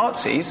grandchildren of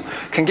Nazis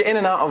can get in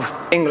and out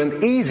of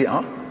England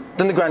easier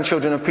than the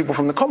grandchildren of people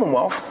from the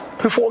Commonwealth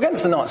who fought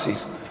against the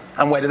Nazis.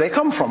 And where do they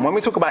come from? When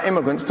we talk about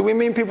immigrants, do we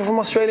mean people from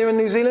Australia and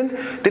New Zealand?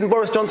 Didn't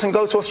Boris Johnson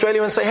go to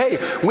Australia and say, hey,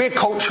 we're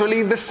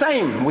culturally the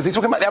same? Was he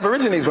talking about the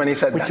Aborigines when he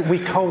said that? We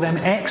call them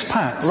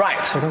expats.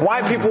 Right.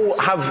 White people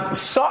have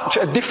such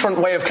a different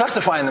way of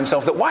classifying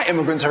themselves that white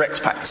immigrants are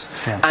expats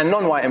and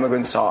non-white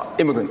immigrants are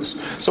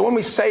immigrants. So when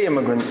we say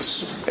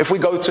immigrants, if we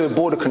go to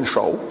border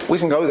control, we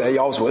can go there,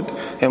 Yarlswood,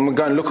 and we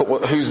go and look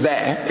at who's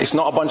there. It's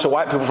not a bunch of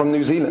white people from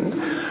New Zealand.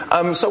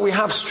 So we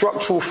have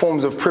structural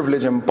forms of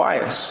privilege and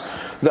bias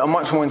that are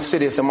much more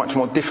insidious and much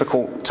more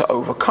difficult to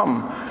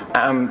overcome.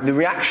 The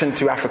reaction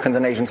to Africans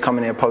and Asians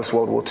coming here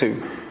post-World War II,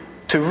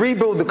 to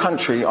rebuild the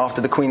country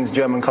after the Queen's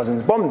German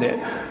cousins bombed it,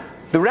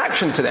 the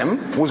reaction to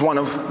them was one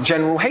of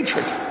general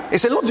hatred.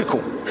 It's illogical.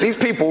 These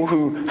people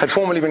who had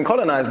formerly been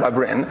colonized by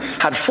Britain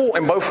had fought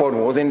in both world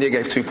wars. India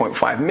gave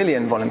 2.5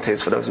 million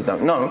volunteers, for those who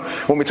don't know.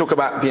 When we talk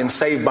about being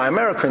saved by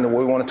America in the war,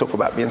 we want to talk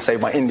about being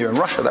saved by India and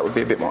Russia. That would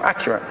be a bit more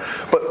accurate.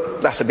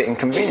 But that's a bit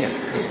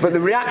inconvenient. But the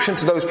reaction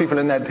to those people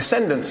and their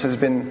descendants has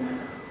been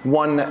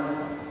one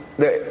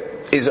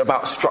that is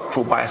about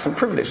structural bias and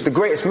privilege. The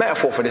greatest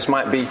metaphor for this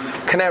might be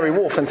Canary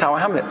Wharf and Tower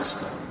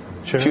Hamlets.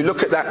 Sure. If you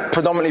look at that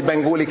predominantly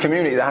Bengali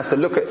community that has to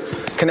look at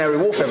Canary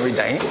Wharf every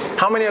day,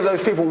 how many of those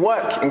people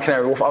work in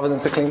Canary Wharf other than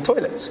to clean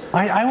toilets?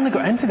 I only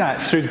got into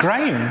that through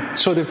grime.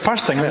 So the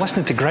first thing, I'm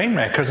listening to grime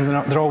records and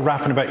they're all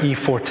rapping about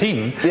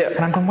E14. Yeah.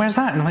 And I'm going, where's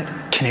that? And I'm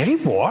like, Canary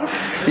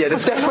Wharf? Yeah, they're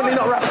definitely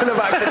not rapping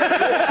about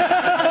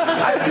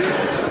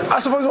I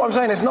suppose what I'm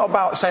saying is not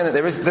about saying that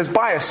there's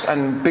bias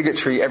and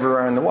bigotry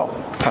everywhere in the world.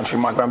 The country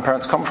my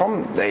grandparents come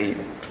from,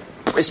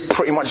 it's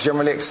pretty much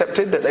generally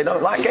accepted that they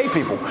don't like gay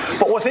people.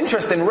 But what's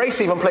interesting,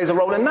 race even plays a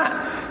role in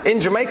that. In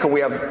Jamaica,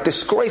 we have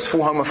disgraceful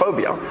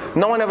homophobia.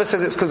 No one ever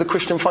says it's because of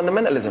Christian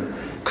fundamentalism.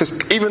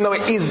 Because even though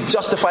it is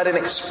justified in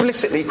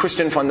explicitly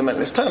Christian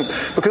fundamentalist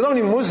terms, because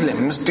only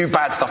Muslims do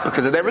bad stuff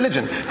because of their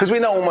religion. Because we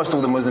know almost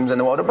all the Muslims in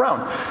the world are brown.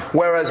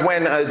 Whereas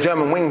when a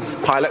German wings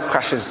pilot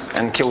crashes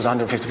and kills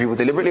 150 people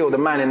deliberately, or the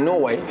man in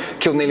Norway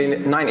killed nearly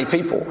 90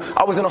 people.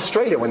 I was in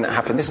Australia when that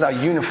happened. This is how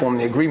uniform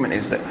the agreement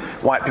is, that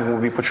white people will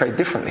be portrayed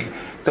differently.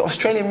 The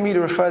Australian media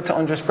referred to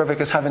Andres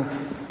Breivik as having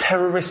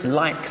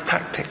terrorist-like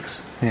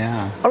tactics.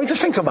 Yeah. I mean, to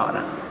think about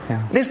that.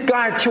 Yeah. This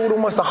guy killed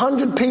almost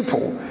 100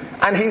 people,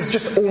 and he's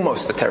just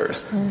almost a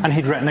terrorist. And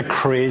he'd written a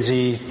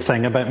crazy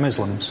thing about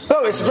Muslims.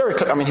 No, it's very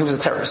clear. I mean, he was a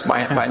terrorist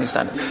by any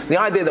standard. The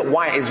idea that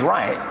white is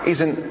right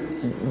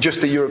isn't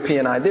just a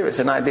European idea. It's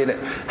an idea that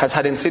has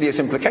had insidious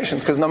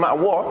implications, because no matter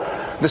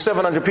what, the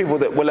 700 people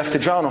that were left to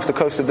drown off the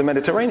coast of the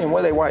Mediterranean,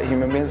 were they white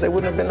human beings, they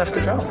wouldn't have been left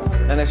to drown.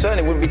 And they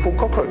certainly wouldn't be called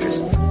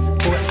cockroaches.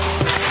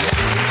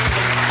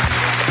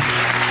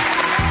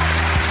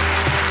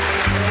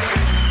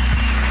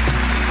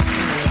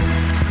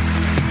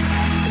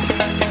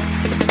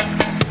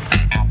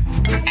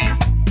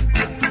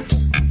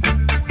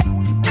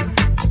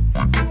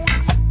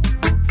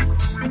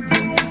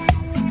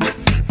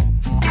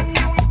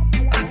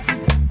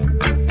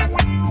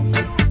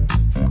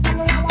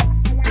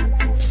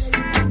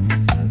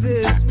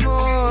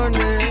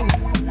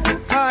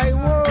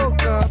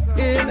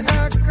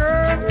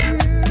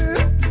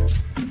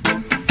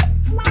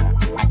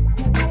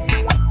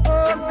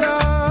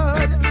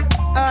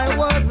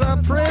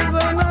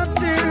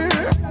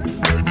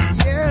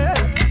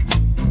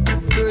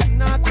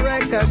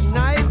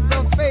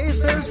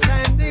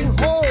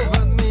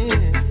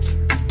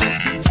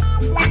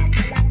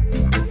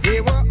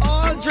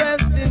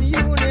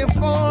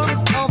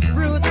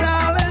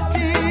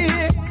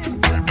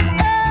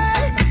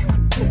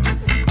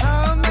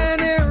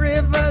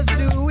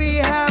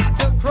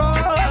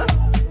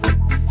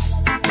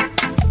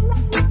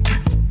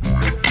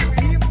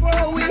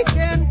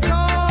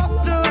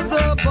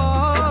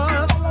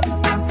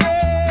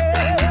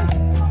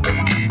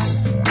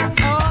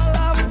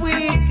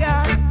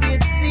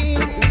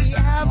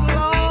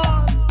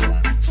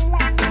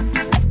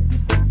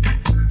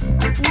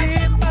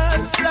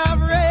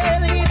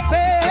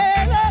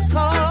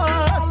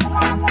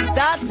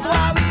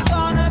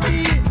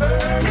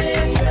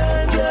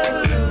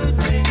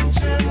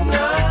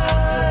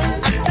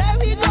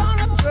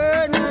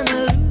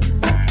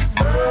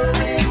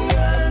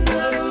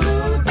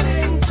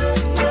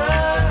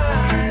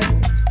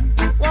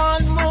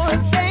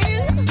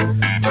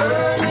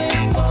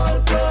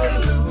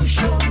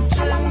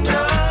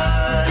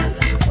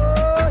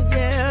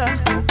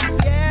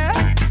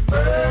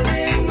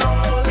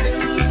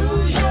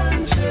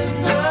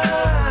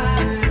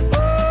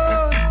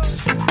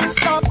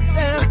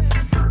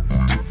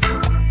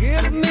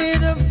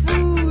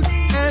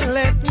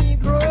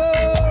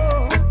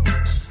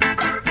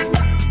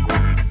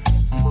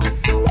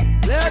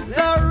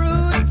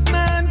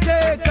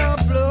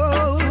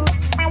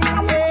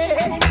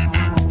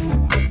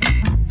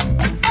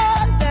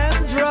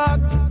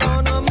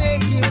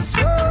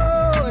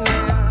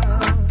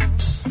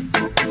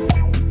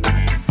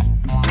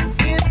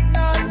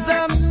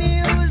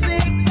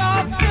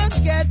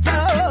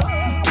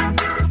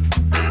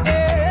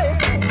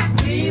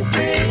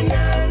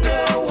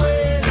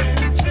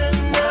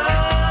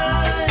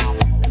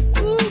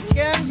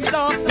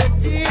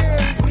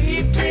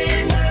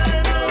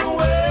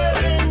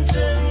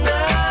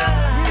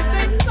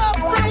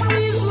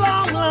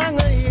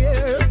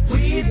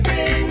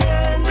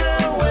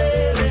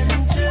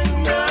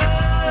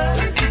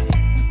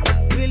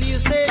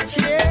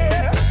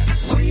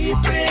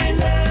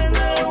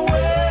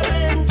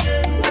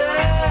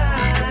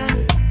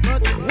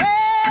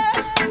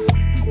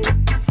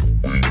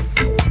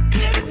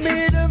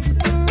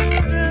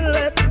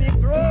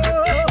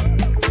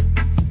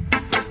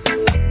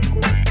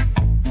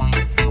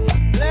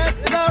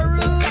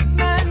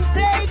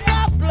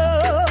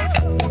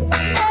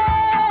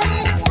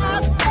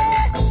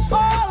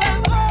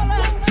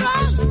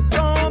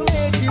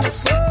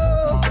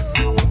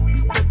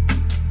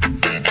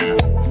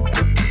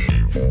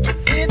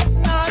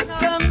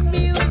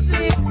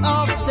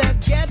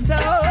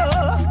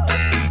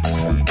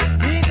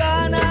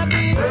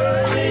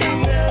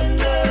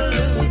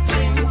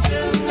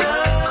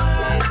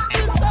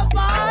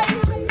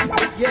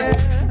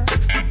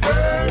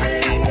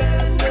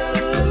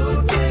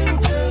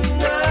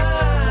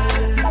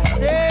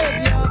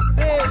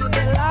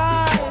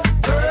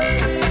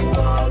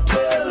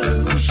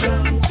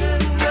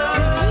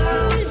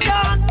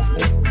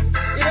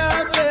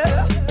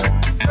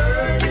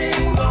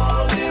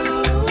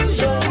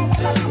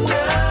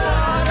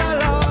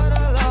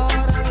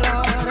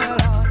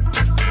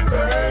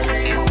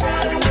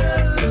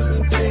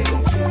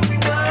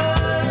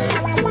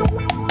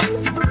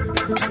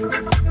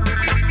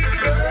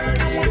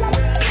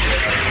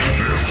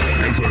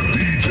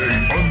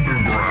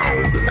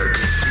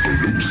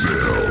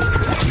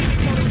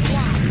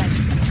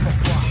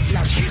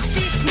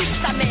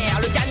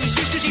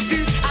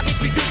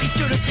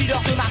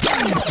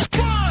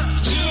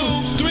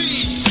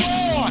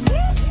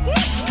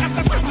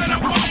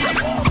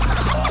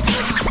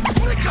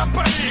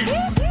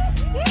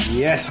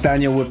 Yes,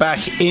 Daniel, we're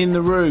back in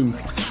the room.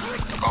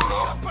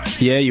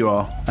 Yeah, you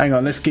are. Hang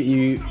on, let's get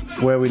you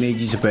where we need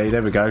you to be.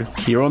 There we go.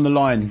 You're on the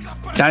line.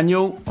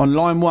 Daniel, on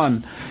line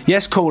 1.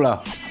 Yes,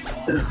 caller.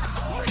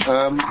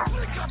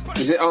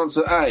 Is it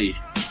answer A?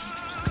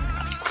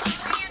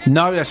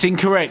 No, that's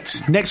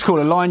incorrect. Next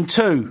caller, line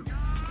 2.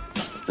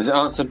 Is it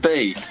answer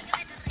B?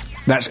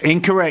 That's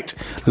incorrect.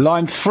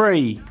 Line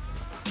 3.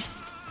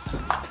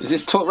 Is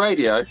this talk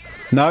radio?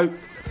 No.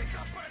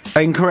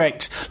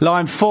 Incorrect.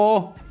 Line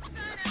 4.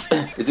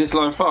 Is this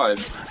line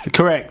 5?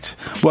 Correct.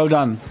 Well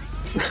done.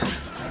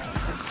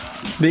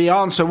 The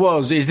answer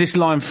was, is this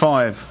line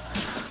 5?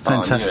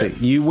 Fantastic.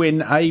 You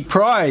win a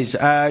prize.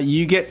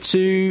 You get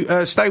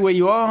to stay where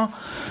you are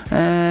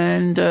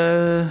and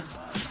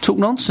talk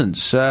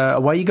nonsense.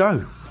 Away you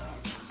go.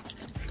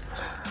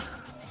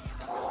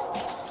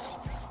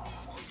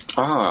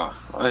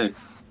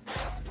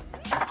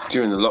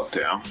 During the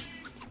lockdown,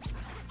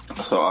 I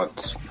thought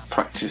I'd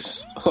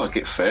practice. I thought I'd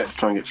get fit,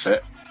 try and get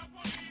fit,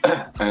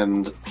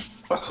 and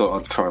I thought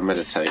I'd try and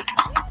meditate.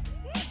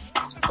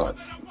 Like,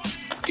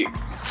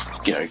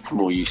 get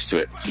more used to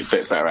it, get a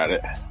bit better at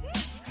it.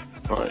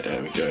 Right,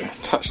 there we go.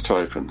 Touch to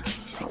open.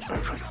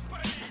 Open.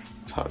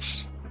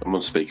 Touch. I'm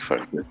on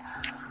speakerphone.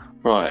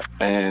 Right,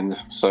 and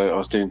so I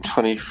was doing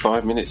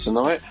 25 minutes a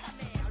night.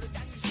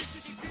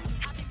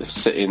 Just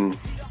sitting,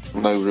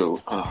 no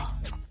rule.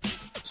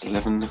 It's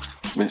 11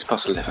 minutes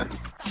past 11.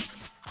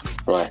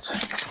 Right.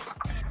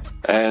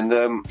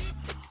 And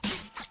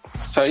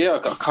so yeah,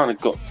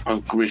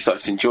 I really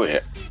started to enjoy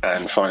it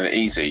and find it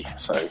easy.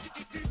 So,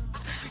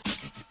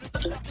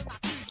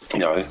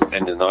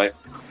 end of the night,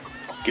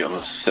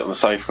 sit on the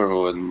sofa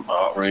or in my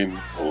art room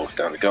or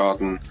down the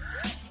garden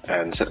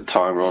and set the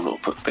timer on or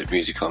put a bit of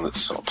music on that's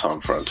sort of time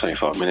for around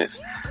 25 minutes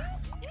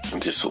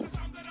and just sort of,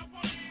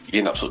 you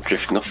end up sort of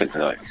drifting off into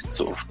like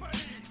sort of,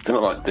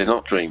 they're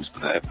not dreams,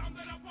 but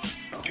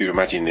you're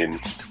imagining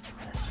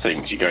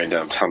things, you're going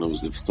down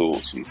tunnels of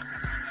thoughts and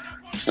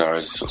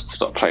scenarios sort of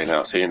start playing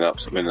out, so you end up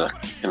sort of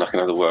in like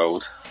another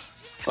world,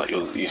 like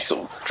you're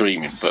sort of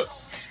dreaming, but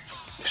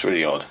it's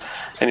really odd.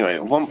 Anyway,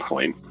 at one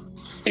point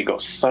it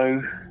got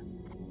so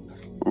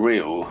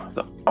real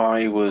that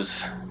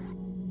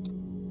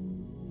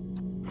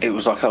it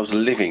was like I was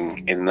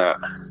living in that.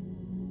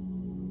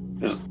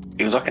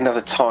 It was like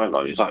another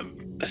timeline. It was like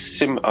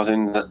I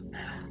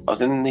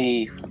was in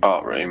the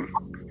art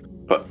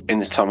room, but in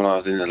this time when I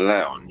was in the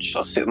lounge, I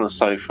was sitting on the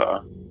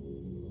sofa,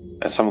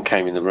 and someone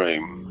came in the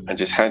room and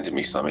just handed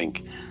me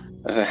something.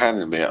 As they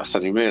handed me it, I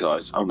suddenly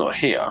realised I'm not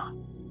here,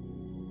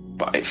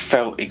 but it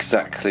felt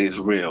exactly as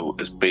real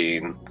as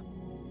being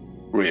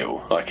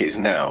real, like it is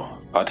now.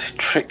 I'd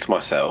tricked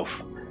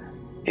myself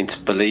into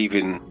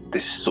believing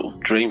this sort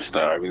of dream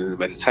scenario in the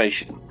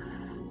meditation,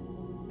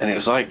 and it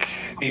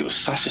was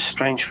such a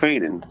strange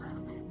feeling.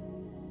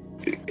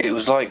 It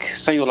was like,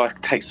 say you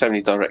take so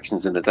many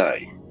directions in a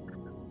day.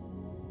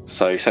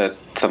 So you said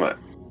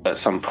at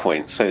some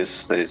point,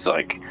 there's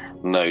like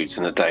nodes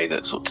in a day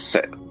that sort of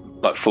set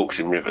like forks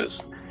in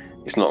rivers.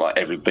 It's not like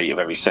every beat of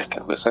every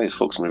second, but say there's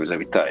forks and rivers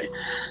every day.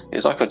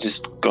 It's like I'd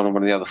just gone on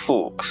one of the other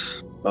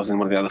forks. I was in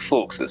one of the other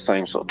forks at the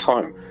same sort of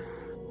time,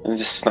 and it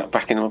just snapped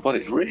back into my body.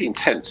 It was really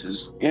intense. It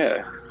was,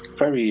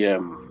 very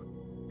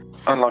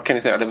unlike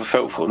anything I'd ever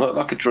felt before. Not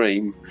like a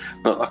dream,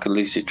 not like a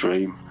lucid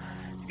dream.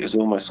 It was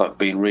almost like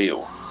being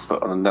real,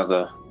 but on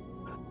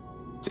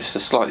just a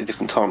slightly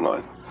different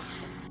timeline.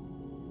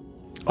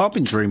 I've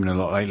been dreaming a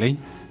lot lately.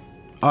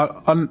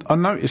 I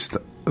noticed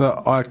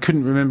that I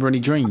couldn't remember any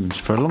dreams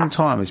for a long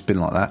time. It's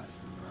been like that,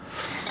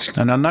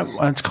 and I know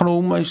it's kind of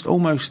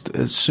almost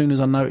as soon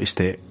as I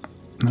noticed it,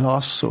 in the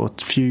last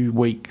sort of few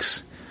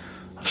weeks,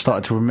 I've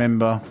started to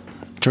remember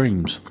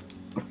dreams.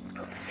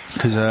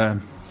 Because I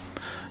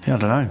don't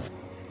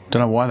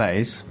know why that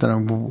is.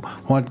 Don't know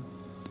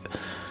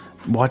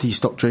why do you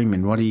stop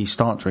dreaming? Why do you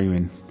start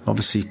dreaming?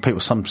 Obviously,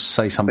 some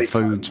say some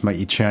foods make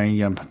you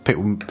change.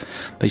 People,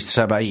 they used to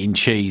say about eating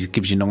cheese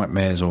gives you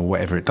nightmares or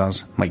whatever it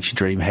does, makes you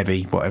dream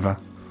heavy, whatever.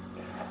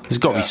 There's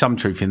got to be some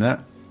truth in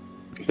that.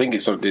 I think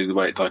it's something to do with the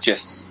way it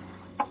digests.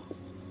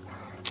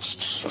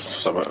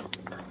 Somewhere.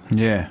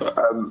 Yeah. But,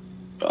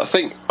 I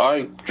think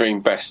I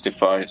dream best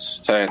if I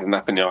say I had a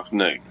nap in the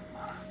afternoon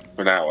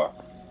for an hour.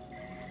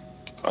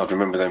 I'd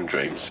remember them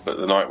dreams, but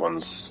the night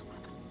ones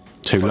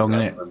too long,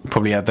 innit?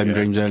 Probably had them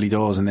dreams early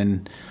doors, and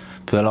then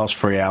for the last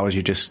 3 hours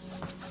you're just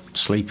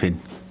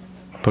sleeping.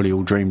 Probably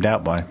all dreamed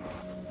out by.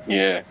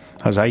 Yeah.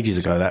 That was ages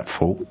ago, that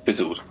thought.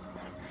 Fizzled.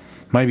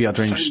 Maybe I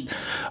dreamed...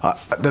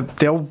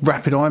 the old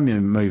rapid eye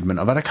movement,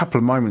 I've had a couple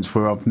of moments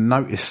where I've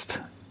noticed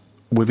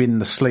within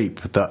the sleep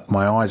that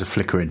my eyes are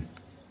flickering.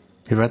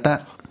 You ever had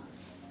that?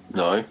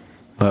 No.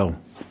 Well,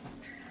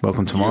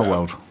 welcome to my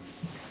world.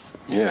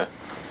 Yeah.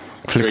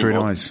 Flickering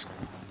eyes.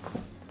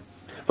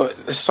 But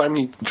there's so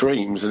many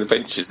dreams and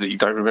adventures that you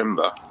don't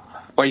remember.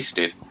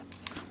 Wasted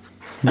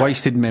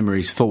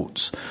memories,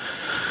 thoughts.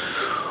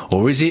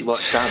 Or is it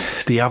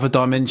the other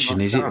dimension?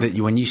 Is it that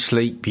when you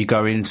sleep you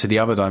go into the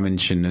other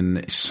dimension, and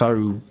it's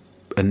so,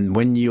 and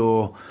when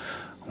you're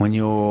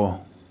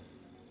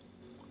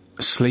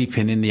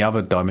sleeping in the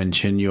other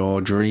dimension,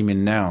 you're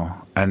dreaming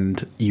now,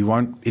 and you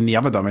won't. In the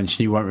other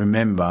dimension, you won't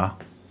remember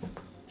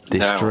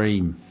this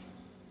dream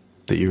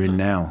that you're in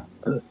now.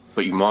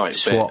 But you might.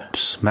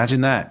 Swaps.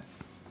 Imagine that,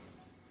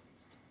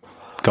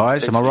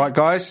 guys. Am I right,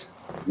 guys?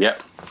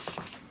 Yep.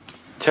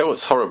 Tell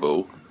what's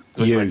horrible.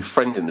 You make a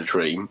friend in the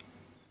dream,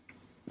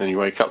 then you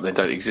wake up, they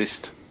don't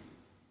exist.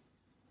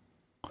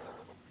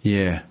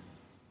 Yeah.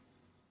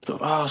 So,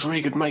 I was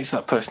really good mates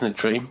with that person in the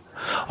dream.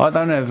 I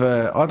don't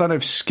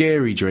have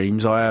scary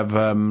dreams. I have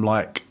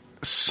like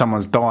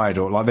someone's died,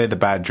 or like they're the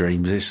bad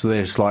dreams.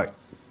 It's like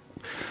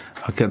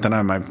I don't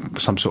know, maybe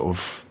some sort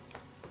of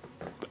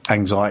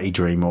anxiety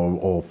dream,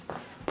 or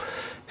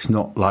it's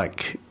not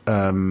like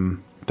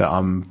that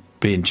I'm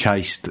being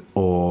chased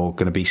or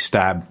going to be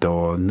stabbed,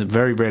 or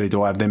very rarely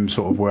do I have them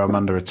sort of where I'm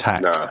under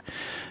attack. No.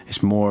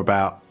 It's more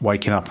about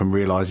waking up and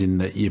realising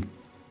that your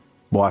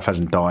wife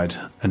hasn't died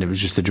and it was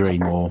just a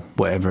dream or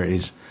whatever it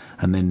is,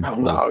 and then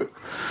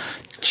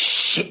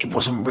shit, it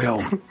wasn't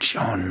real.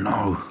 Oh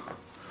no.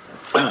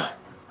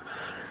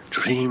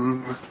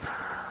 Dream.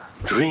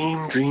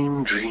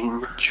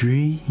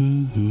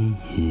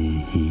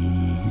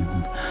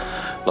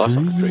 Life's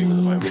like a dream at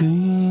the moment.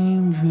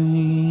 Dream.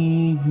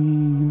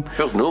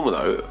 Feels normal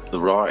though. The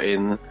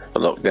writing, the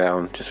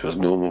lockdown, just feels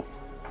normal.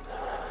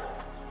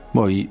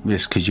 Well,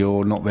 it's because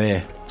you're not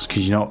there. It's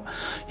because you're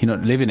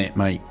not living it,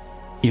 mate.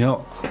 You're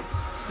not.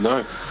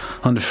 No.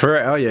 Under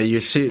threat, are you?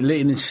 You're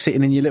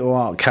sitting in your little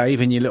art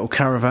cave in your little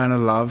caravan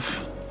of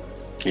love.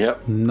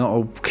 Yep. Not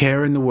a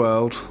care in the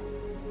world.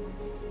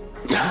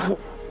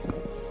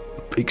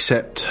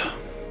 Except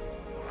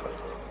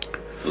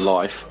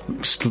life.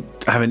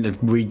 Having to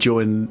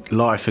rejoin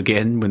life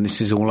again when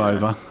this is all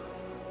over.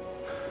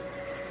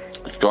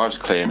 The drive's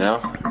clear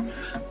now.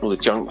 All the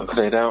junk I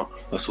cleared out,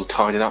 that's all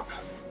tidied up.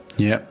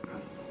 Yep.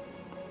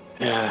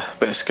 Yeah,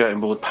 bit of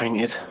skirting board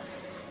painted.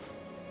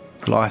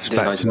 Life's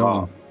back to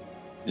normal.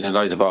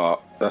 Loads of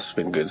art. That's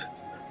been good.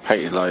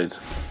 Painted loads.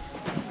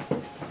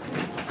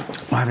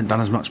 I haven't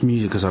done as much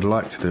music as I'd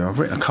like to do. I've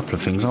written a couple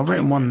of things. I've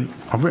written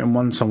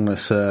one song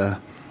that's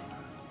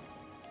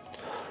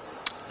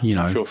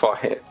Surefire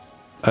hit.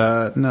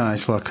 No,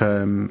 it's like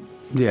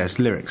its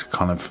lyrics are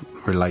kind of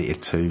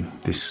related to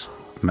this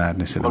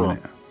madness at the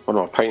minute. One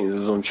of my paintings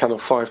was on Channel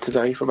 5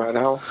 today for about an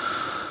hour.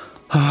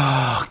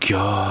 Oh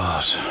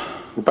God.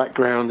 The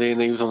background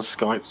he was on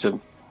Skype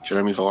to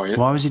Jeremy Vine.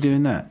 Why was he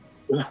doing that?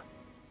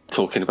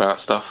 Talking about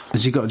stuff.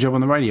 Has he got a job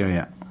on the radio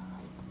yet?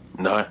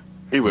 No,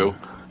 he will.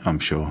 I'm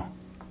sure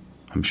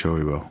he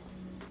will.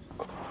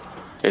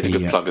 He had a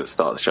good plug at the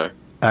start of the show.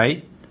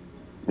 Hey?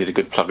 He had a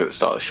good plug at the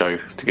start of the show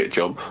to get a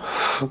job.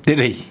 Did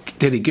he?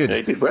 Did he good? Yeah,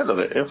 he did well on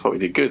it. I thought he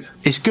did good.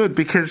 It's good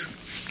because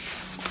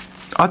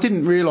I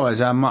didn't realise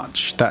how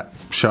much that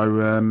show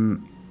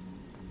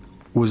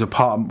was a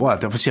part of... Well,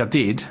 obviously I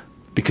did,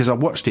 because I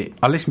watched it.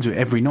 I listened to it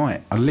every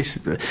night. I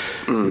listened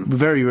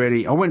very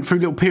rarely. I went through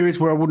little periods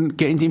where I wouldn't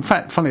get into... In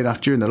fact, funnily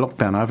enough, during the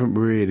lockdown, I haven't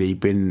really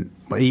been...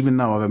 Even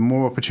though I've had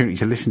more opportunity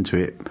to listen to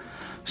it,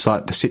 it's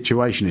like the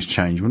situation has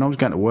changed. When I was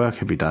going to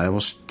work every day, I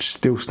was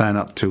still staying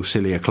up till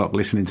silly o'clock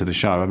listening to the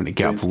show, having to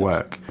get up for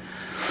work.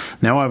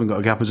 Now I haven't got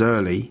to get up as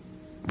early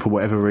for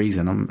whatever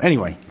reason.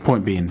 Anyway,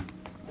 point being,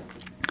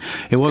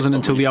 it wasn't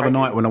until the other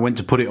night when I went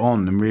to put it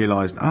on and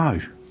realised,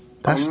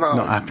 that's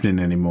not happening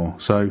anymore.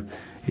 So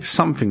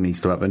something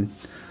needs to happen.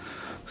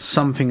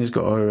 Something's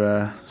got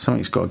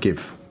to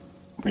give.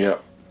 Yeah.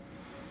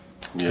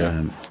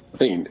 I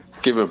think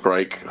give a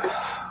break.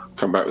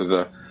 Come back with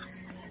the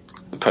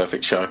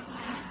perfect show.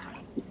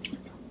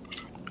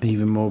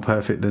 Even more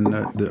perfect than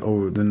there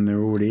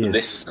already is.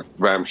 This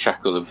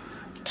ramshackle of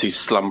two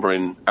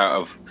slumbering out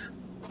of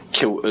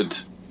kilted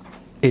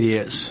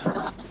idiots.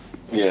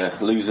 Yeah,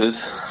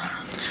 losers.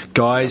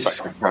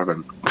 Guys,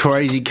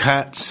 crazy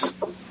cats.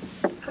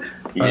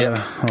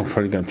 Yeah. I'm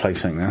probably going to play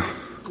something now.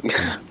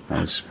 I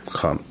just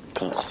can't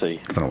see.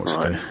 I don't know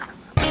what to do.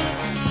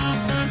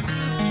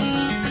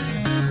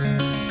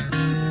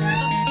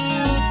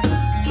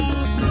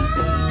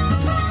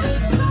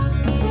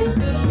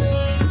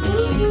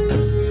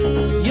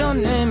 Your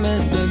name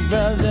is Big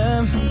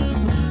Brother.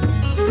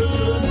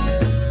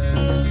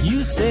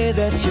 You say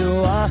that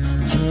you're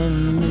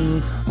watching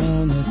me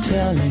on the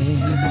telly.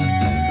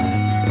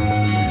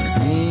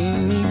 See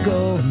me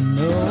go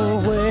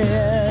nowhere.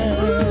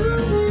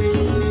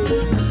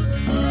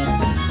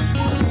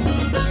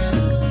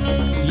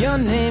 Your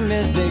name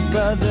is Big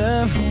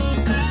Brother.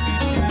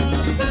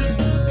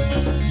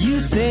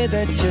 You say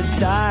that you're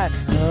tired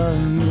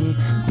of me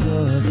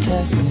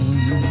protesting.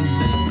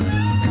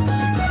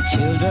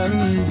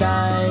 Children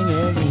dying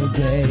every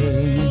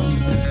day.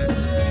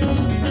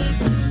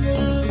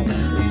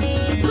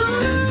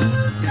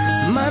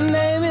 My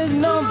name is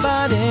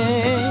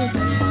nobody,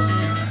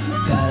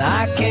 but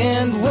I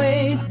can't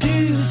wait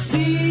to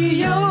see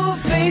your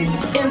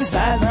face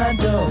inside my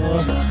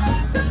door.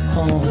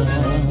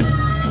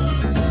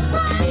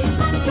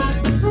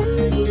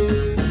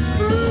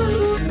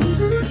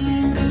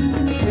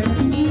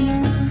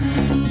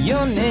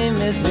 Your name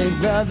is Big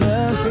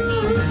Brother.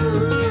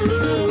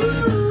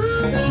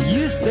 You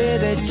say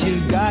that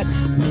you got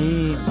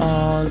me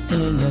all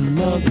in your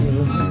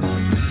notebook,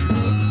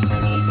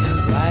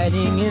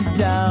 writing it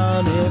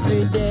down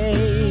every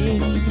day.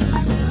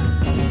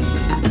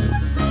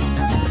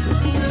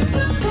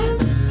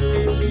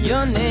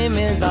 Your name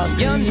is I'll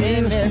see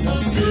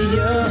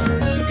you.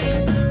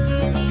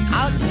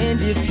 I'll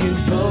change if you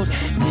vote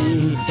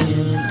me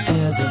in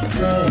as a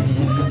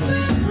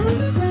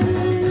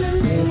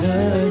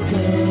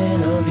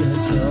president of your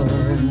soul.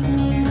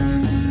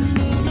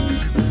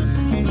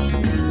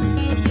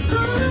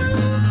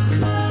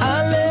 I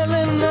live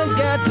in the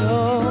ghetto.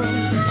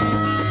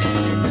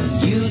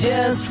 You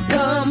just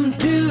come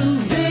to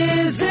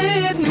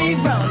visit me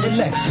round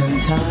election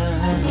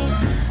time.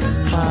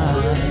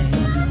 Hi.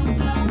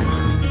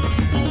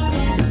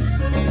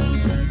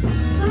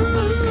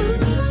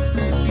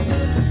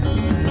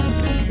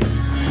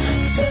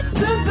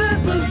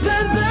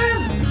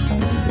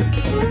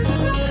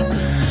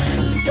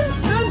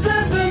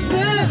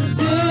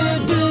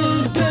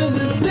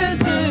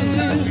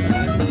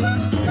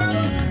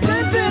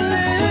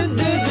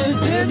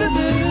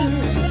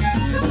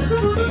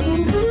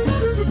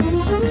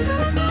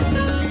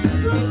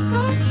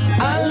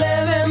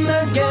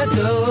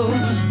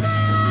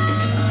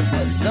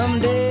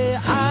 Someday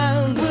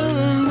I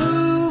will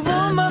move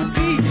on my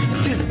feet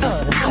to the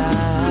other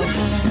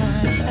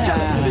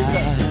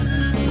side.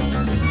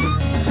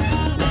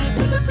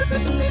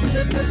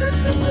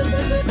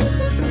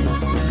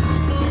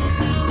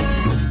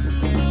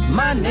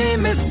 My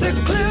name is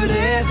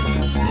secluded.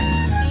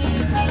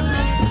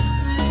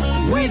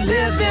 We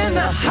live in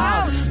a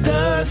house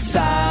the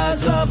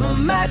size of a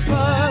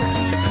matchbox.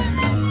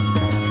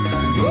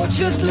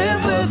 Roaches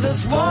live with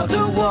us wall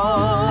to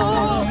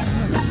wall.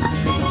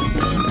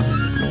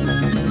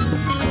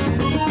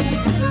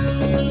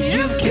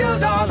 You've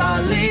killed all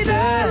our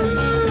leaders.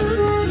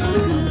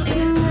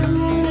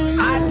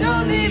 I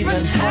don't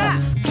even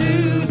have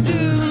to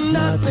do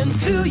nothing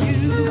to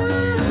you.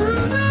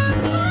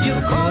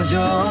 You cause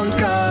your own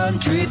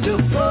country to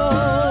fall.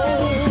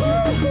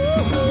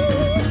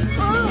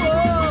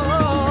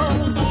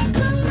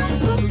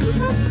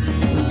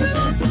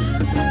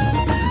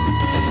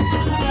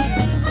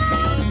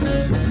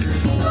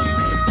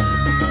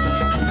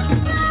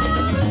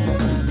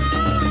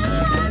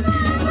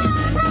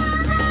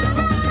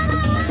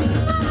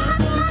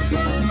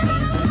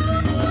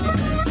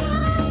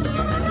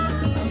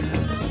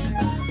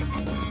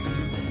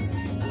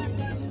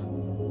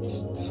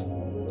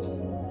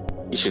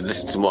 You should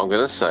listen to what I'm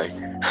going to say.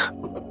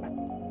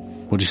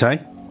 What'd you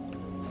say?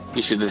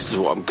 You should listen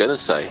to what I'm going to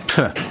say.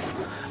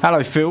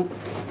 Hello, Phil.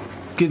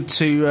 Good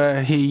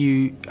to hear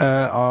you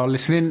are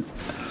listening.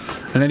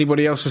 And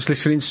anybody else that's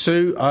listening,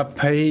 Sue,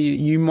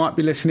 you might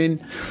be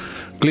listening.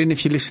 Glyn,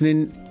 if you're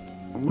listening,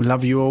 we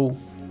love you all.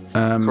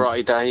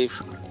 Karate Dave.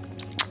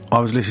 I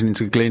was listening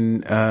to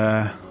Glyn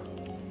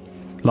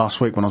last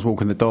week when I was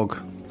walking the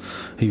dog.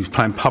 He was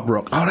playing pub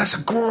rock. Oh, that's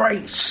a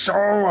great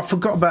song. I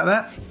forgot about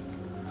that.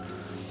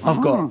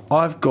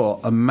 I've got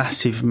a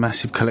massive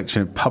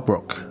collection of pub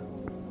rock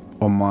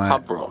on my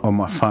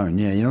phone.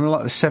 Yeah, you know,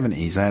 like the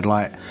 70s, they had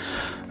there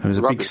was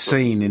a big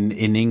scene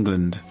in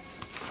England.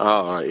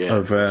 Oh, right, yeah.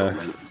 Of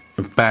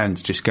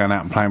bands just going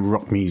out and playing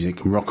rock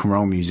music and rock and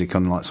roll music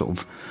on sort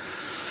of.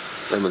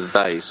 Them of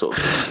the days, sort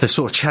of. The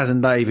sort of Chaz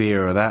and Dave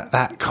era.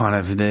 That kind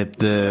of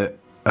the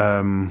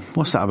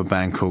what's that other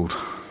band called?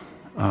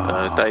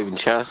 Dave and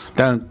Chaz.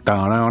 Down.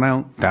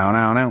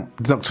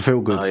 Dr.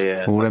 Feelgood. Oh,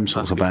 yeah. All them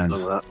sorts of bands.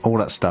 All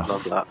that stuff.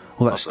 Love that.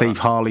 All that Steve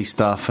Harley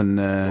stuff and.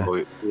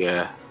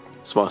 Yeah.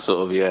 It's my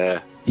sort of, yeah.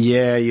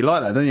 Yeah, you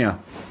like that, don't you?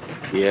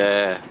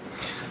 Yeah.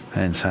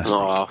 Fantastic.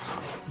 Oh.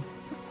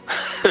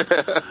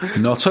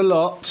 Not a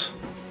lot.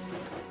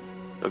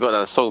 I've got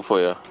another song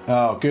for you.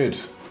 Oh, good.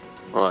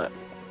 Right.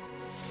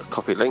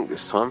 Copy link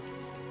this time.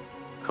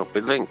 Copy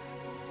link.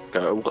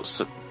 Go,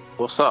 what's up?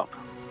 What's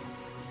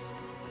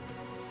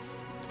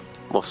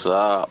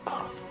up?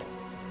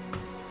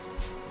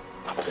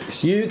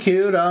 You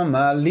killed all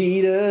my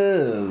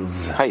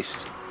leaders.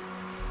 Paste.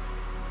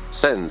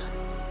 Send.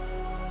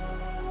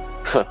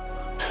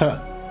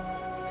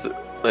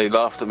 They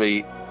laughed at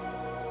me.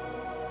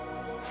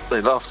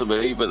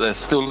 But they're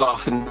still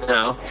laughing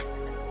now.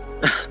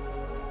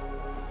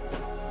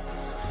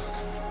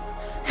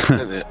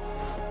 Send it.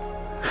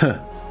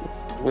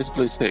 Where's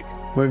Blue Stick?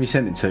 Where have you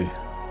sent it to?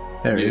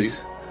 There it You.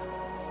 is.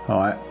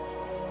 Alright.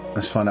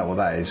 Let's find out what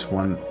that is.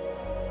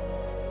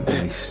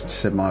 He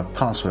said my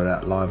password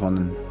out live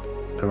on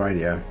the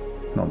radio.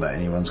 Not that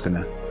anyone's going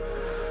to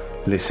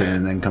listen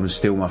and then come and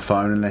steal my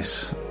phone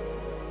unless...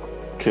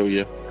 Kill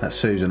you. That's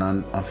Susan.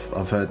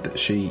 I've heard that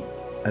she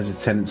has a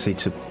tendency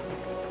to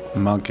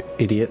mug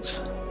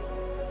idiots.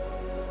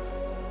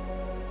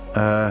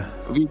 Have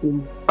you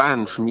been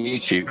banned from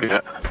YouTube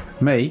yet?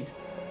 Me?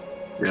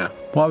 Yeah.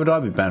 Why would I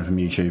be banned from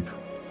YouTube?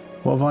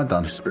 What have I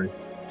done?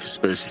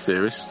 Conspiracy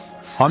theorist.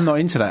 I'm not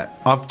into that.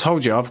 I've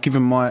told you. I've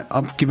given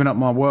up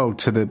my world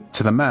to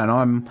the man.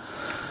 I'm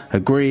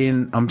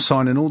agreeing. I'm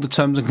signing all the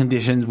terms and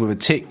conditions with a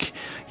tick.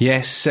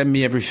 Yes, send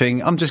me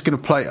everything. I'm just going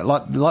to play it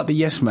like the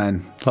Yes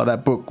Man, like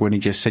that book when he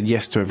just said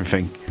yes to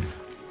everything.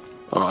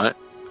 All right.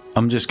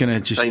 I'm just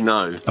going to say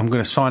no. I'm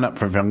going to sign up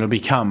for everything. I'm going to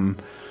become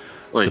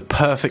the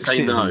perfect say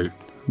citizen. No.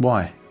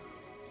 Why?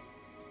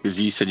 Because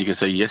you said you can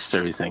say yes to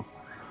everything.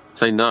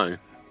 Say no.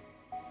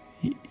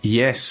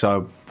 Yes,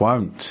 I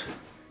won't.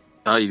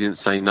 No, you didn't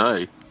say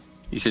no.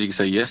 You said you could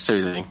say yes to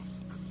everything.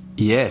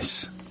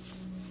 Yes.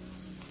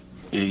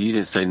 Yeah, you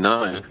didn't say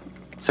no.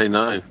 Say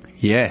no.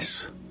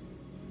 Yes.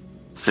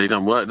 See, it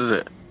doesn't work, does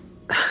it?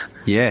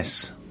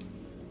 Yes.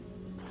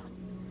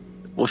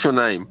 What's your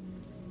name?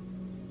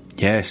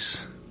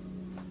 Yes.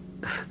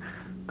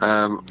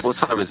 What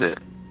time is it?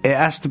 It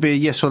has to be a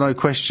yes or no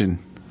question.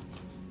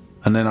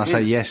 And then I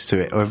say yes to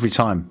it every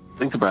time.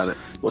 Think about it.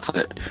 What's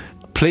it?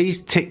 Please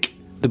tick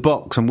the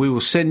box and we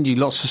will send you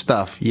lots of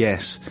stuff.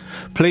 Yes.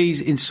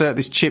 Please insert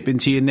this chip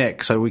into your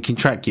neck so we can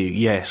track you.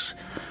 Yes.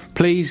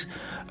 Please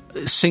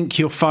sync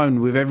your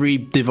phone with every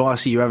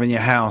device that you have in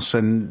your house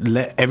and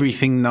let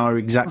everything know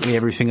exactly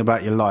everything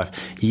about your life.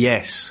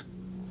 Yes.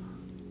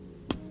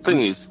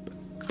 Thing is,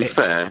 to be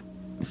fair,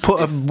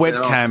 put a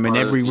webcam in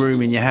every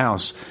room in your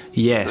house.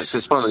 Yes.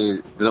 It's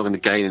fine. They're not going to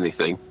gain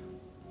anything.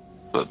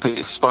 But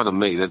it's fine on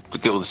me. They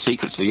get all the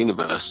secrets of the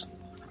universe.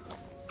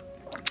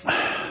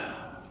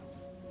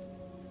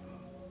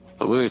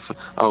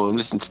 I'm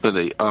listening to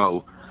Billy.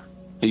 Oh,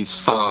 he's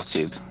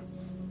farted.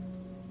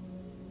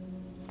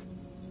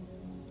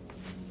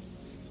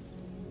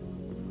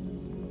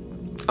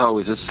 Oh,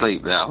 he's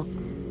asleep now.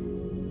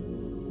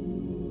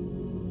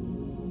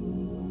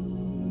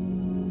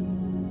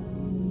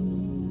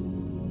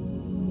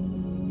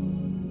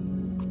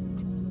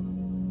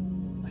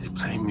 Is he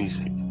playing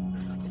music?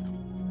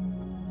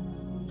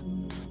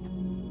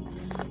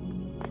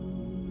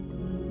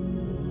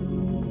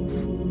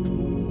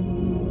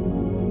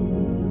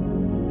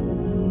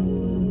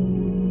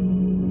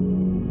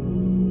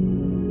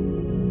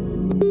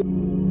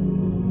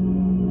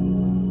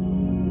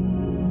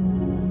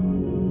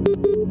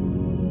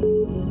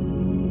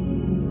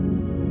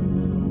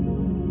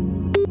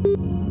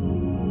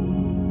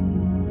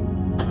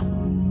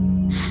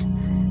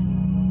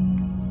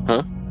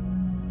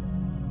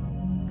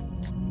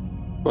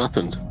 What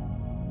happened?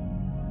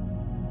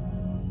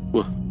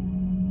 What?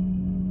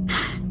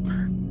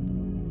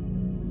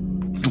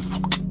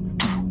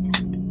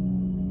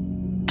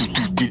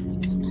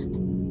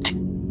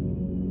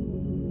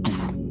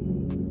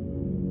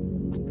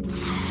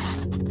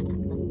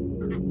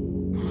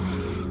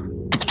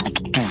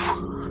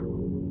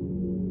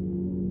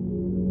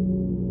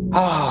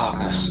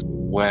 Ah, I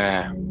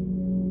swear.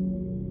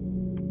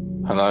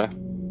 Hello?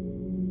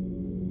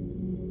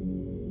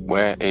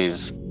 Where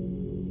is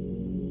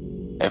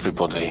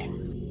everybody?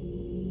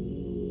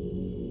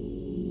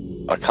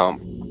 I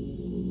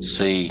can't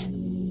see.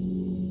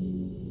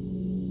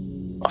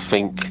 I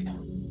think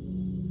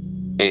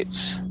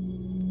it's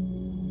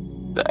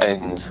the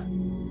end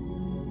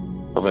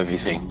of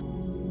everything.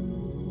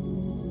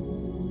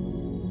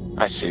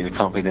 Actually, there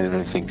can't be the end of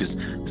everything because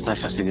there's no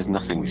such thing as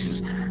nothing, which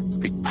is a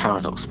big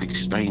paradox, a big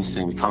strange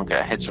thing. We can't get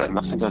our heads around.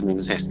 Nothing doesn't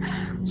exist.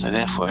 So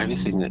therefore,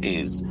 everything that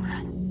is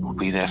will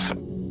be there for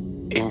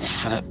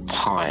infinite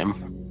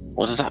time.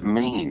 What does that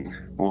mean?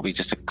 Will be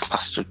just a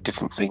cluster of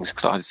different things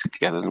collided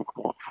together and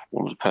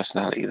forms a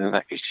personality, and then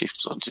that gets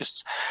shifted on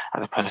just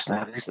other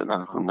personalities that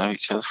none of them know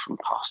each other from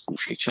past and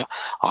future.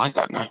 I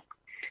don't know.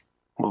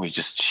 Will be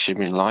just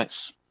shimmering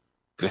lights,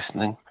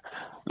 glistening,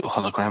 little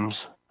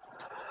holograms.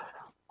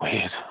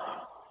 Weird.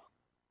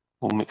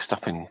 All mixed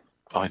up in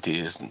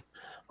ideas and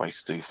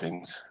ways to do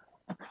things.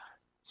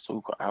 It's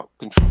all got out of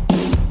control.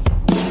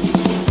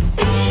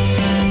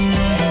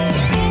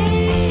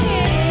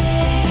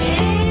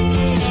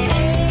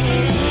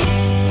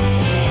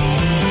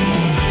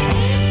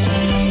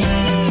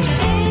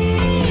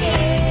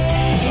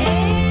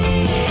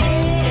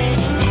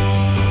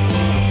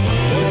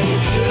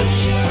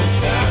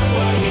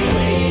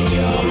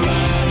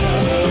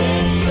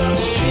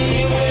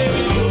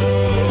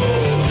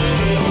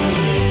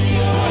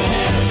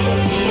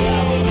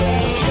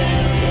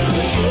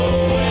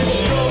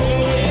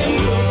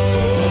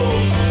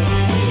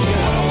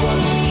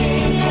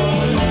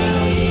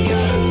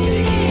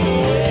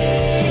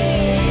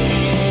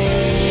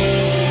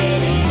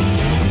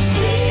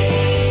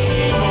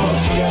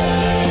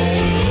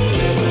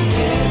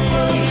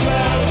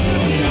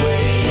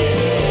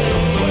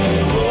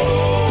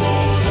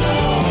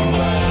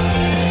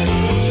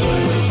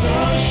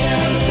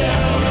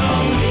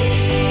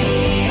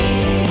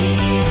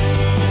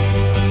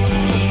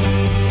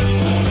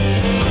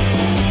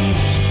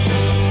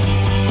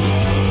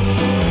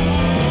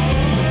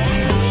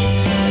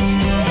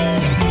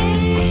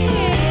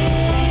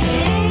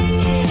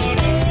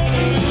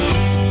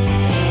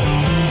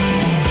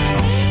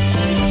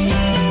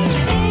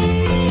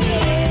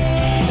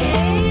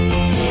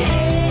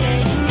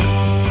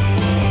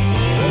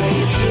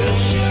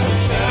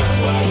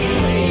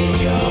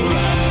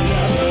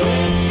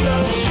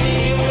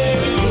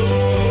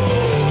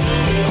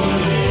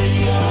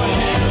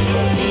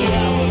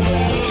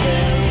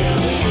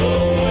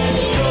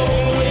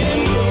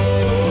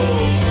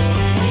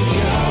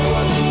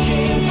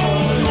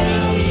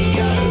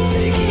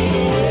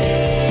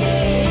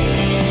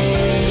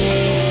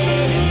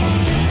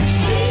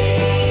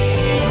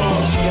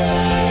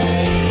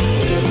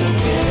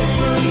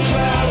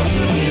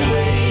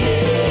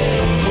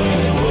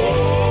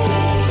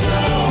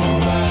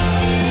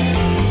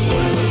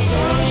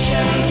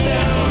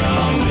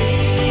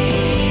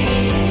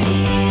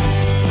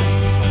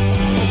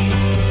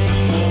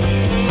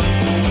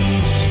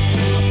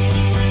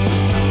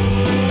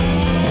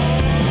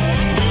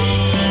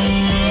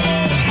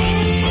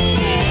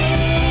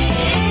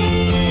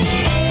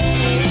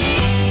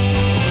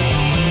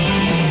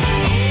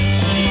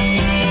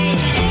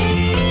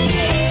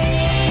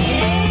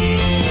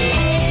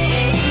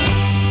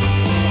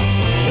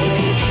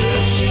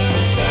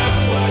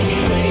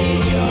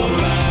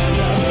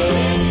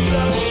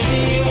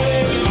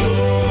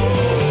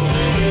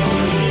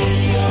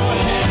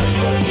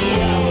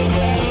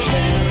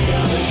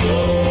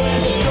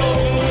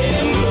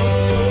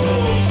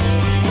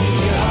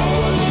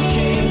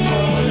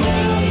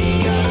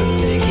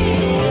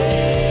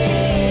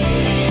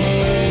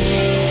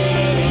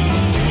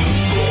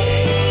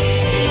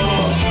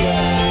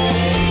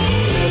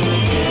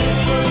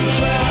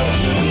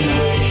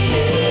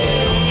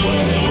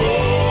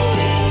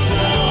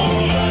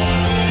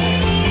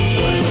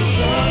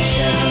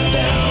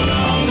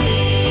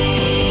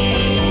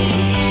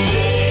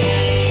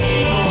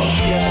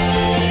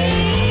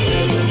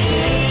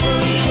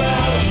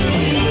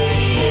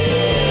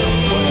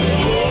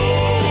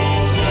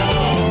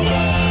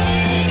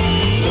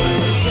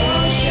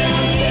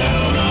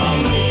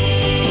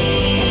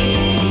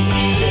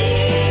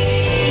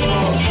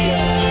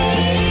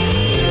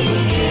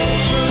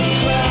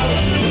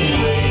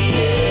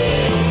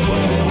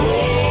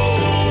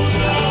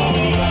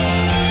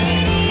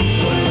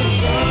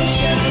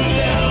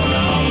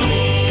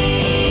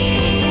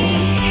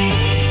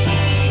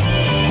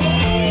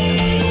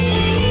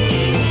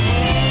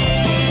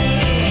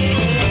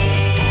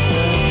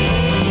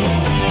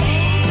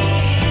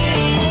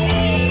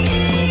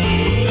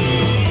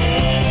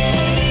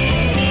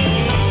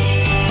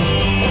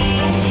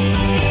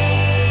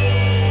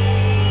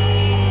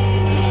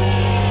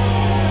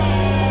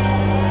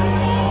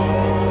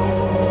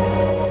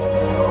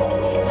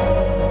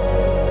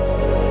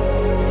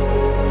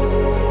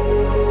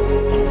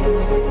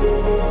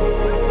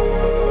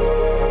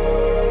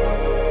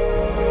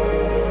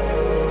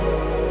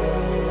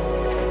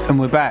 And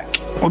we're back.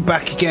 We're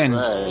back again.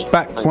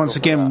 Back once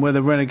again with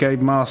the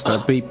Renegade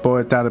Master. Beat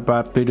boy da da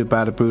ba boo da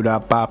ba da boo da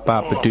ba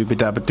ba ba doo ba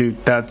da ba doo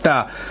da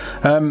da.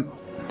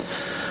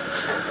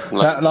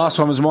 That last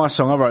one was my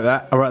song. I wrote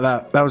that.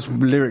 That was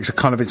lyrics are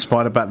kind of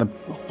inspired about the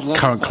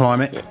current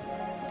climate. I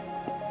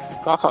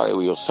can't hear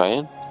what you're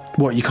saying.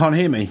 What, you can't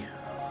hear me?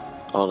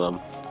 Hold on.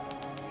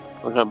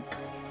 Okay.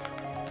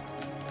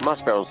 Much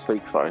better on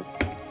speakerphone.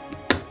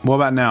 What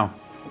about now?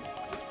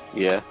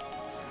 Yeah.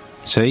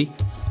 See?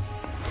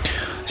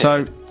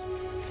 So,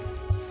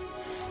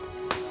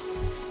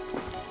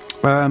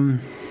 I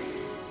don't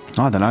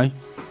know.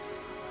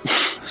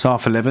 It's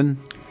 11:30.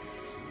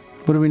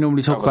 What do we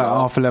normally talk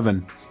about at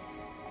 11:30?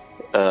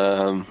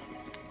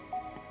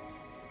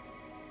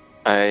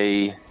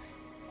 A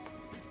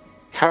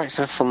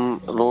character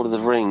from Lord of the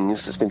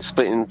Rings that's been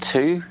split in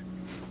two.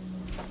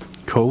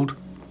 Called?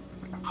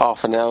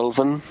 Half an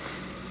Elven.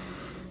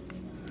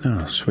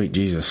 Oh, sweet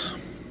Jesus.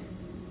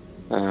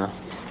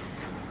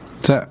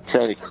 It's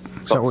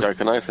only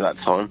joke I know for that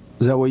time.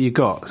 Is that what you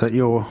got? Is that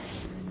your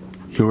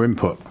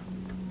input?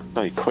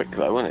 Very quick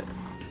though, wasn't it?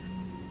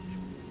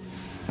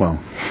 Well,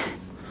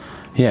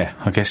 yeah,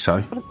 I guess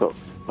so.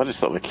 I just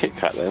thought of a Kit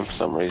Kat then for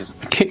some reason.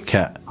 A Kit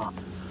Kat?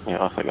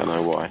 Yeah, I think I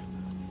know why.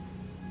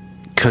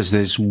 Because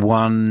there's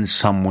one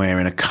somewhere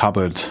in a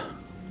cupboard.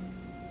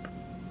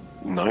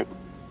 No.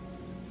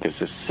 Because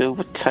there's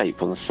silver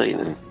tape on the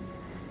ceiling.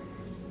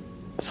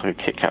 It's like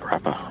a Kit Kat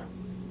wrapper.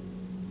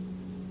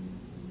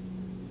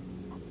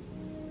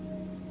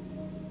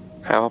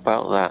 How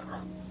about that?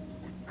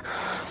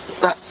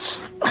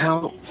 That's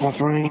how my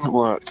brain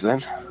works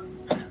then.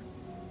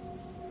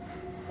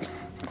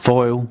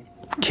 Foil,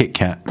 Kit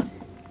Kat.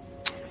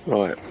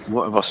 Right,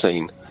 what have I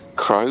seen?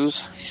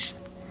 Crows?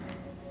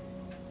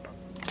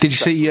 Did you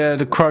see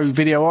the crow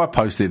video I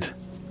posted?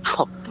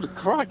 Oh,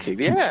 crikey,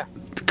 yeah.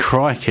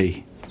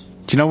 Crikey.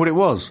 Do you know what it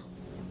was?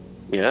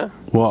 Yeah?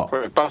 What?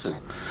 Very buzzing.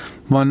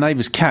 My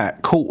neighbour's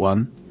cat caught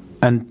one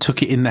and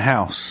took it in their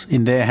house,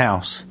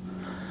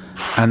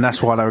 and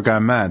that's why they were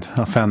going mad.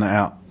 I found that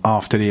out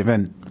after the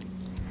event.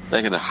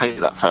 They're going to hate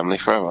that family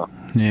forever.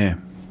 Yeah.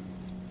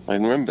 I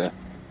remember.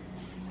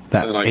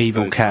 That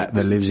evil cat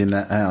that lives in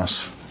that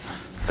house.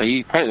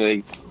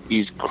 Apparently they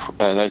use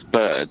those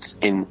birds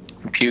in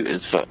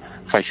computers for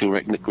facial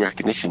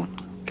recognition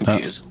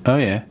computers. Oh,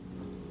 yeah.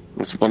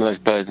 There's one of those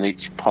birds in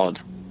each pod.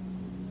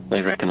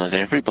 They recognise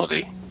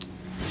everybody.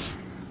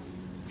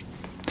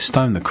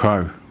 Stone the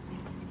crow.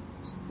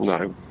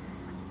 No.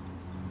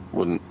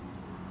 Wouldn't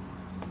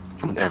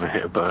ever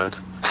hit a bird.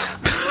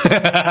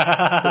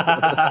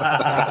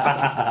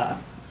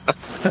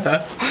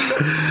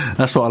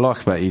 That's what I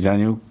like about you,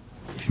 Daniel.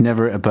 He's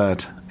never hit a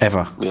bird.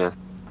 Ever. Yeah.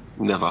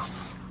 Never.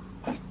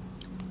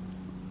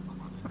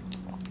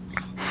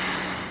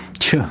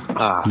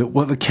 Look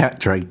what the cat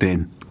dragged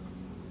in.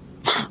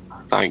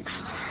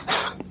 Thanks.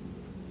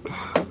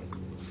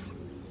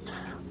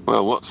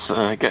 Well, what's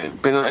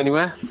been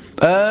anywhere?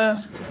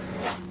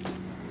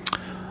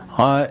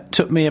 It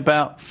took me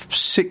about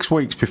 6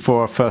 weeks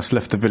before I first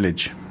left the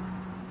village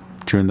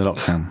during the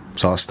lockdown.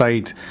 So I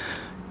stayed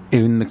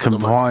in the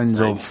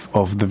confines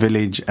of the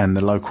village and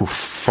the local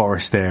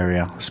forest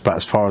area. That's about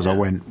as far as I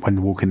went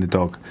when walking the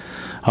dog.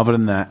 Other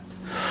than that,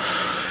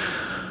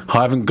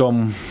 I haven't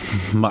gone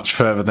much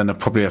further than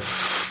probably a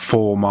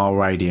 4-mile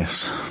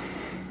radius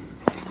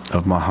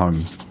of my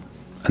home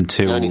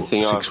until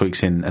 6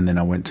 weeks in, and then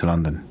I went to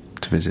London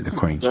to visit the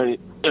Queen. The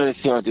only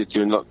thing I did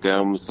during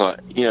lockdown was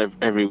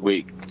every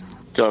week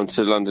going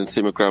to London to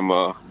see my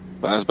grandma.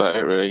 But that's about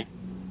it, really.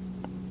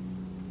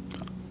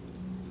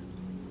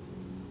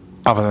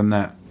 Other than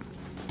that,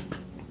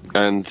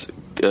 and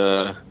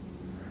going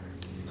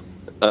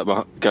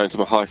to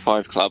my high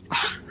five club.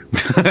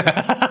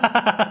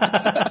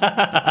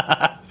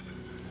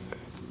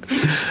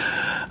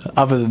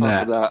 Other than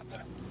that,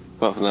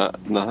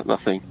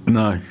 nothing.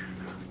 No.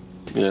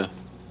 Yeah.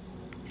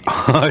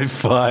 High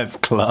five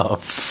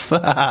club.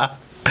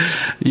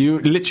 You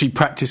literally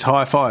practice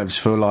high fives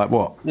for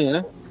what?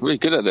 Yeah, really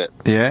good at it.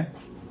 Yeah.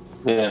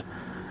 Yeah.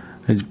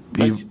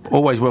 You're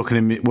always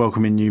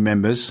welcoming new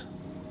members.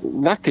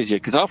 Knackers you,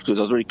 because afterwards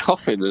I was really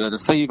coughing and had a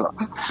fever.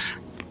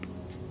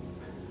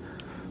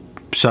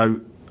 So,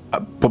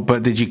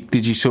 but did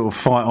you sort of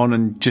fight on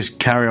and just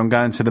carry on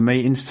going to the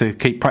meetings to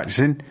keep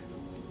practicing?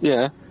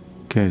 Yeah.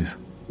 Good. It's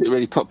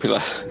really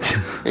popular.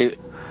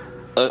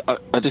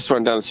 I just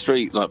run down the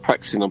street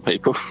practicing on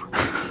people.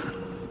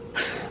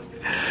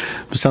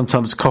 But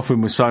sometimes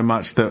coughing was so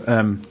much that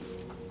so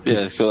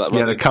that you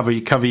had to cover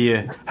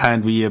your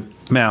hand with your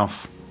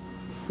mouth.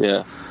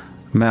 Yeah.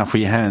 Mouth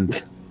with your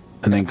hand,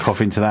 and then cough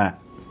into that.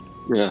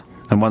 Yeah.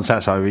 And once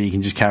that's over, you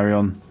can just carry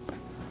on.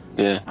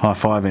 Yeah.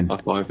 High-fiving.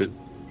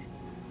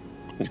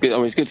 It's good. I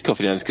mean, it's good to cough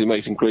it down because it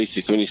makes them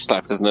greasy, so when you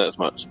slap, it doesn't hurt as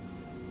much.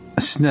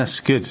 That's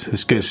good.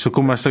 It's good. So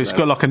almost, it's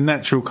got like a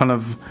natural kind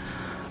of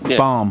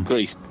balm.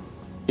 Grease.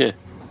 Yeah.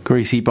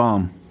 Greasy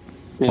balm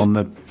on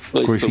the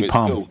greasy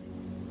palm.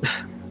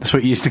 That's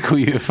what you used to call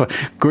you for.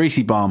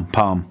 Greasy palm.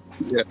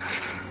 Yeah.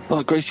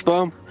 Oh, greasy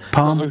palm.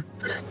 Palm.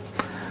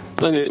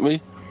 Don't hit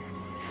me.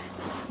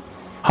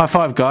 High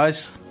five,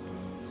 guys.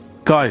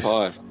 Guys,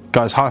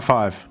 high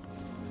five.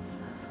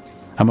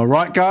 Am I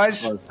right,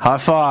 guys? High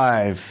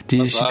five.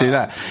 You should do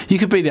that. You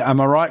could be the Am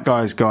I right,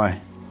 guys guy.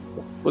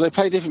 Well, they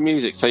play different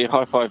music, so you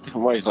high five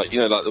different ways. Like,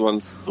 like the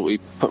ones that we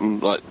put them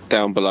like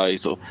down below,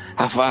 sort of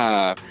high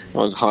five. The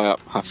ones high up,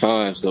 high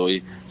fives, or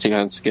we sing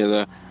hands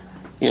together.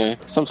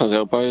 Sometimes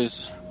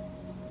elbows.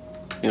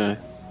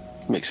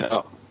 Mix it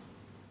up.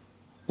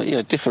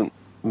 But different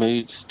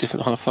moods,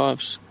 different high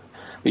fives.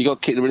 But you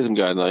got to keep the rhythm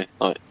going though.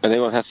 And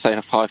everyone has to say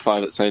high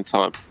five at the same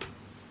time.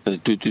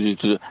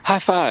 High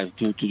five,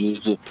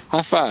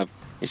 high five.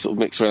 You sort of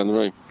mix around the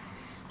room.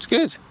 It's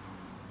good.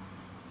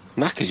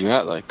 Knackers you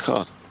out though.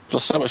 God,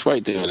 lost so much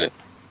weight doing it.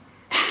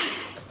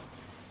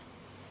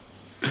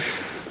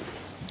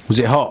 Was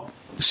it hot?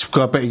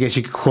 I bet it gets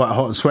you quite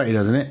hot and sweaty,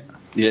 doesn't it?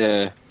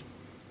 Yeah.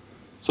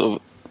 Sort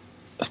of.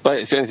 I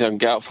suppose it's the only thing I can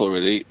get out for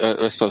really. The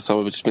rest of the time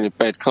I've just been in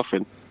bed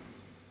coughing.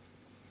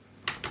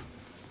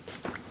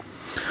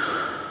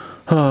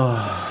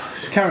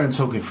 Just carry on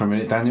talking for a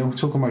minute, Daniel.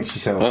 Talk amongst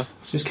yourselves. Huh?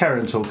 Just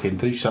carry on talking.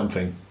 Do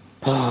something.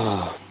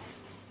 Well,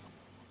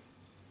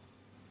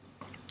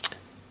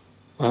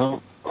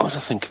 what do I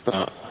think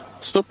about?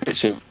 I saw a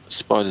picture of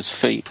spiders'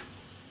 feet.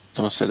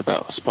 Someone said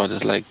about a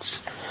spider's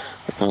legs.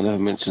 No one ever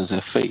mentions their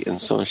feet, and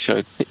someone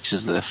showed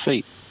pictures of their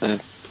feet. They're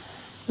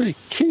really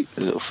cute,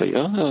 the little feet.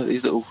 Oh,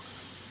 these little,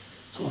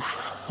 sort of,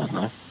 I don't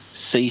know,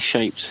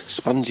 C-shaped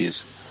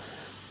sponges.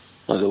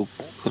 Like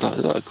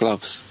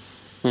gloves.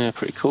 Yeah,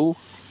 pretty cool.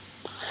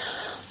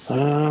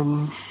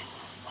 I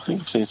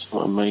think I've seen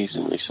something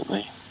amazing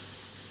recently.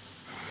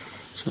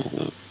 Something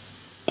that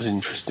was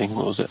interesting.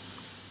 What was it?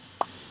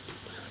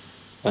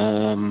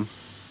 I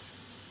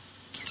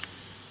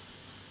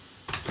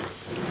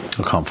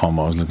can't find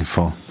what I was looking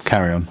for.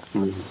 Carry on.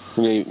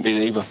 Me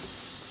neither.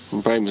 My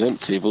brain was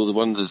empty of all the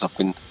wonders I've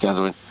been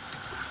gathering.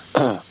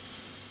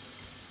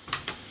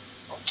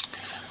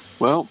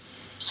 Well,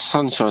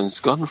 sunshine's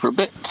gone for a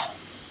bit.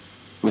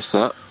 Missed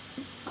that.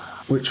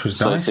 Which was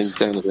Slow nice. things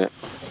down a bit.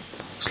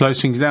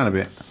 Slows things down a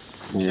bit.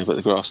 Yeah, but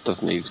the grass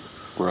doesn't need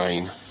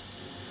rain.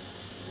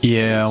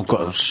 Yeah, I've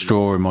got a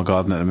straw in my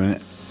garden at the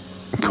minute.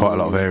 Quite a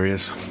lot of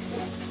areas.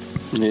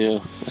 Yeah,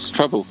 that's the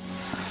trouble.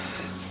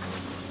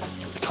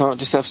 You can't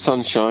just have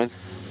sunshine.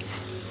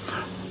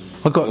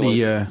 I got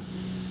the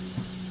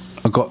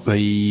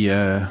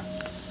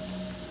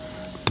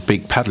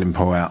big paddling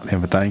pool out the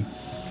other day,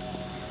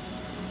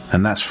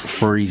 and that's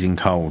freezing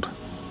cold.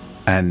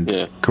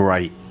 And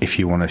great if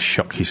you want to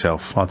shock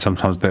yourself. I'd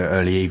sometimes do it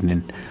early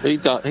evening. He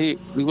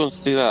wants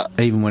to do that.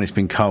 Even when it's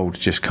been cold,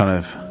 just kind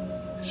of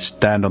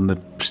stand on the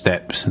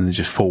steps and then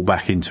just fall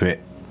back into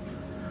it.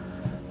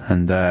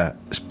 And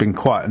it's been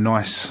quite a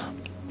nice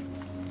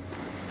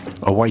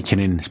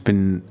awakening. It's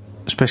been,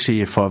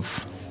 especially if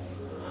I've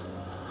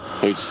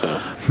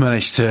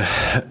managed to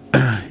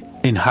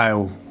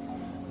inhale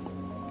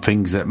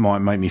things that might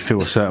make me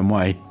feel a certain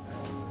way.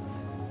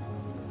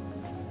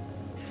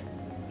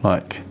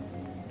 Like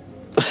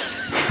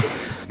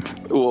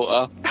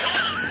water.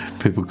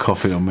 People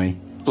coughing on me.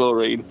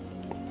 Chlorine.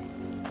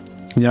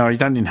 No, you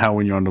don't inhale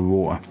when you're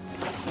underwater.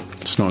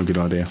 It's not a good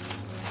idea.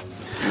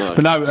 No.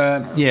 But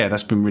no,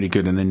 that's been really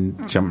good. And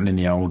then jumping in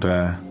the old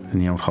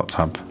hot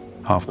tub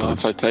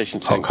afterwards. Flotation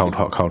tank.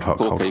 Hot, cold.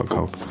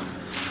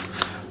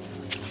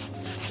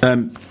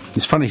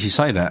 It's funny you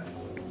say that.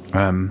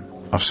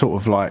 I've sort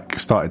of like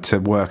started to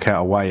work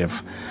out a way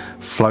of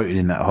floating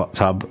in that hot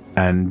tub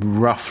and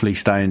roughly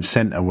staying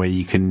centre where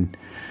you can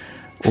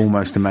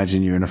almost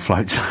imagine you're in a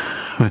float tank.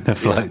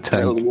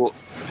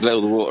 Let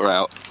all the water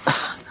out.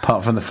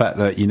 Apart from the fact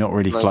that you're not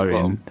really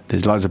floating,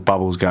 there's loads of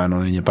bubbles going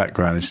on in your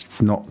background.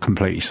 It's not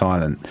completely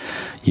silent.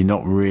 You're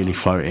not really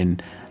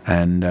floating,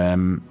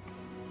 and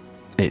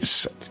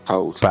it's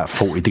cold. About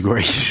 40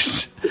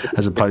 degrees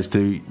as opposed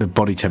to the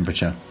body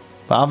temperature.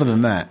 But other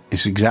than that,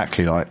 it's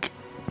exactly like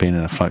being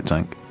in a float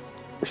tank.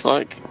 It's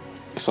like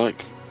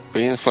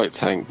being in a float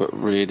tank, but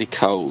really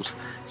cold.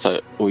 So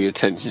all your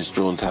attention is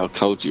drawn to how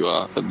cold you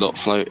are and not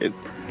floating.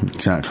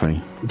 Exactly.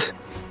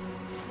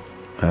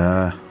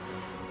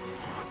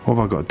 What have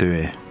I got to do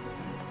here?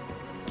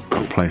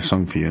 I'll play a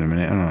song for you in a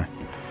minute, haven't I?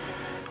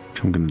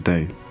 Which I'm going to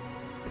do.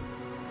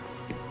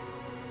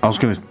 I was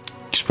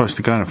supposed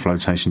to go in a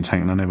flotation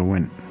tank and I never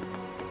went.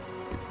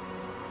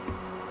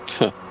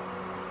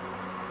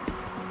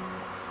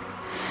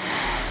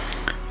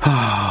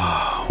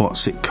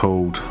 What's it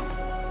called?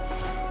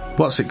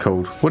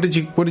 What did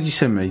you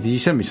send me? Did you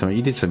send me something?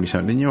 You did send me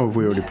something, didn't you? Or have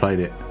we already played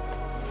it?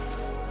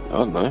 I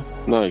don't know.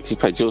 No, because you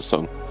played your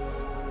song.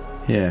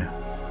 Yeah.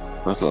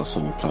 That's the last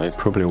song you played.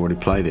 Probably already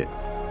played it.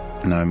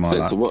 No, my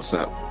luck. So what's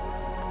that?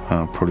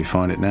 I'll probably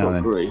find it now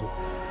then. Green.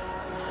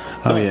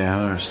 Oh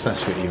yeah, that's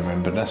what you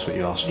remember. That's what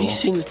you asked for. Have you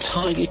seen the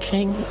Tiger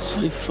King? That's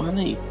so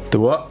funny. The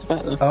what? It's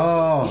about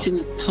Oh. You seen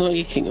the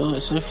Tiger King? Oh,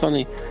 it's so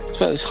funny. It's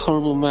about this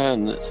horrible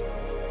man that's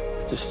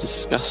just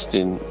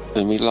disgusting,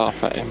 and we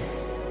laugh at him,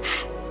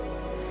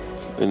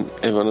 and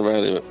everyone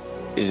around him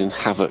is in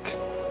havoc.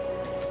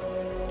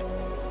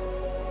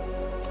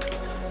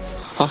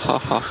 Ha ha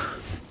ha.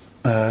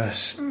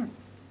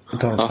 I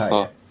don't want to play it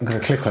yet. I'm going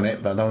to click on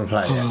it, but I don't want to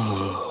play it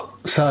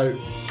yet. So,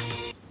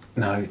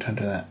 no, don't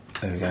do that.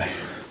 There we go.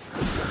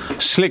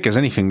 Slick as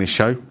anything, this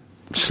show.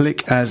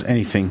 Slick as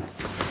anything.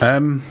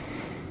 Yeah,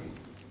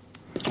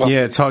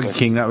 Tiger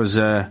King, that was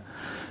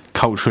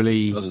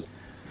culturally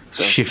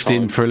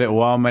shifting for a little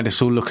while, made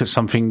us all look at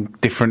something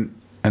different,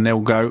 and they'll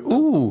go,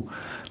 ooh,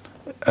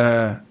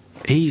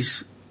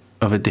 he's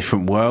of a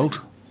different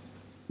world.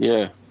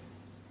 Yeah.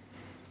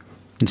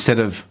 Instead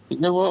of... You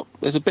know what?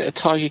 There's a bit of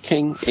Tiger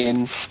King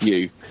in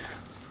you.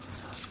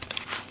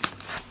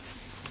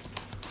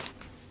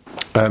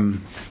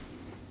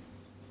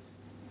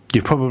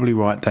 You're probably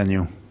right,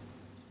 Daniel.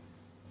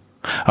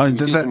 I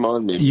mean, You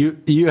remind me. You,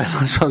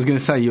 that's what I was going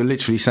to say. You're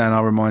literally saying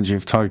I remind you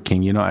of Tiger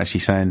King. You're not actually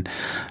saying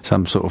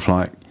some sort of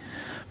like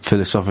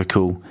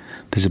philosophical.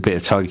 There's a bit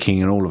of Tiger King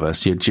in all of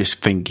us. You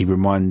just think I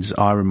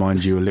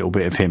remind you a little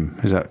bit of him.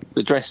 Is that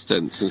the dress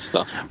sense and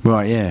stuff?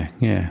 Right?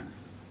 Yeah.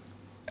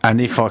 And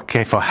if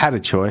I had a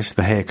choice,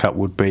 the haircut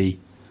would be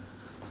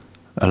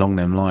along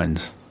them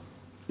lines.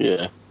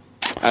 Yeah.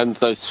 And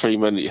those 3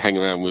 men that you hang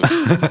around with.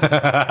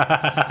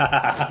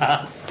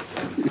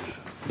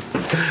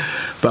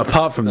 But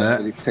apart from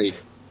that,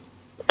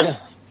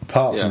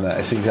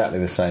 it's exactly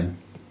the same.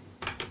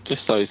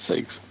 Just those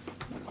things.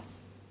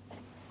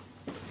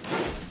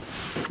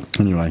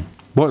 Anyway,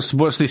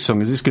 what's this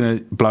song? Is this going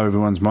to blow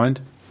everyone's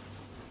mind?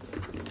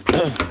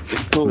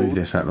 Move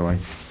this out of the way.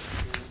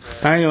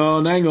 Hang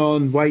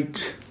on,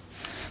 wait.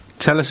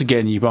 Tell us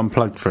again, you've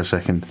unplugged for a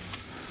second.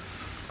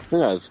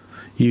 Who has?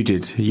 You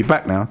did. You're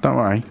back now, don't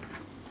worry.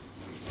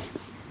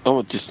 I'm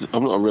not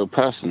a real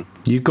person.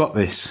 You got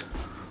this.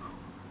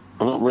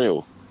 I'm not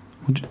real.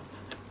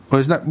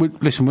 Well,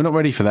 listen, we're not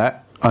ready for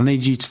that. I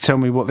need you to tell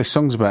me what this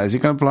song's about. Is it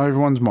going to blow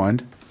everyone's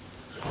mind?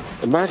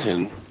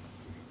 Imagine,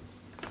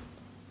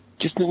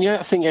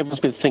 that thing everyone's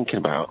been thinking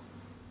about?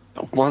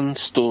 One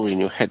story in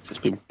your head that's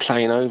been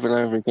playing over and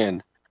over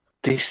again.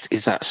 This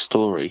is that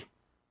story.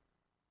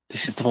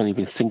 This is the one you've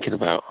been thinking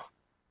about.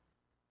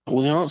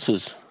 All the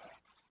answers.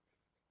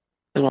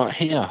 They're right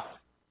here.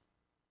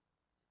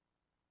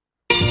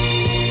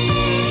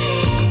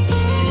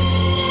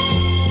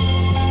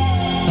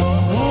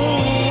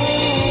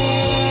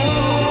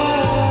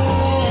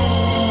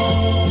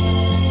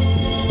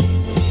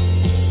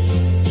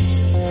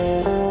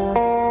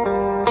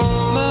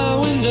 My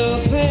window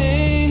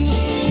pane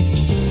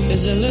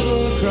is a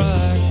little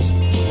cracked.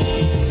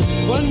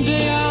 One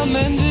day I'll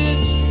mend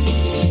it,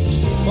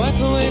 wipe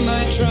away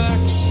my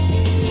tracks.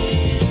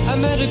 I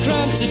met a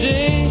crab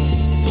today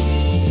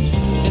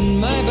in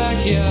my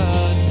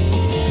backyard.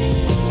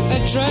 I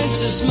tried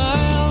to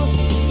smile,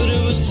 but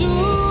it was too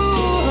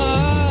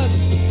hard.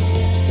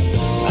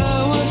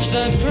 I watched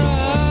that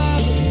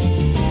crab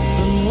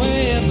from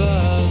way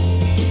above,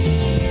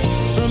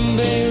 from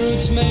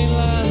Beirut's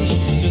mainland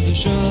to the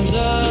shores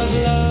of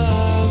love.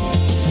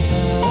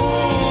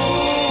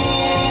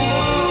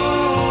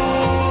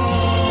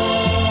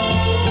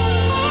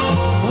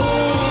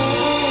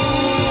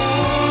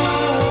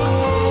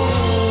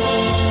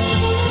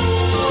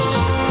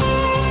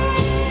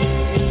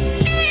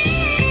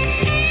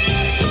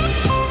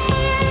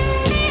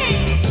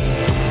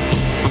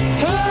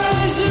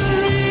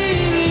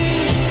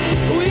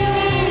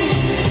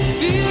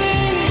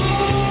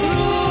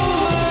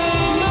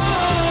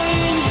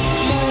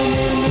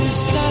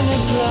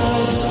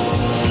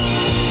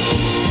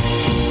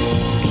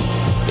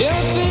 Your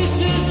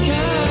face is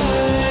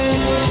kind.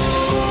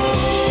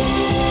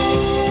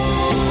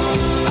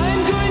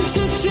 I'm going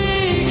to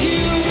take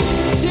you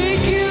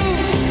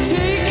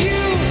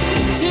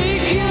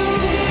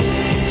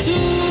to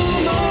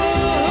my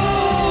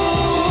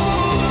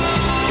home.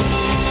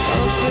 A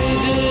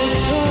faded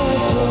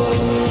purple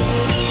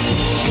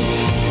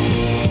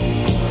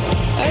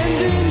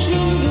and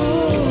angel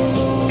gold.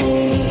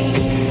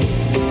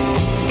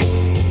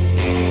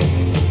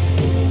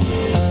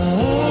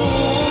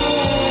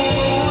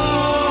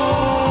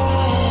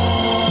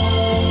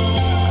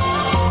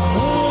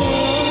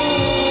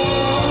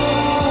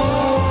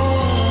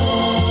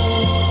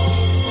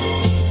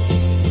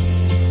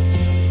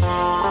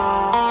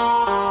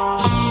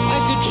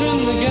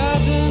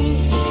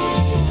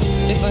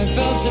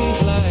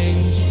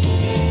 Inclined,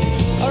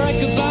 or I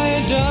could buy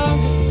a dog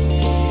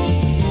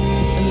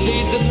and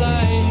lead the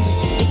blind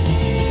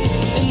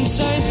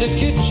inside the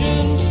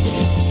kitchen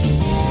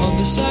or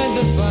beside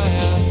the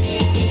fire.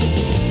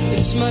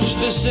 It's much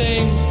the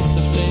same,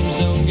 the flames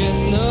don't get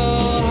no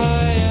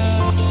higher.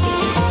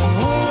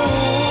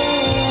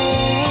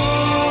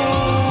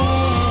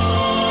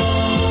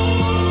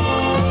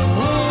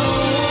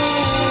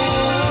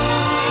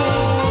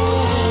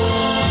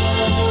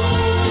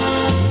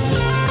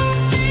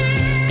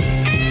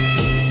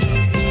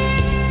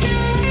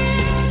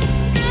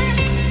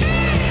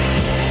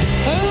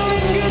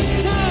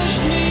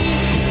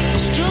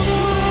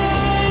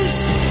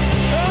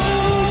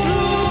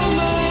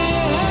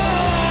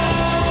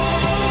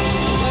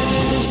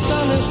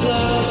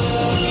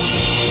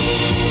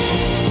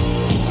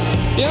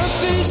 Your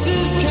face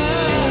is kind.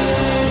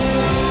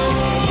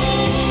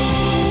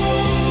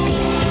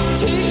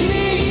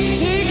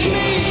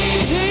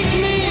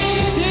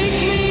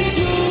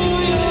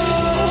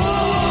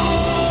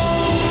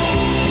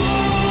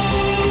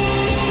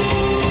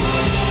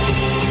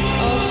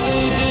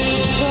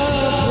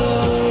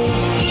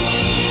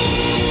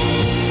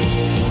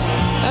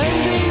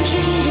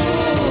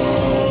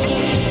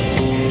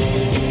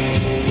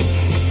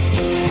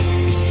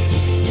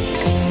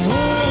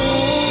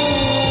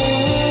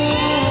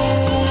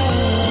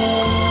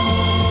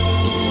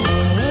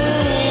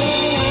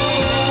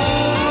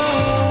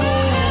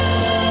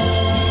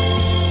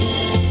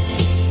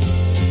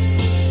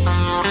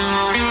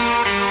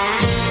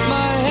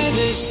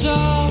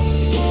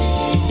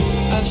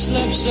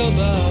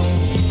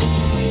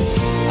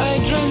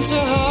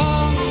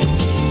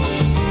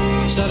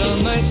 sat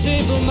on my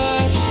table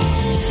mat.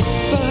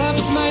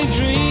 Perhaps my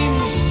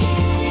dreams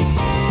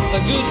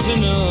are good to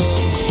know,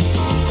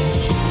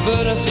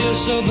 but I feel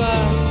so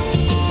bad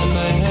and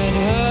my head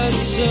hurts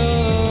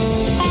so.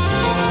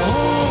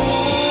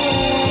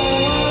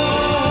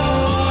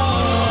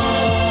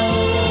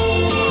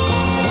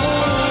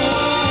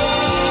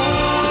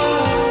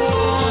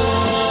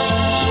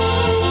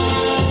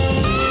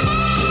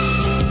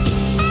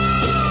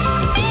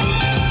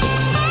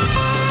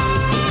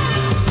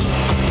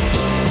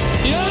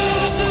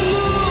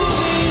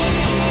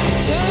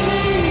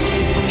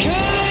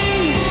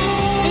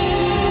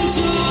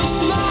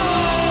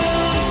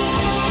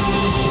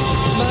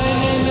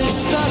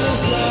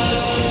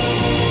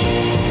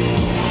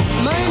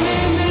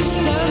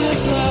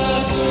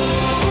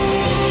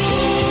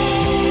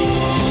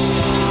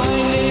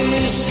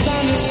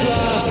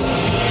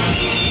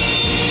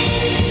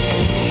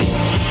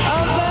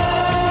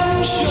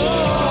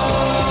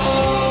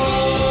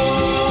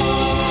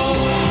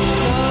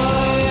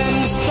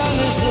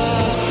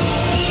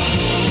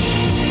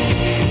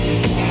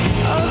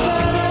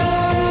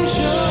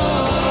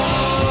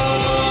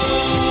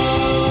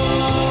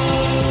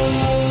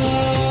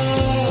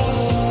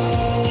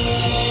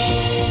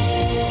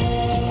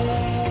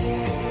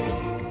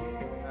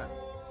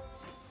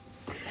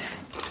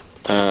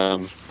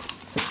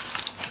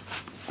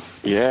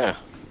 Yeah.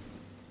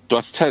 Do I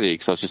have to tell you?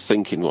 Because I was just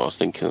thinking what I was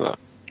thinking of that.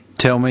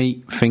 Tell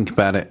me, think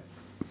about it.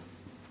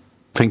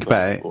 Think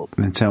about it, and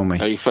then tell me.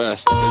 Are you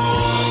first?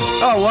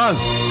 Oh, wow.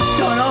 What's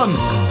going on?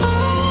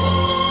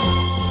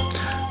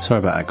 Sorry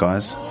about that,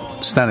 guys.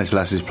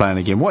 Stanislas is playing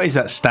again. What is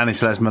that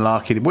Stanislas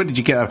malarkey? Where did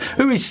you get that?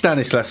 Who is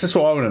Stanislas? That's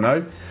what I want to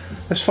know.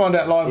 Let's find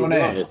out live on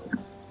air.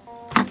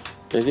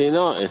 Is he an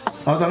artist?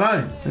 I don't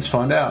know. Let's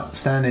find out.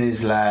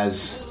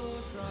 Stanislas.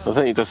 I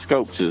think he does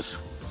sculptures.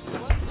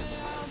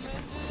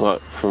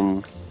 Like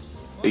from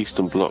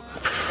Eastern Bloc.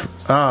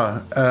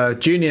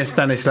 Junior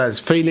Stanislas.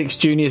 Felix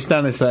Junior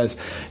Stanislas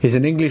is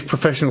an English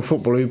professional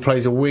footballer who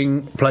plays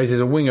as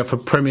a winger for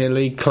Premier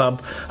League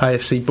club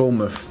AFC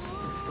Bournemouth.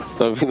 I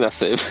don't think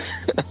that's it.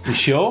 You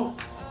sure?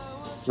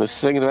 They're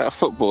singing about a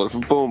footballer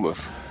from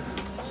Bournemouth.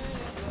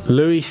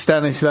 Louis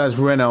Stanislas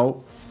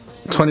Renault,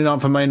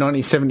 29th of May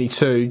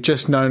 1972,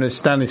 just known as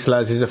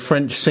Stanislas, is a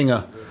French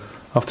singer.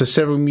 After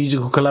several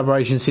musical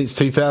collaborations since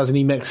 2000,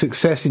 he met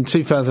success in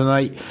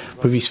 2008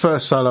 with his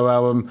first solo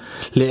album,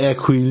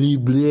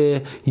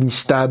 L'Équilibre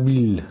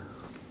Instable.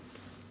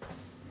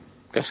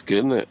 That's good,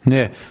 isn't it?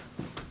 Yeah.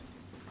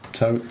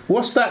 So,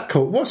 what's that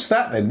called? What's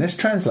that then? Let's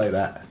translate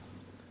that.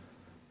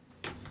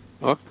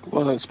 I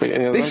don't speak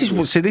any other This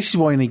is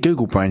why you need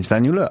Google brains,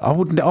 Daniel. Look, I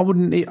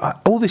wouldn't need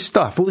all this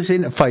stuff, all this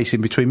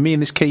interfacing between me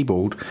and this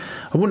keyboard.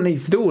 I wouldn't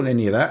need to do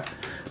any of that.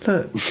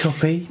 Look,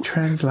 copy,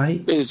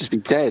 translate. It would just be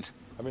dead.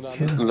 I mean,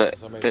 let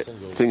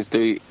things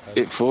do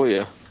it for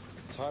you.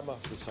 Time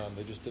after time,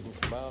 they just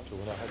didn't come out. Or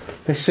when I had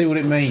Let's see what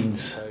it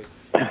means.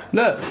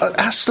 Look,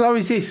 how slow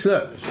is this?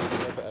 Look. it's just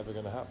never ever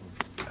going to happen.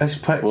 Let's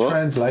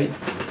translate.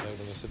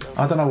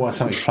 I don't know why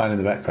something's playing in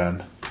the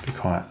background. Be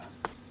quiet.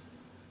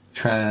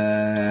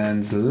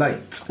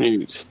 Translate.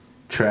 Mute.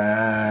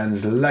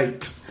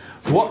 Translate.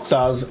 What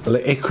does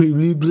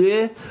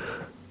l'équilibre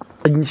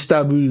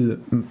instable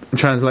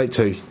translate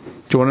to? Do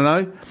you want to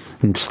know?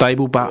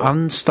 Unstable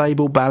balance.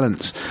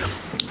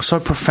 So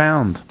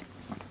profound.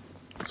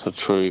 So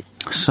true.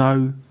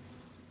 So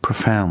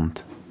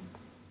profound.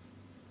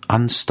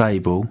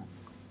 Unstable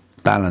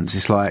balance.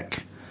 It's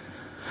like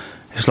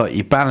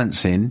you're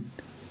balancing,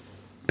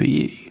 but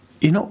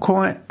you're not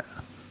quite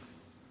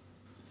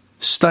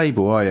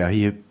stable, are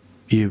you?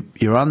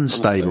 You're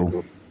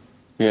unstable.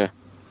 Yeah.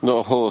 Not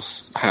a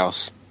horse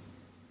house.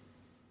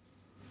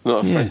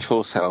 Not a French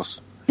horse house.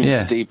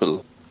 Yeah.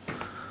 Unstable.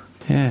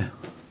 Yeah.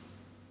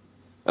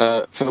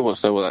 Phil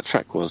wants to know what that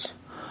track was.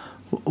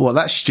 Well,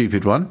 that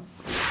stupid one.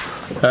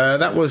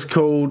 That was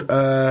called.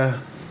 That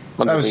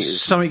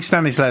was something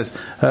Stanislas.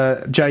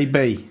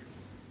 JB.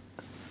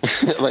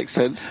 That makes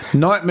sense. The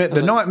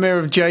Nightmare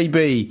of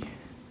JB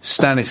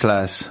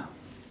Stanislas.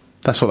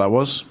 That's what that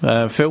was,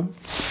 Phil.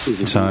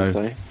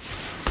 So,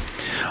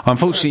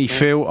 unfortunately,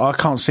 Phil, I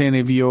can't see any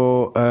of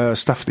your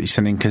stuff that you're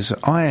sending because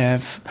I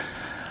have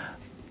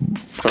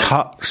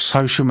cut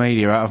social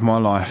media out of my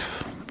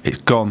life. It's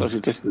gone. Social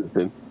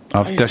distancing.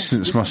 I've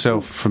distanced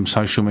myself from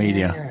social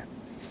media. Yeah.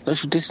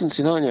 Social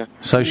distancing, aren't you?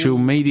 Social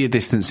media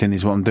distancing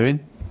is what I'm doing.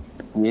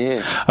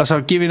 Yeah. So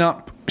I'm giving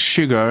up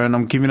sugar and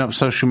I'm giving up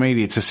social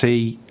media to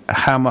see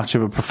how much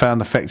of a profound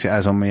effect it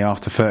has on me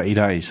after 30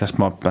 days. That's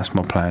my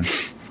plan.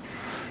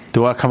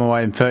 Do I come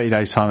away in 30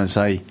 days' time and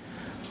say,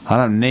 I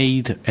don't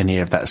need any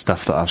of that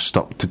stuff that I've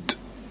stopped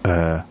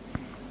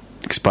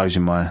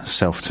exposing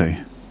myself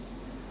to?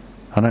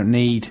 I don't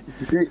need...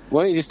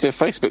 Why don't you just do a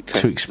Facebook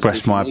test? To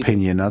express my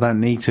opinion. I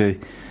don't need to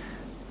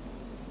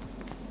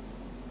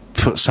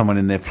put someone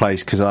in their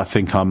place because I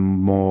think I'm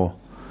more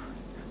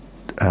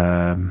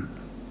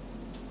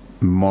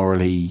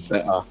morally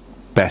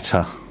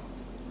better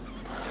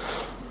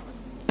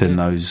than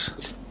those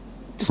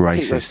just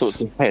racists. keep those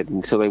thoughts in your head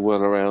until they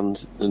whirl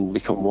around and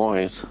become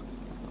wise.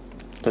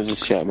 Don't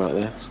just shout them out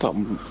there. Start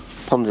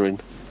pondering.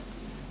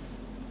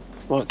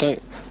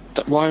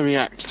 Why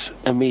react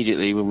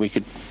immediately when we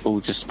could all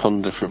just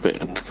ponder for a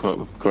bit and come up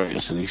with greater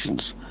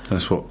solutions?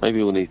 That's what.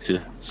 Maybe we'll need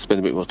to spend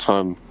a bit more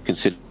time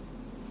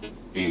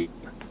considering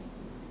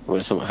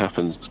when something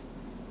happens.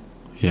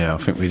 Yeah, I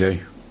think we do.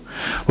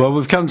 Well,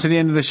 we've come to the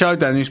end of the show,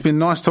 Daniel. It's been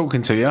nice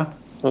talking to you.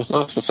 Well, it's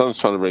nice. My son's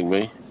trying to ring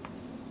me.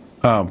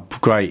 Oh,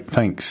 great.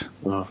 Thanks.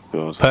 Oh,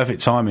 God.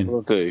 Perfect timing.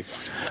 What'll do?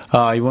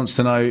 He wants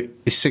to know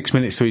it's 6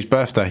 minutes to his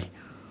birthday.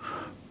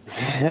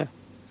 Yeah.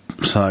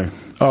 So,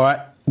 all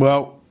right.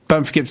 Well,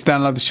 don't forget to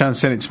download the show and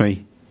send it to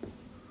me.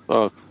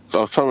 Oh,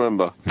 I'll try and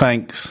remember.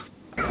 Thanks.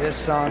 This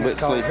song is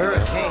called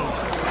Hurricane.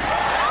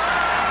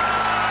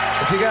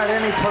 If you got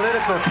any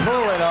political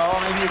pull at all,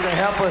 maybe you can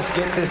help us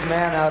get this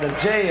man out of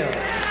jail,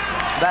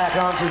 back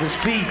onto the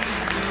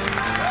streets.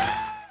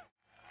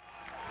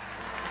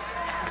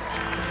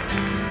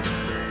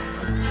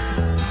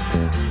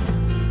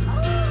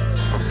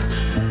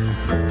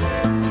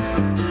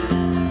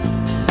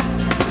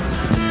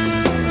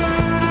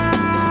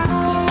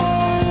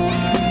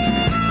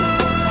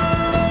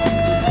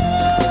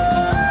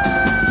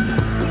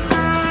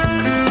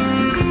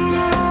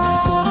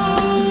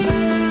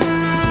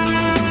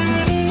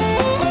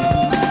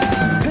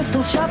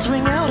 Shots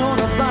ring out on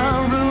a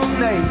barroom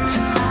night.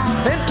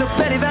 Enter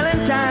Betty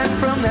Valentine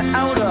from the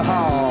outer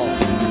hall.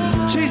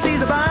 She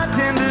sees a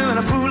bartender and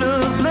a pool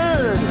of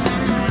blood.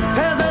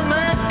 Has said,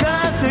 my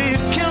God,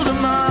 they've killed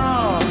them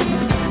all.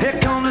 Here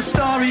comes the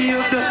story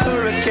of the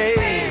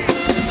hurricane.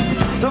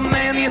 The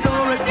man the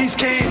authorities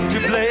came to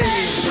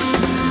blame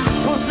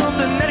for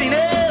something that he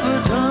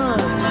never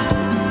done.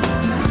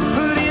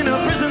 Put in a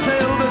prison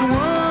cell, but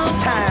one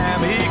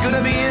time he could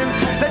have been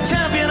the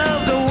champion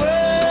of the world.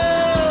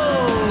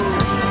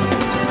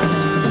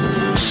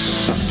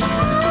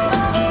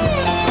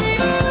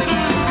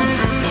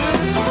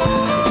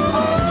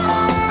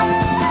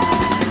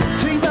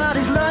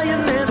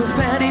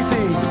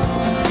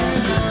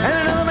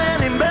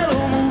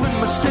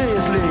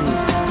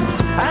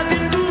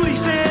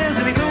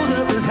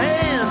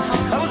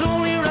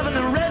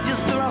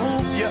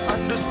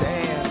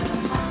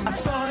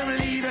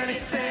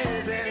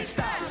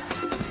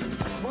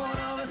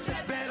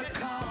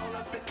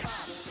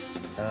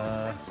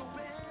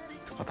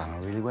 I don't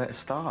know really where to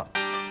start.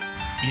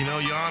 You know,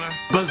 Your Honor,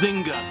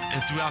 Bazinga!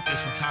 And throughout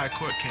this entire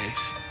court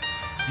case,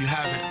 you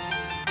haven't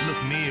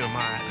looked me or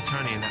my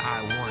attorney in the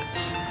eye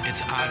once.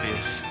 It's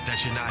obvious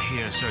that you're not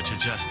here in search of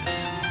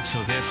justice.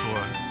 So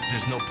therefore,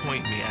 there's no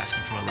point in me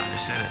asking for a lighter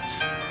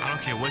sentence. I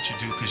don't care what you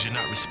do because you're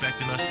not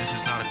respecting us. This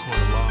is not a court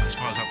of law as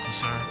far as I'm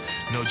concerned.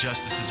 No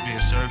justice is being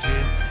served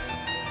here.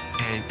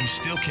 And you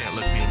still can't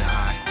look me in the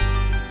eye.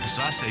 And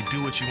so I say,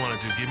 do what you want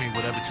to do. Give me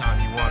whatever time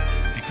you want,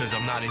 because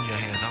I'm not in your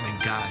hands. I'm in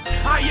God's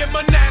hands. I am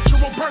a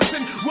natural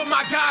person with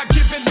my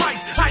God-given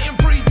rights. I am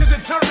free to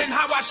determine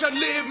how I shall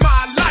live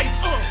my life.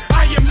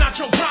 I am not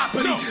your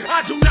property.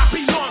 I do not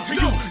belong to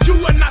you.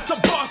 You are not the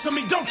boss of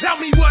me. Don't tell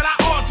me what I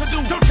ought to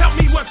do. Don't tell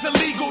me what's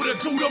illegal to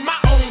do to my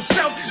own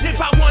self. If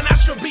I want, I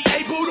should be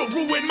able to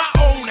ruin my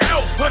own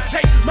health or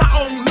take my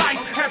own life.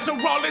 After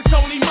all, it's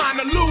only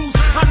mine to lose.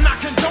 I'm not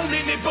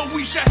condoning it, but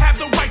we should have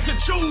the right to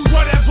choose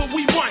whatever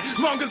we want,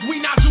 long as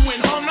we not doing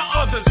harm to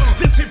others.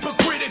 This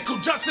hypocritical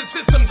justice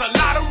system's a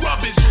lot of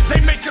rubbish. They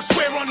make us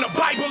swear on the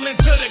Bible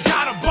until the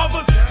God above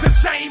us. The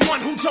same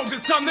one who told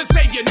his son, the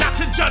Savior, not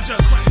to judge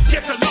us.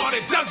 Yet the law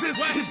that does this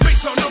is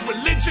based on a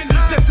religion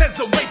that says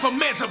the way for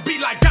man to be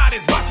like God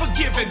is by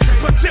forgiving.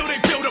 But still they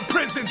fill the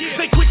prisons.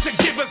 They quick to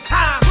give us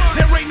time.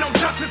 There ain't no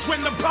justice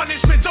when the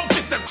punishment don't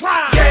fit the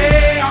crime.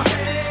 Yeah,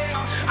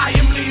 I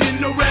am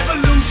leading the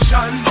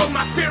revolution of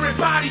my spirit,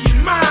 body,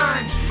 and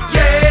mind.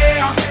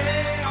 Yeah,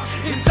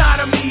 inside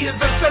of me is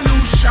a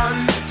solution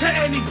to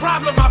any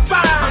problem I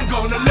find. I'm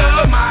gonna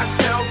love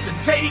myself and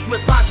take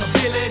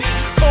responsibility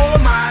for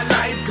my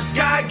life, cause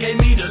God gave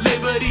me the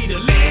liberty to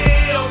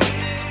live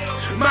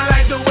my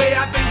life the way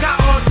I think I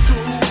ought to.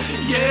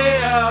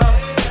 Yeah,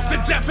 the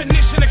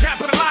definition of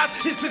capitalize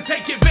is to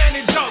take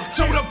advantage of.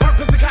 So the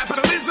purpose of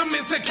capitalism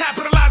is to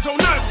capitalize on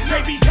us.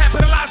 They be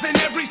capitalizing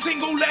every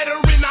single letter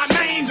in our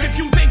names. If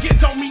you think it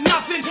don't mean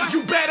nothing,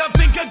 you better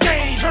think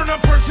again. Turn a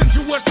person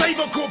to a slave,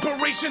 a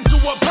corporation to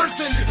a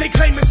person. They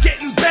claim it's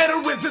getting better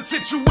as the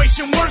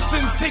situation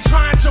worsens. They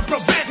trying to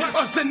prevent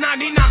us, the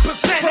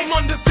 99%, from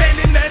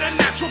understanding that a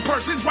natural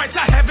person's rights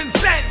are heaven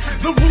sent.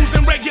 The rules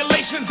and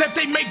regulations that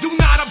they make do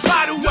not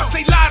apply to us.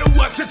 They lie to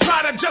us to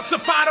try to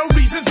justify the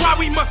reasons why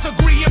we must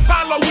agree and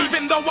follow.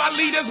 Even though our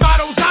leaders'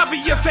 motto's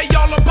obvious, they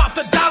all about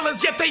the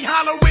dollars, yet they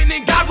hollering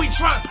in God we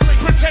trust.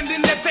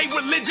 Pretending that they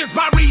religious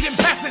by reading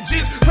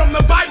passages from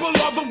the Bible,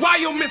 all the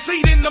while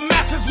misleading the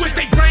masses with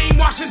their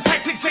brainwashing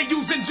tactics they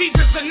using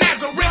Jesus of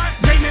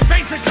Nazareth. Name in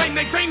vain to claim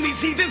they fame,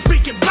 these heathens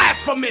speaking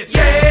blasphemous.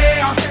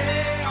 Yeah,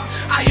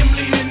 I am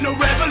leading the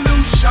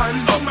revolution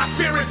of my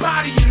spirit,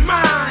 body, and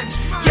mind.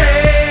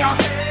 Yeah,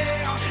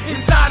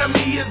 inside of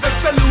me is a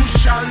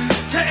solution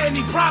to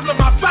any problem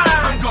I find.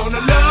 I'm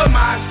gonna love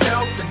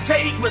myself and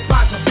take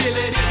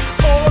responsibility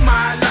for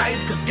my life,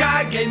 cause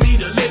God gave me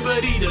the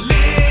liberty to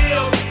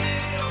live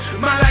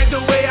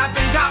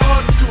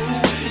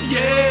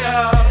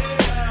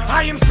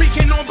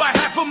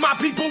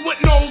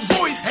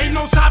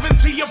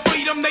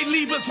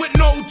leave us with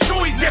no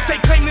choice. Yet they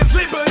claim this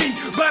liberty,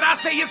 but I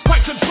say it's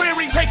quite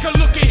contrary. Take a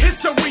look at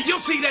history,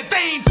 you'll see that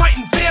they ain't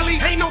fighting fairly.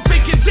 Ain't no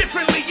thinking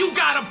differently, you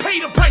gotta pay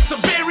the price to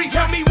vary.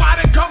 Tell me why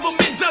the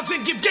government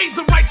doesn't give gays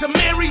the right to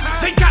marry.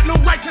 They got no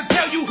right to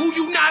tell you who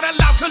you not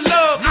allowed to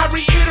love. I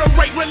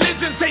reiterate,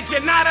 religion states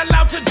you're not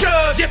allowed to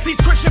judge. Yet these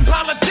Christian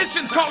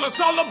politicians call us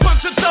all a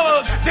bunch of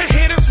thugs. They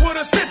hit us with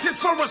a sentence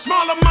for a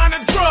small amount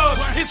of drugs.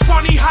 It's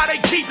funny how they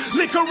keep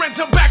liquor and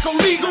tobacco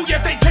legal,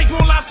 yet they take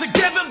more lives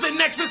together than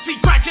ecstasy,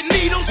 crack and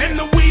needles. And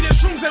the weed and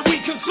shrooms that we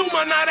consume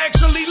are not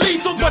actually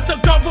lethal, but the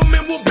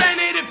government will ban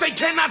it if they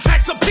cannot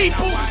tax the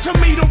people. To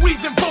me, the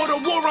reason for the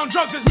war on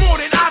drugs is more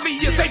than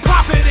obvious. They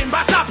profiting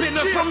by stopping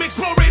us from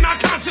exploring our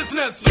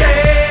consciousness.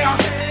 Yeah,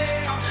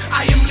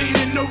 I am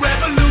leading the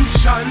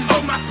revolution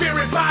of my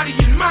spirit, body,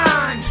 and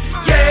mind.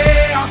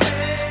 Yeah,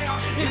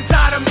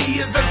 inside of me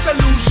is a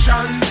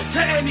solution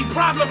to any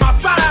problem I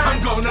find.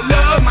 I'm gonna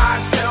love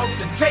myself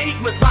and take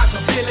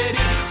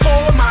responsibility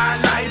for my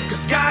life,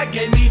 cause God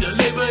gave me the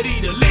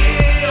liberty to live.